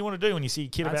first thing you want to do when you see a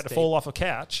kid about to fall off a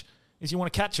couch is you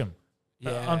want to catch them.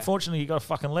 Unfortunately, you got to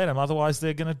fucking let them, otherwise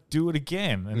they're going to do it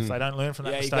again. And if they don't learn from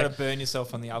that mistake, you got to burn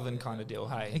yourself on the oven kind of deal.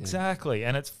 Hey, exactly.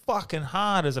 And it's fucking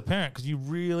hard as a parent because you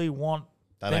really want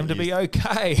them to be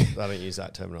okay. They don't use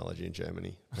that terminology in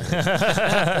Germany.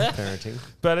 Parenting.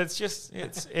 But it's just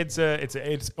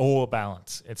it's all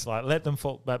balance. It's like let them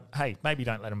fall, but hey, maybe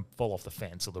don't let them fall off the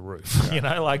fence or the roof. Yeah. You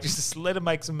know, like just let them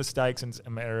make some mistakes and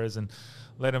some errors, and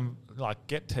let them like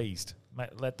get teased.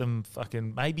 Let them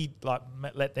fucking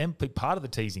let them be part of the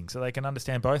teasing so they can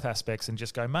understand both aspects and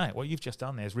just go, mate, what you've just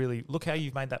done there is really, look how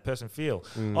you've made that person feel.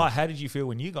 How did you feel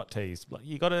when you got teased? Like,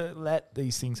 you got to let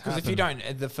these things happen. Because if you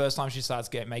don't, the first time she starts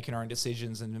making her own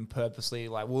decisions and then purposely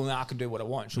like, well, now I can do what I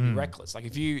want, she'll be reckless. Like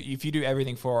if you do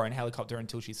everything for her and helicopter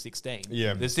until she's 16,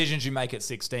 the decisions you make at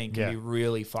 16 can be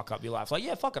really fuck up your life. Like,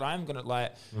 fuck it, I am gonna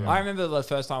I remember the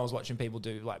first time I was watching people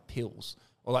do like pills.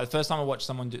 Or like the first time I watched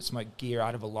someone smoke gear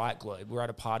out of a light globe, we were at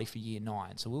a party for year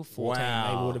 9. So we were 14. Wow.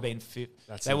 They would have been 15.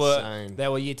 That's insane. They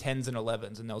were year 10s and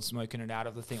 11s, and they were smoking it out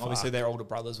of the thing. Fuck. Obviously, their older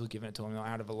brothers were giving it to them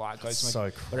out of a light globe.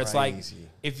 So crazy. But it's like,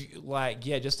 if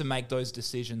you, just to make those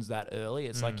decisions that early,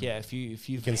 it's like, if you've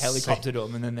helicoptered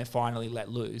them and then they're finally let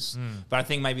loose. But I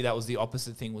think maybe that was the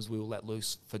opposite thing, was we were let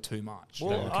loose for too much.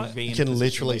 Well, you can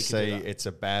literally see it's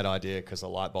a bad idea because the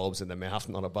light bulb's in the mouth,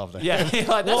 not above the head.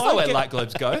 Like, that's not where light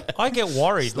globes go. I get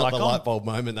worried. It's not the light bulb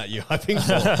moment that you're hoping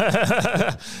for.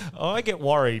 I get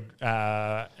worried,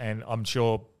 and I'm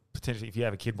sure potentially if you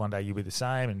have a kid one day, you'll be the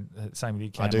same, and same with you.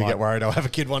 Cam, I do get worried I'll have a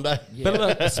kid one day. But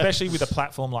look, especially with a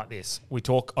platform like this, we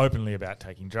talk openly about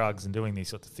taking drugs and doing these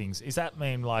sorts of things. Does that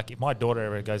mean, like, if my daughter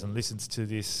ever goes and listens to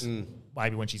this,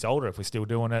 maybe when she's older, if we're still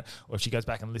doing it, or if she goes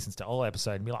back and listens to all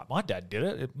episode and be like, my dad did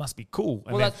it, it must be cool.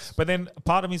 And but then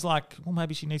part of me is like, well,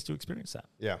 maybe she needs to experience that.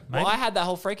 Yeah. Maybe. Well, I had that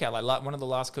whole freak out. Like one of the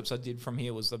last clips I did from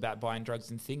here was about buying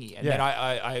drugs in Thingy. And then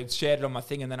I shared it on my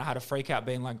thing, and then I had a freak out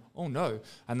being like, oh no.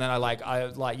 And then I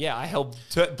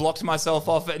blocked myself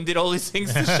off it and did all these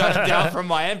things to shut it down from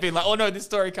my end, being like, oh no, this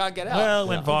story can't get out. Well, it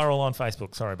went viral on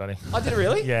Facebook. Sorry, buddy. Oh, did it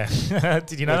really? Yeah.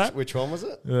 Did you know that? Which one was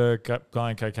it? The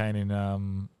guy in cocaine in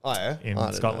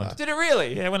Scotland. Did it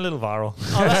really? Yeah, it went a little viral.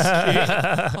 Oh,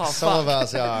 that's cute. Some of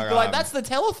us are like, that's the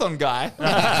telethon guy.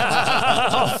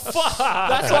 Oh, fuck.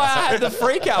 That's why I had the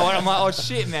freak out when I'm like, oh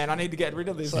shit, man, I need to get rid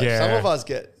of this. So some of us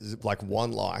get like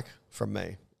one like from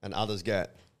me, and others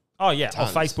get Oh, yeah.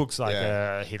 Tons. Well, Facebook's like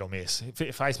a hit or miss.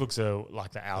 Facebook's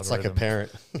like the algorithm. It's like a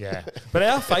parent. Yeah. But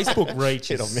our Facebook reach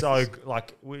is so,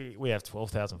 like, we have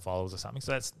 12,000 followers or something.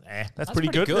 So that's pretty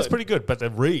good. That's pretty good. But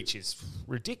the reach is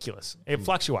ridiculous. It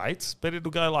fluctuates, but it'll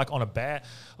go like on a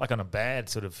bad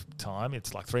sort of time,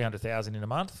 it's like 300,000 in a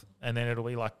month. And then it'll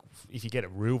be like, if you get a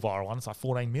real viral one, it's like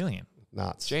 14 million.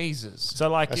 Nuts. Jesus. So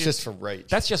like, that's just for reach.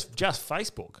 That's just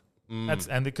Facebook.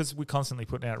 And because we're constantly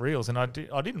putting out reels, and I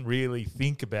didn't really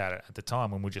think about it at the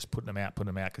time when we're just putting them out,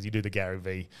 because you do the Gary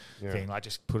V thing, like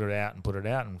just put it out,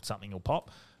 and something will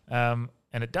pop. And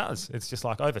it does. It's just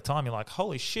like over time, you're like,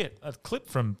 holy shit, a clip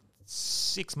from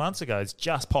 6 months ago has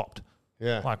just popped.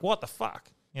 Yeah. Like, what the fuck?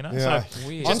 You know? Yeah. So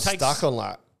weird. I'm stuck on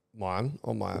that one,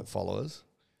 on my followers.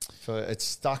 It's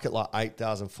stuck at like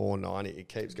 8,490. It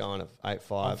keeps going at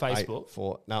 8.5. On Facebook?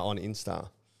 8.4. No, on Insta.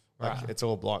 Like, Right. it's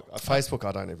all blocked. Facebook,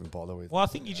 I don't even bother with. Well, I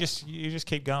think you just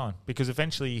keep going because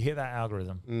eventually you hit that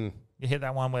algorithm. You hit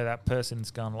that one where that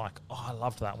person's gone like, oh, I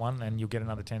loved that one, and you'll get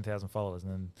another 10,000 followers,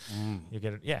 and then you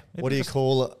get it. Yeah. What do you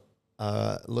call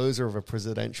a loser of a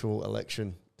presidential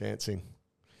election dancing?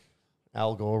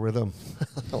 Algorithm.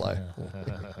 Hello.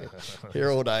 Here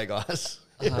all day, guys.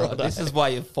 Here all day. This is why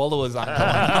your followers aren't going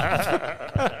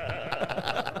up.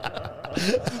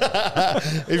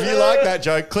 If you like that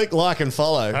joke, click like and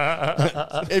follow.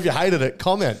 If you hated it,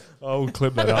 comment. I'll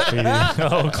clip that up for you.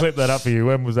 I'll clip that up for you.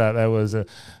 When was that? That was at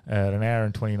an hour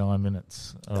and 29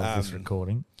 minutes of this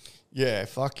recording. Yeah,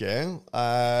 fuck yeah.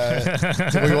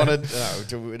 Do we want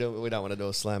to? We don't want to do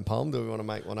a slam palm. Do we want to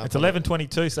make one up? It's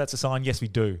 11:22, so that's a sign. Yes, we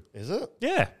do. Is it?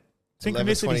 Yeah.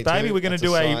 Synchronicities, 11:22, baby. We're going to that's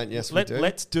do a a. sign. Yes, we do.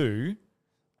 Let's do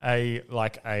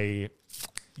a.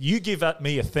 You give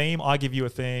me a theme. I give you a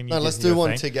theme. No, let's do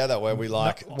one together where we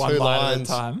like one two line at a lines.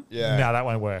 time. Yeah. No, that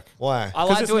won't work. Why? I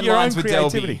like it's doing your lines own with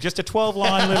creativity. Delby. Just a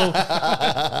 12-line little.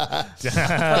 I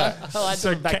like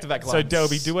doing back-to-back So lines.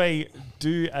 Delby,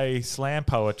 do a slam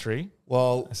poetry.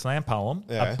 Well, a slam poem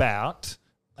yeah. about.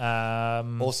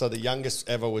 Also, the youngest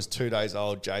ever was 2 days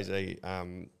old. Jay-Z,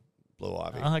 Blue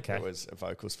Ivy. Oh, okay. It was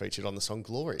vocals featured on the song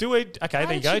 "Glory." Okay, How there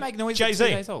you did go. she make noise at 2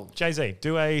 days old? Jay-Z,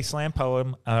 do a slam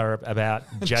poem about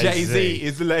Jay-Z. Jay-Z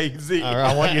is lazy. All right.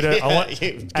 I want you to.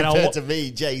 Compared to me,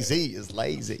 Jay-Z is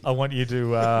lazy. I want you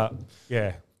to,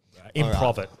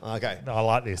 improv it. Okay. No, I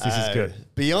like this. This is good.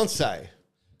 Beyonce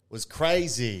was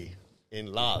crazy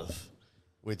in love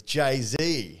with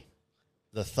Jay-Z,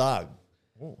 the thug.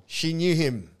 Ooh. She knew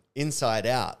him inside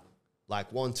out,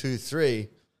 like 1, 2, 3,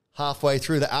 halfway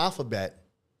through the alphabet,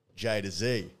 J to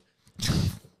Z.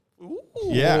 Ooh.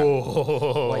 Yeah.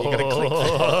 Well, you got to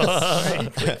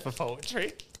click for click for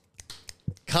poetry.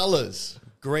 Colors,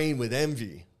 green with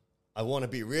envy. I want to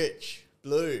be rich.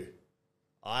 Blue,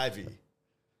 ivy.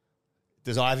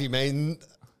 Does ivy mean...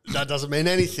 That doesn't mean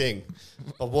anything.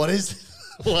 But what is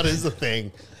the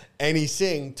thing? And he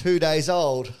sing 2 days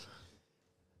old.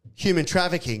 Human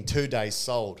trafficking, 2 days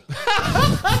sold.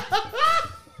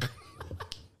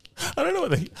 I don't know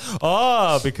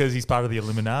what because he's part of the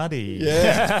Illuminati.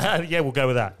 Yeah. Yeah, we'll go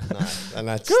with that. No, and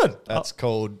that's good. That's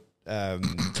called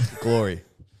Glory.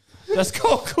 That's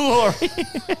called Glory.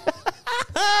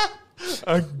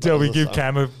 Delby, give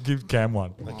Cam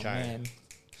one. Okay.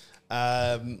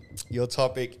 Your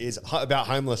topic is about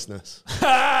homelessness.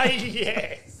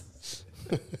 Yes.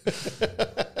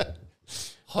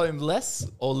 Homeless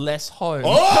or less home?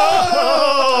 Oh,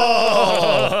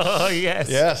 yes.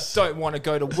 Yes. Don't want to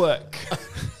go to work.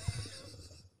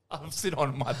 I'll sit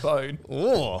on my bone.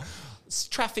 Oh. It's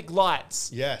traffic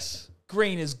lights. Yes.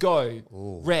 Green is go.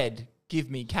 Ooh. Red,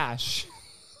 give me cash.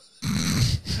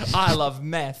 I love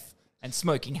meth and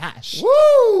smoking hash.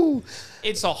 Woo!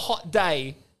 It's a hot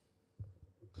day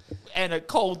and a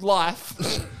cold life.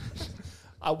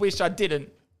 I wish I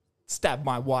didn't stab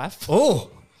my wife.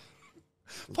 Oh.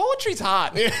 Poetry's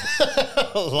hard.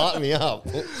 Light me up.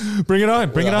 Bring it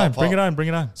on. Bring it With a on. hot Bring it pop. on. Bring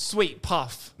it on. Sweet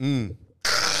puff.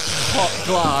 Hot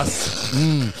glass.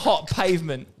 Hot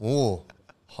pavement. Oh.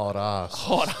 Hot ass.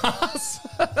 Hot ass.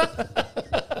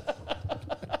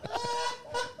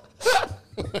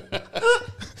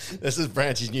 This is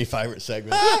Branch's new favourite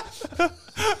segment.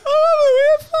 Oh, we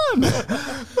had fun.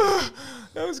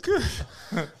 That was good.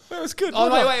 That was good. Oh,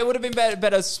 Well wait. It would have been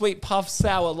better. Sweet puff,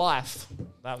 sour life.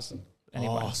 That was...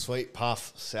 Anyway. Oh, sweet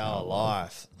puff, sour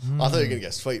life. I thought you were going to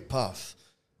get sweet puff.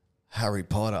 Harry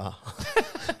Potter.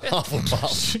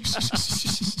 Hufflepuff.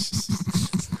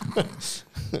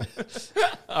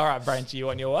 All right, Branchy, you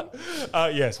want your one?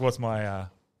 Yes. What's my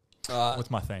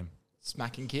theme?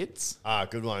 Smacking kids.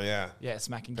 Good one, yeah. Yeah,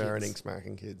 smacking Parenting, kids.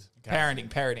 smacking kids. Okay.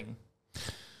 Parenting.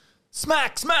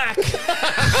 Smack.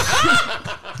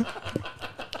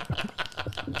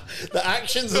 The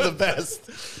actions are the best.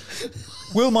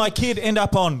 Will my kid end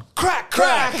up on crack?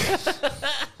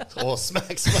 Or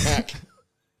smack.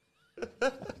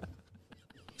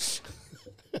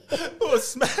 Or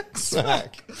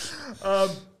smack.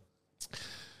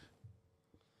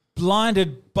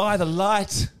 Blinded by the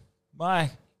light,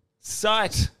 my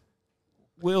sight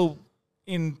will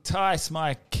entice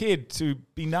my kid to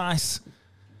be nice.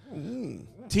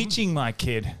 Teaching my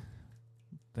kid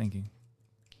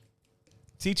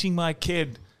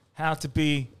how to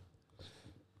be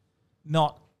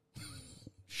not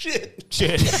shit.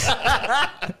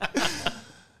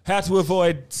 How to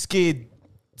avoid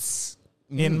skids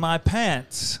in my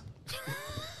pants.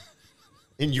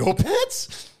 In your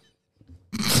pants?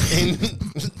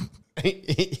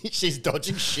 She's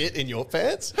dodging shit in your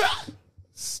pants?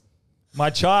 My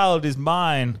child is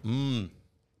mine.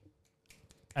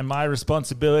 And my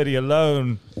responsibility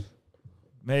alone.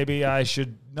 Maybe I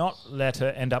should not let her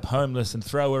end up homeless and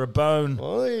throw her a bone.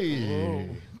 Oy.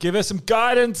 Give her some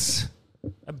guidance.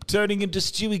 I'm turning into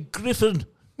Stewie Griffin.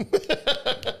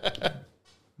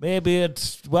 Maybe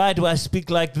it's... Why do I speak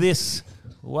like this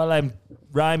while I'm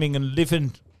rhyming and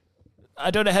living? I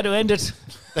don't know how to end it.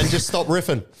 Then just stop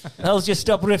riffing. I'll just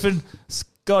stop riffing.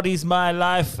 Scotty's my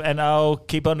life, and I'll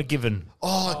keep on giving.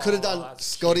 Oh, I could have done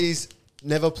Scotty's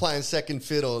never playing second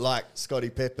fiddle like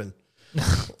Scottie Pippen.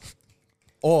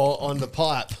 Or on the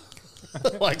pipe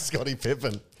like Scottie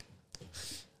Pippen.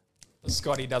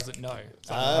 Scotty doesn't know.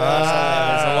 So there's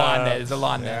a line there. There's a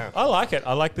line there. I like it.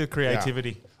 I like the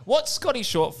creativity. Yeah. What's Scotty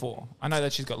short for? I know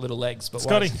that she's got little legs, but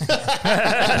Scotty. but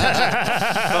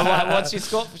like, what's your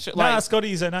Scott? Like,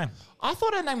 Scotty is her name. I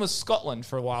thought her name was Scotland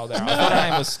for a while there. I thought her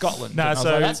name was Scotland. No,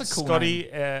 so that's a cool Scotty,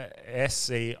 name.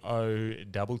 SCOTTIE.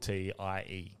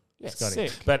 Yeah, Scotty.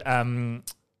 sick. But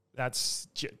that's.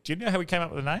 Do you know how we came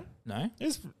up with the name? No.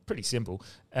 It's pretty simple.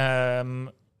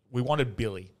 We wanted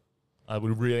Billy. We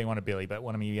really wanted Billy, but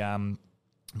one of my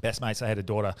best mates, I had a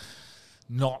daughter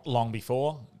not long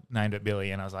before, named it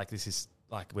Billy, and I was like, this is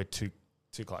like, we're too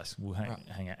close. We'll hang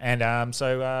out. And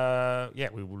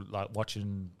we were like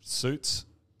watching Suits,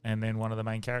 and then one of the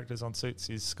main characters on Suits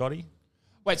is Scotty.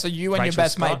 Wait, so you and Rachel your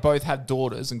best Scott. mate both had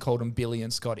daughters and called them Billy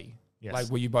and Scotty? Yes. Like,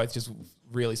 were you both just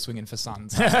really swinging for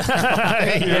sons? You're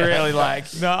really like...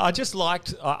 No, I just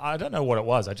liked... I don't know what it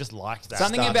was. I just liked that.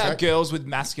 Something Star about Trek. girls with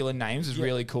masculine names is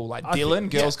really cool. Like I Dylan,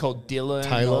 think- girls called Dylan.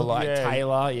 Taylor. Or like Yeah.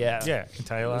 Taylor, yeah. Yeah,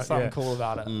 Taylor. There's something yeah. cool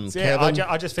about it. So, yeah, Kevin.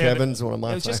 I just found Kevin's it, one of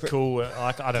my it was just favourite. cool.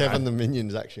 Like, I don't Kevin know. the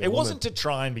Minion's actually. It wasn't to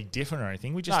try and be different or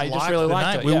anything. We just No, you liked just really the liked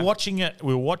name. it, We yeah. were watching it.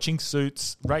 We were watching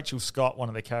Suits. Rachel Scott, one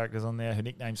of the characters on there, her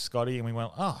nickname's Scotty, and we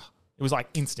went, oh, it was like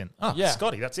instant. Oh, Yeah.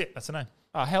 Scotty. That's it. That's the name.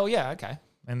 Oh, hell yeah, okay.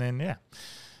 And then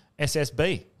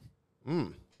SSB.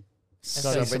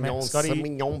 Scotty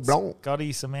Sauvignon Blanc.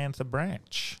 Scotty Samantha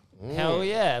Branch. Hell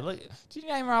yeah. Look, did you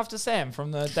name her after Sam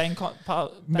from the Dane No,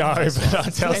 but I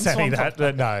tell Sammy that.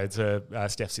 No, it's her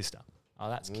stepsister. Oh,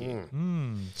 that's cute.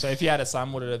 So if you had a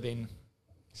son, would it have been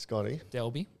Scotty.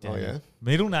 Delby? Oh, yeah.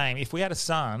 Middle name. If we had a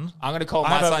son, I'm going to call I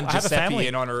my have a- son I have a Giuseppe family.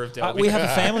 in honor of Delby. we have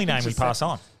a family name we pass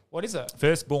on. What is it?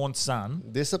 Firstborn son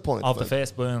Disappointment. of the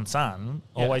firstborn son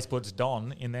Yeah. always puts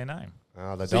Don in their name.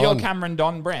 The So you're Cameron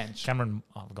Don Branch. Cameron,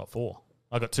 I've got 4.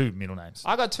 I've got 2 middle names.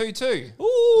 I got 2 too.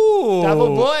 Ooh.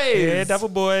 Double boys. Yeah, double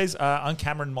boys. I'm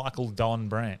Cameron Michael Don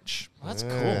Branch. That's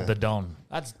Yeah. The Don.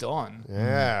 That's Don.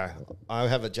 Yeah. I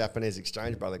have a Japanese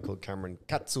exchange brother called Cameron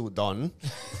Katsudon.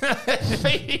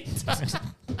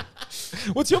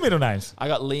 What's your middle names? I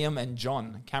got Liam and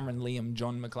John. Cameron, Liam,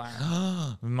 John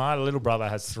McLaren. My little brother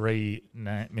has 3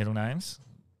 middle names.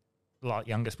 Like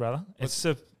youngest brother. It's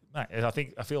a... No, I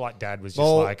feel like Dad was just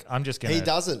like, I'm just going to... He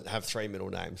doesn't have 3 middle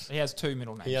names. He has 2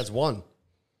 middle names. He has 1.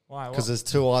 Why? Because What? there's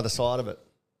 2 either side of it.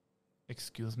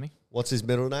 Excuse me? What's his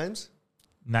middle names?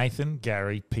 Nathan,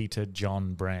 Gary, Peter,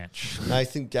 John Branch.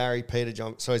 Nathan, Gary, Peter,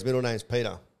 John. So his middle name's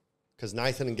Peter. Because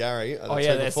Nathan and Gary are the two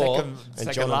they're before, second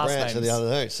and John and last Branch are the names.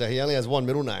 other 2. So he only has 1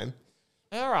 middle name.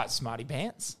 All right, smarty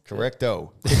pants.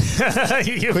 Correcto.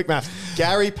 You Quick math.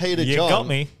 Gary, Peter, You John. got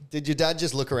me. Did your dad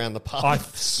just look around the pub? I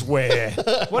swear.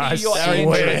 What are I you, your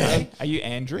swear. Andrew? Are you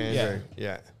Andrew? Andrew,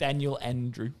 yeah. Daniel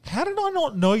Andrew. How did I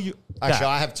not know you? Actually,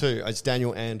 I have 2. It's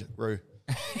Daniel and Rue.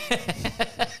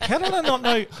 How did I not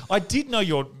know? I did know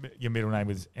your middle name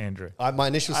was Andrew. My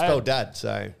initials spelled dad,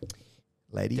 so...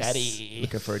 Ladies, Daddy.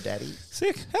 looking for a daddy.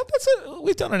 Sick.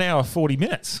 We've done an hour 40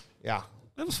 minutes. Yeah.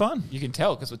 That was fun. You can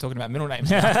tell because we're talking about middle names.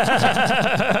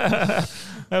 That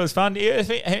was fun.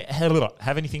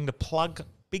 Have anything to plug,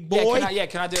 big boy?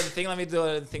 Can I do the thing? Let me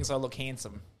do the thing so I look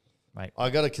handsome. Mate. I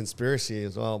got a conspiracy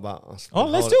as well, but... Let's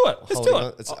do it. Let's do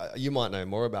it. It's, you might know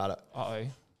more about it.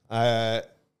 Uh-oh.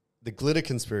 The glitter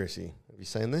conspiracy. Have you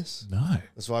seen this? No.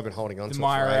 That's why I've been holding on The to it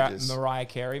for ages. Mariah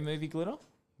Carey movie Glitter?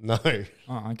 No.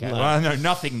 Oh, okay. No. Well, I know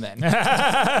nothing then.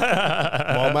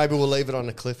 Well, maybe we'll leave it on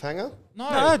a cliffhanger.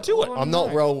 No, do it. I'm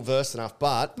not well versed enough,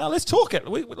 but No, let's talk it.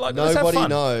 Let's have nobody fun.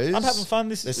 knows. I'm having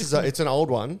fun. It's an old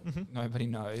one. Nobody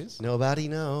knows. Nobody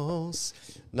knows.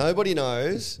 Nobody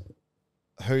knows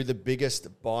who the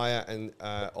biggest buyer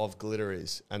of glitter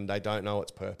is, and they don't know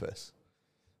its purpose.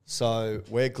 So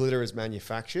where glitter is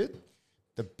manufactured,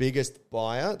 the biggest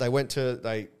buyer, they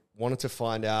wanted to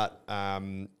find out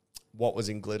what was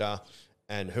in glitter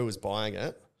and who was buying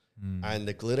it. And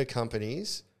the glitter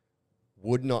companies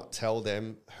would not tell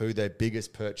them who their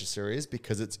biggest purchaser is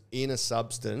because it's in a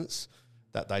substance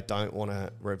that they don't want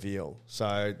to reveal.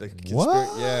 So the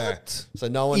What? yeah. So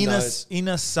no one knows. In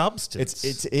a substance.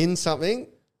 It's in something,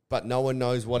 but no one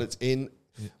knows what it's in.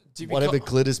 Whatever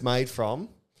glitter's made from.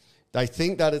 They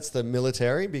think that it's the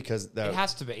military because it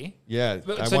has to be. Yeah,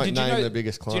 But, they so won't did you name know, the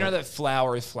biggest client. Do you know that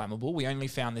flour is flammable? We only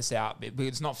found this out, but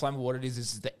it's not flammable. What it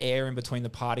is the air in between the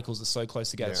particles are so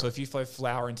close together. Yeah. So if you throw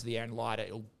flour into the air and light it,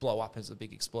 it'll blow up as a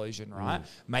big explosion, right?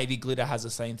 Maybe glitter has the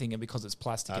same thing, and because it's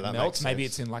plastic, it that melts. makes Maybe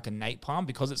sense. it's in like a napalm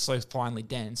because it's so finely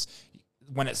dense.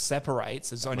 When it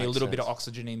separates, there's only a little bit of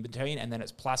oxygen in between, and then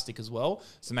it's plastic as well.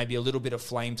 So maybe a little bit of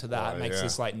flame to that makes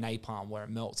this like napalm where it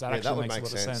melts. That actually makes a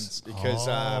lot of sense. Because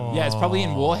yeah, it's probably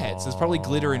in warheads. There's probably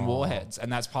glitter in warheads,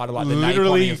 and that's part of like the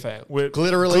napalm effect.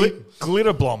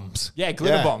 Glitter bombs. Yeah,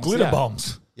 glitter bombs. Glitter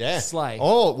bombs. Yeah. Slay.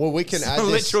 Oh, well, we can add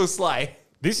this. Literal slay.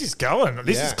 This is going.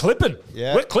 This Yeah. is clipping.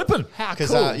 Yeah. We're clipping. How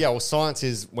Because, cool. science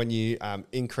is when you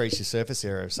increase your surface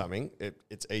area of something,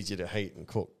 it's easier to heat and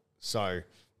cook. So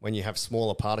when you have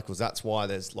smaller particles, that's why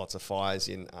there's lots of fires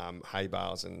in hay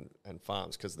bales and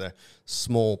farms, because the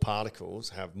small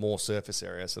particles have more surface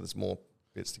area, so there's more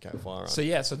bits to catch fire on. So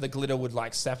yeah, so the glitter would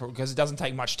like separate because it doesn't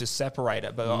take much to separate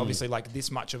it, but obviously like this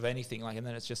much of anything, like, and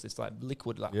then it's just this like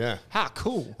liquid. Like, how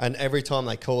cool! And every time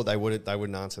they called, they wouldn't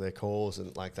answer their calls,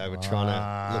 and like they were trying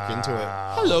to look into it.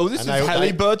 Hello, this is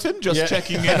Halliburton. Just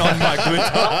checking in on my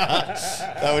glitter.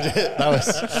 They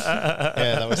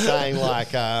were saying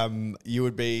like you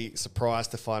would be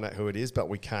surprised to find out who it is, but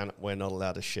we're not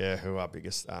allowed to share who our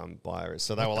biggest buyer is.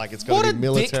 So they were like, it's got to be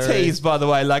military. What a dick tease, by the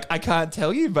way. Like, I can't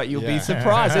tell you, but you'll be surprised.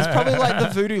 It's probably like the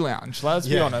Voodoo Lounge. Let's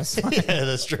be honest. Yeah,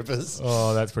 the strippers.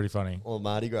 Oh, that's pretty funny. Or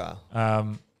Mardi Gras.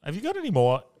 Have you got any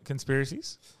more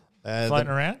conspiracies floating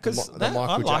around? Because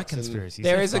I like conspiracies.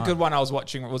 There is a good one I was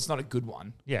watching. Well, it's not a good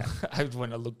one. Yeah. I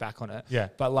when I look back on it. Yeah.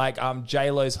 But like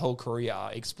J-Lo's whole career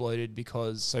exploded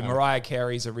because Mariah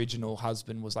Carey's original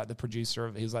husband was like the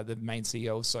producer he was like the main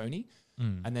CEO of Sony.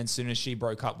 And then as soon as she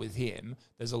broke up with him,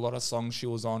 there's a lot of songs she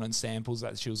was on and samples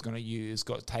that she was going to use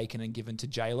got taken and given to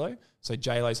J-Lo. So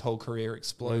J-Lo's whole career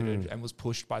exploded and was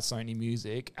pushed by Sony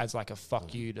Music as like a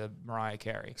fuck you to Mariah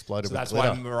Carey. Exploded so with that's glitter.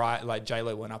 why Mariah, like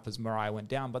J-Lo went up as Mariah went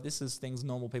down. But this is things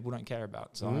normal people don't care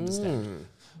about. So I understand.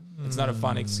 It's not a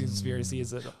fun conspiracy,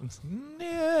 is it?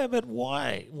 Yeah, but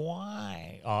why?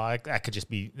 Why? Oh, that could just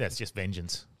be, that's just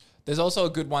vengeance. There's also a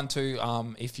good one too.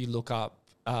 If you look up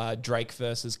Drake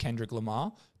versus Kendrick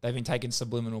Lamar, they've been taking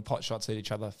subliminal pot shots at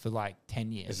each other for like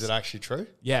 10 years. Is it actually true?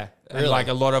 Yeah, Really? and like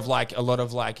a lot of like.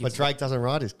 But Drake doesn't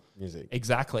write his music.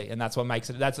 Exactly, and that's what makes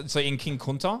it. That's so in King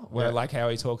Kunta, where like how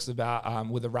he talks about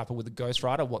with a rapper with a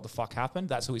ghostwriter, what the fuck happened.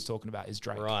 That's who he's talking about is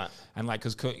Drake, Right? And like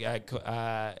because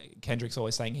Kendrick's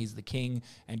always saying he's the king,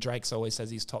 and Drake's always says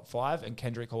he's top 5, and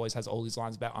Kendrick always has all these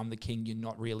lines about I'm the king, you're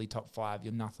not really top 5,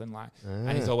 you're nothing like.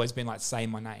 And he's always been like, say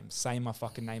my name, say my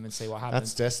fucking name, and see what happens.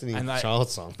 That's Destiny and like,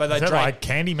 Child's song. But Is that Drake, like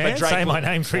Candyman? Say my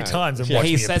name 3 times and watch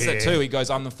he me says appear. it too. He goes,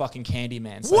 I'm the fucking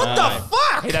Candyman. So What the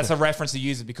fuck? Hey, that's a reference to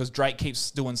use it because Drake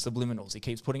keeps doing subliminals. He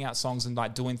keeps putting out songs and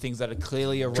like doing things that are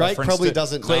clearly a Drake reference probably to,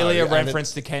 doesn't clearly know, a and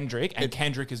reference to Kendrick, and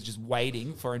Kendrick is just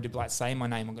waiting for him to be like, say my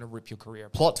name, I'm going to rip your career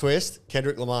apart. Plot twist: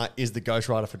 Kendrick Lamar is the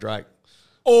ghostwriter for Drake.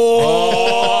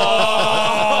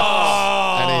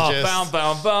 And he just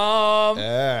Bum.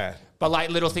 yeah. But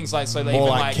like little things like so they More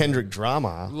even like Kendrick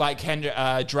drama. Like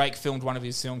Drake filmed one of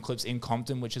his film clips in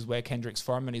Compton, which is where Kendrick's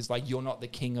from, and he's like, "You're not the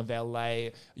king of LA.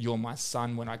 You're my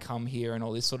son when I come here," and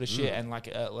all this sort of shit. And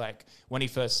like when he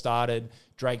first started,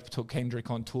 Drake took Kendrick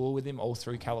on tour with him all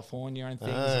through California and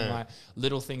things, and like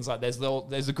little things like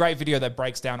there's a great video that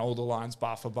breaks down all the lines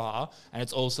bar for bar, and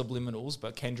it's all subliminals.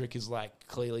 But Kendrick is like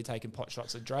clearly taking pot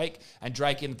shots at Drake, and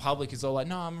Drake in public is all like,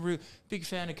 "No, I'm a big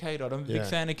fan of K-Dot. I'm a big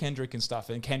fan of Kendrick and stuff."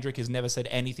 And Kendrick has never said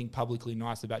anything publicly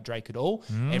nice about Drake at all.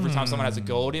 Every time someone has a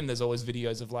go at him, there's always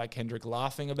videos of like Kendrick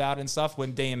laughing about it and stuff.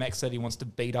 When DMX said he wants to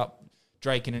beat up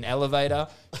Drake in an elevator,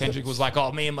 Kendrick was like,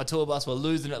 "Oh, me and my tour bus were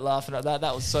losing it laughing at that.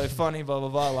 That was so funny." Blah blah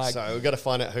blah. Like, So we've got to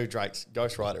find out who Drake's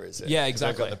ghostwriter is. Yeah,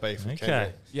 exactly. They've got the beef with Okay.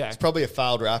 Kendrick. Yeah. It's probably a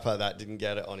failed rapper that didn't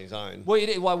get it on his own.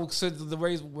 Well, so the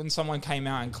reason when someone came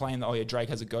out and claimed that, oh yeah, Drake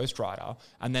has a ghostwriter,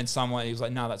 and then he was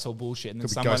like, no, that's all bullshit. And then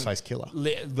Could be someone Ghostface Killer.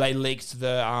 They leaked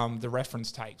the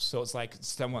reference tapes, so it's like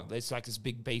it's like this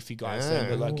big beefy guy saying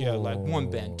that like like 1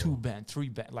 band, 2 band, 3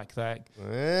 band, like that.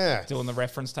 Yeah. Doing the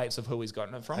reference tapes of who he's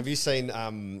gotten it from. Have you seen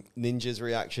Ninja's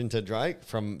reaction to Drake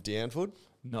from D'Anford?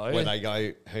 No. Where they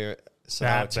go here, so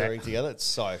they were touring together. It's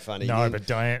so funny. No, but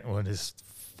Diane is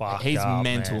fucked He's up,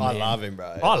 mental, man. I love him,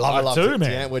 bro. I love it too, man.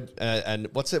 D'Antwoord, and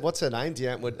what's her name?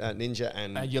 D'Antwoord, Ninja,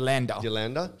 and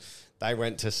Yolanda. They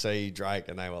went to see Drake,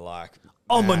 and they were like,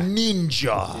 I'm a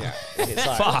ninja. Yeah. It's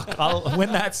like, Fuck.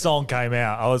 When that song came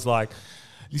out, I was like,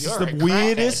 This You're is a the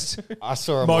weirdest, I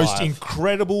saw him most live.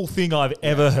 incredible thing I've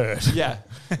ever heard. Yeah.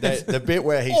 The bit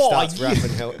where he Oh, starts yeah.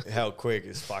 rapping hell quick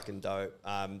is fucking dope.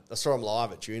 I saw him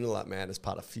live at Joondalup, man, as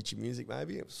part of Future Music,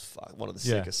 maybe. It was one of the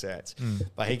Yeah. sicker sets.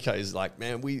 But he goes like,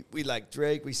 man, we like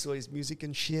Drake. We saw his music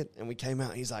and shit. And we came out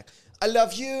and he's like, I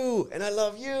love you and I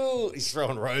love you. He's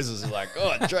throwing roses. He's like,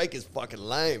 oh, Drake is fucking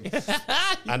lame.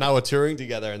 And they were touring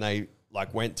together and they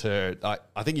like went to,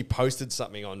 I think he posted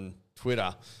something on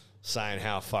Twitter saying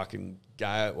how fucking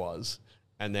gay it was.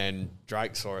 And then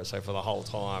Drake saw it. So for the whole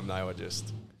time, they were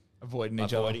just avoiding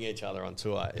each other on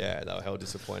tour. Yeah, they were hell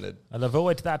disappointed. I'll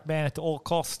avoid that man at all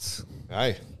costs.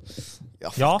 Hey. Yeah?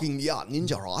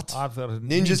 Ninja, right? I've got a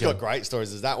Ninja's ninja. got great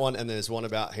stories. There's that one, and there's one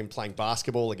about him playing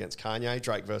basketball against Kanye,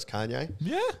 Drake versus Kanye.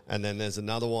 Yeah. And then there's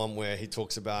another one where he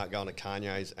talks about going to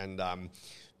Kanye's, and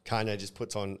Kanye just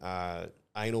puts on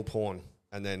anal porn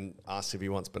and then asks if he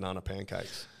wants banana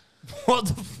pancakes. What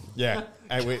the Yeah.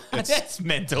 And That's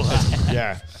mental.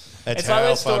 Yeah. It's like hell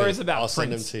those stories funny. about I'll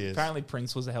send Prince. them to you. Apparently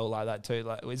Prince was a hell like that too.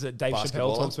 Like, is it Dave Chappelle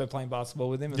Basketball. talks about playing basketball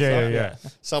with him? And Yeah.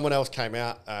 Someone else came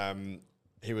out.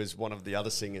 He was one of the other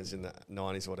singers in the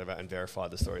 90s or whatever and verified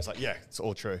the story. It's like, yeah, it's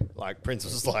all true. Like, Prince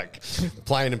was like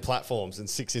playing in platforms and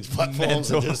 6-inch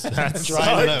platforms and just That's so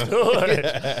training them. good.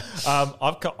 Yeah.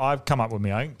 I've come up with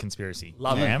my own conspiracy.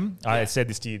 Love it. I said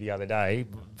this to you the other day,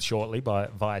 shortly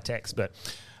via text, but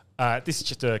this is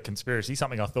just a conspiracy.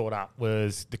 Something I thought up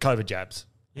was the COVID jabs.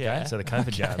 Yeah. Okay? So the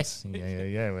COVID jabs.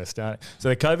 Yeah. We're starting. So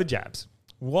the COVID jabs.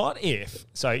 What if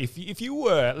if you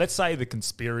were, let's say the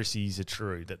conspiracies are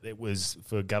true, that it was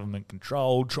for government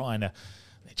control, they're trying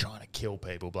to kill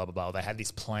people, blah, blah, blah. They had this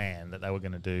plan that they were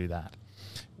going to do that.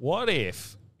 What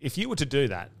if you were to do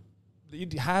that,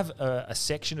 you'd have a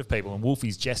section of people, and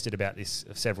Wolfie's jested about this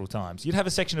several times, you'd have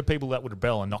a section of people that would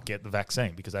rebel and not get the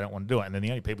vaccine because they don't want to do it. And then the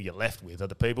only people you're left with are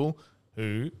the people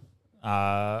who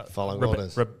are Following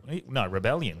orders.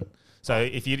 Rebellion. So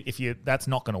if you that's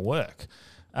not going to work.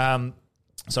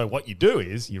 So what you do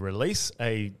is you release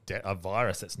a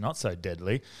virus that's not so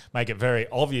deadly, make it very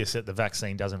obvious that the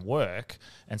vaccine doesn't work,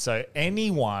 and so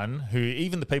anyone who,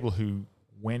 even the people who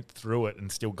went through it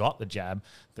and still got the jab,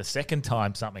 the second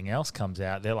time something else comes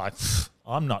out, they're like,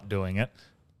 I'm not doing it.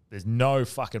 There's no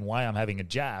fucking way I'm having a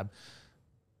jab.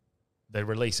 They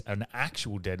release an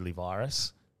actual deadly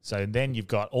virus. So then you've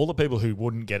got all the people who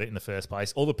wouldn't get it in the first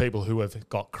place, all the people who have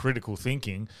got critical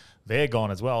thinking, they're gone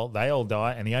as well. They all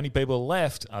die, and the only people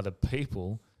left are the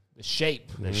people, the sheep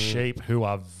who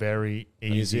are very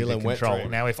easy to Zealand wet control.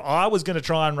 dream. Now, if I was going to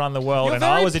try and run the world You're and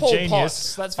very I was a Pol genius,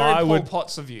 Potts. That's very I Pol would.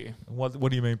 Potts of you. What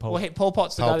do you mean, Paul? Well, Pol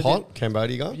Pot's the guy Pol that Pot,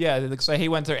 Cambodia guy? Yeah, so he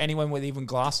went through anyone with even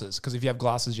glasses, because if you have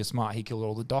glasses, you're smart. He killed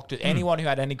all the doctors. Anyone who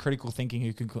had any critical thinking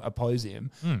who could oppose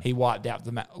him, he wiped off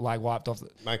the.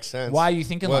 Makes sense. Why are you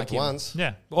thinking Worked like him? once.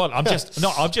 Yeah. Well, I'm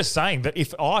just saying that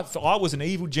if I was an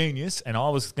evil genius and I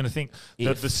was going to think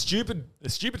that the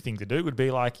stupid thing to do would be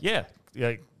like,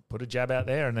 put a jab out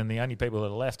there, and then the only people that are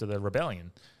left are the rebellion.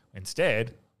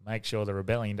 Instead, make sure the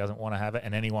rebellion doesn't want to have it,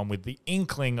 and anyone with the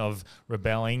inkling of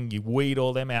rebelling, you weed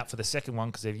all them out for the second one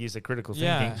because they've used their critical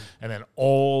thinking, and then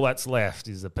all that's left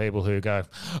is the people who go,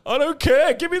 I don't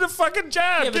care, give me the fucking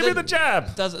jab, give me the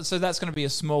jab. So that's going to be a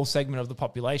small segment of the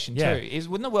population Yeah. too.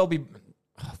 Wouldn't the world be...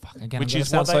 Oh, fuck, again, Which I'm is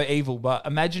sound what so they- evil, but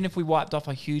imagine if we wiped off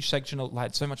a huge section of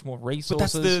so much more But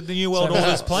resources. that's the New World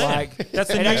Order's plan. That's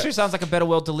it actually sounds like a better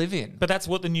world to live in. But that's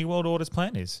what the New World Order's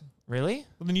plan is. Really?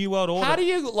 Well, the New World Order. How do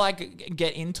you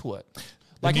get into it?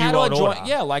 Like, New how do I World join? Order?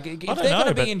 Yeah, like if they're don't know, going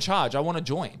to but- be in charge, I want to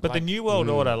join. But the New World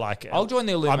Order, like... I'll join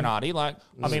the Illuminati. I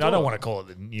don't want to call it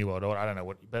the New World Order. I don't know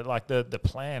what... But like the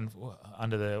plan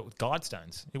under the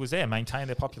Guidestones, it was there, maintain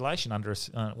their population under,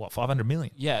 500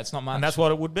 million. Yeah, it's not much. And that's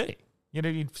what it would be.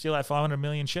 You'd still have 500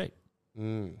 million sheep.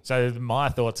 So my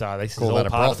thoughts are this Call is all that a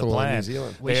part of the brothel in plan. New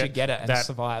Zealand. We should get it and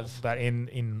survive. But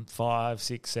in 5,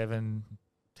 6, 7,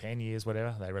 10 years,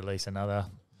 whatever, they release another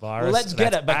virus. Well, let's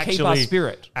get it, but keep our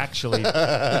spirit. Actually,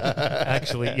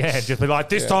 yeah, just be like,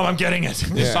 this time I'm getting it.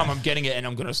 This time I'm getting it, and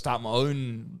I'm going to start my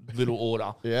own little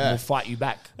order. Yeah. And we'll fight you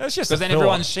back. That's just because a then thought.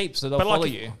 everyone's sheep, so they'll But follow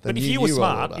like, you. But The if you new were World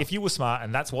smart, Order.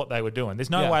 and that's what they were doing, there's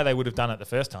no way they would have done it the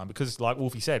first time because, like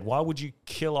Wolfie said, why would you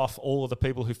kill off all of the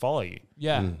people who follow you?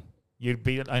 Yeah. You'd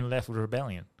be only left with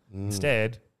rebellion.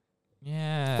 Instead,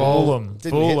 Yeah. fool them,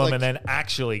 Didn't Hitler and then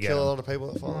actually get Kill a them. lot of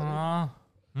people that followed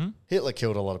him. Hitler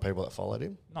killed a lot of people that followed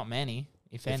him. Not many,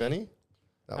 if If any. any.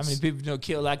 That How many was people don't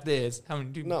kill like this? How many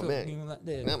people Not kill many. like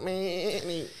this? not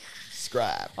me.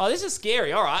 Scrap. Oh, this is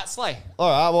scary. All right, Slay. All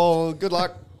right. Well, good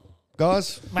luck.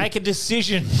 guys. Make a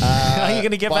decision. Are you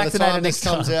going to get by vaccinated the time next this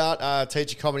comes time? out,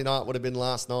 Teacher Comedy Night would have been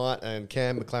last night, and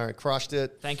Cam McLaren crushed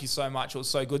it. Thank you so much. It was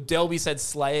so good. Delby said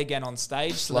Slay again on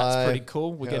stage, so that's Slay. pretty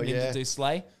cool. We're Hell getting him yeah. to do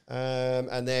Slay.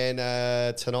 And then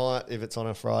tonight, if it's on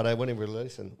a Friday, when are we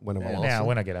releasing? When am I Now,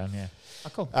 when I get home, yeah. Oh,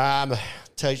 cool. Hard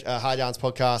Yarns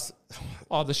podcast.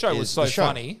 Oh, the show was so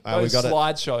funny. we Those got it.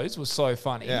 slideshows were so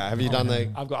funny. Yeah, have you done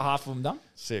the? I've got half of them done.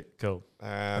 Sick. Cool.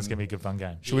 That's going to be a good fun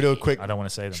game. Should we do a quick? I don't want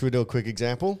to see them. Should we do a quick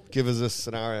example? Give us a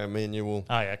scenario. Me and you will.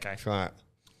 Oh, yeah, okay. Try it.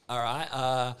 All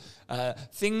right.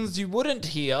 Things you wouldn't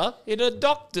hear in a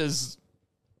doctor's.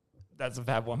 That's a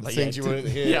bad one. But Things you wouldn't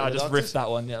hear Yeah, in I a just doctor's? riffed that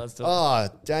one. Yeah, let's do it. Oh,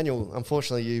 Daniel,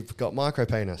 unfortunately, you've got micro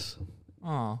penis.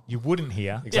 Oh. You wouldn't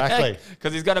hear. Exactly.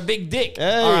 Because he's got a big dick.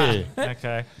 Hey. All right.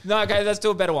 Okay. No, okay, let's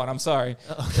do a better one. I'm sorry.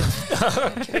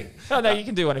 Okay. Oh, no, you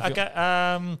can do one if you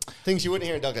Okay. Things you wouldn't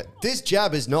hear in a doctor. This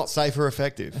jab is not safe or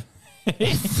effective.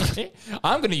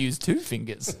 I'm going to use 2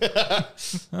 fingers.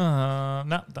 No,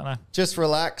 don't know. Just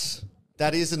relax.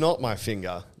 That is not my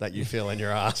finger that you feel in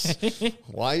your ass.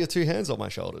 Why are your 2 hands on my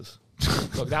shoulders?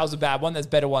 Look, that was a bad one. There's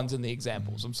better ones in the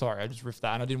examples. I'm sorry. I just riffed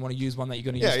that and I didn't want to use one that you're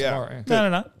going to use tomorrow.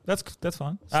 No. That's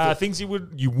fine. Things you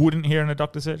wouldn't hear in a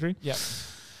doctor's surgery. Yeah.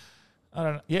 I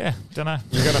don't know. Yeah, don't know.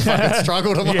 You're going to fucking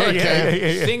struggle tomorrow.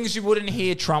 Yeah. Things you wouldn't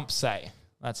hear Trump say.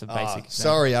 That's a basic.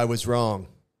 Sorry, I was wrong.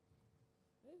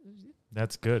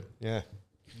 That's good. Yeah.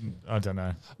 I don't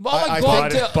know. Oh my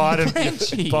God,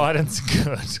 Biden's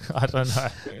good. I don't know.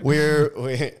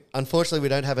 We unfortunately we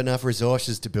don't have enough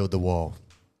resources to build the wall.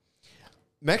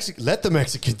 Let the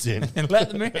Mexicans in.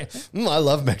 Let them in. I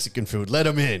love Mexican food. Let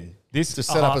them in. To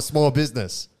set up a small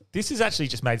business. This has actually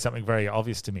just made something very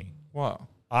obvious to me. What?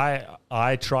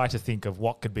 I try to think of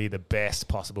what could be the best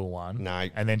possible one. No.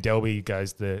 And then Delby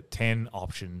goes the 10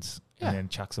 options Yeah. and then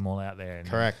chucks them all out there. And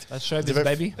Correct. Let's show this,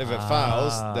 baby. If it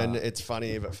fails, then it's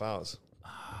funny if it fails.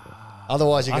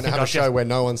 Otherwise, you're I going to think have a I've show just- where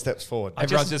no one steps forward.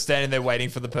 Everyone's just standing there waiting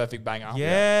for the perfect banger.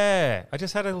 Yeah. I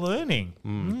just had a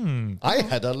learning. I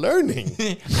had a learning.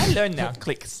 I learned now.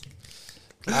 Clicks.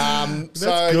 So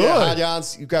good. yeah, Hard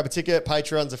Yarns, you grab a ticket.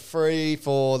 Patreons are free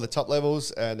for the top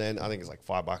levels, and then I think it's like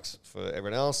 $5 for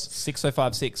everyone else.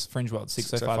 6056 Fringe World.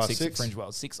 6056 at 6056. Fringe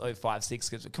World.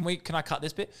 6056. Can I cut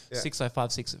this bit? Yeah.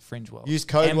 6056 at Fringe World. Use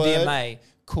code word. MDMA.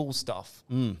 Cool stuff.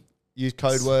 Use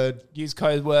code word. Use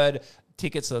code word.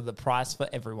 Tickets are the price for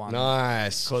everyone.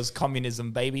 Nice. Because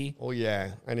communism, baby. Oh yeah,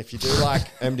 and if you do like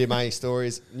MDMA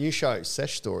stories, new show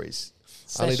Sesh Stories.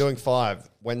 Only doing 5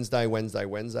 Wednesday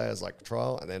as like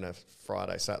trial, and then a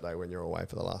Friday, Saturday when you're away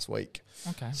for the last week.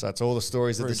 Okay. So it's all the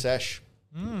stories of the sesh.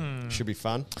 Should be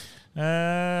fun.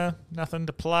 Nothing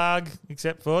to plug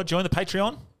except for join the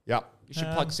Patreon Yep. You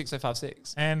should plug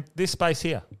 6056. and this space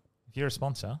here. If you're a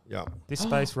sponsor, Yep. this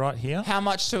space right here. How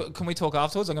much can we talk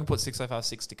afterwards? I'm going to put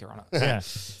 6056 sticker on it. Yeah.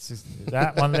 It's just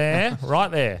that one there, right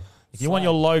there. If you want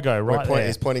your logo right there.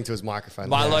 He's pointing to his microphone.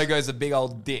 My there. logo's a big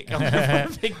old dick. I'm going to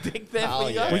put a big dick there for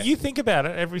you guys. Well, you think about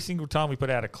it every single time we put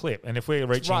out a clip, and if we're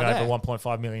reaching right over there.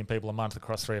 1.5 million people a month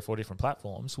across 3 or 4 different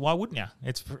platforms, why wouldn't you?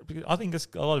 I think there's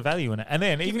a lot of value in it. And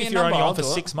then even me if a you're number, only I'll on for do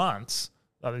it. 6 months,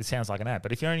 it sounds like an ad,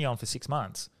 but if you're only on for 6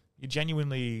 months, you're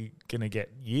genuinely going to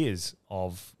get years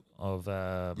of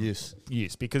use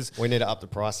because we need to up the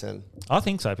price then. I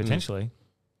think so potentially.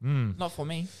 Not for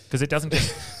me. Because it doesn't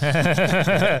just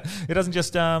it doesn't just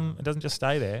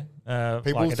stay there.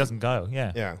 It doesn't go.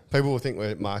 Yeah. Yeah. People will think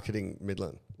we're marketing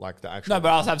Midland, like the actual. No, but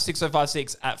I'll have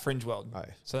 6056 at Fringe World. Aye.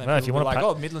 So then Well, if people you will wanna be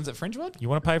like, pay- oh, Midland's at Fringe World? You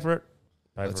want to pay for it?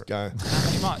 Pay Let's for it. go. How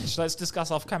many much? Let's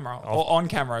discuss off camera. Or on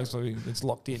camera, so it's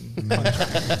locked in.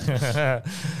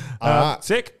 All right.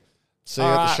 Sick. See you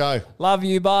at the show. Love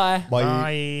you. Bye. Bye.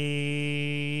 Bye.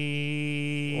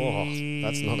 Oh,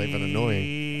 that's not even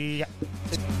annoying. Yeah.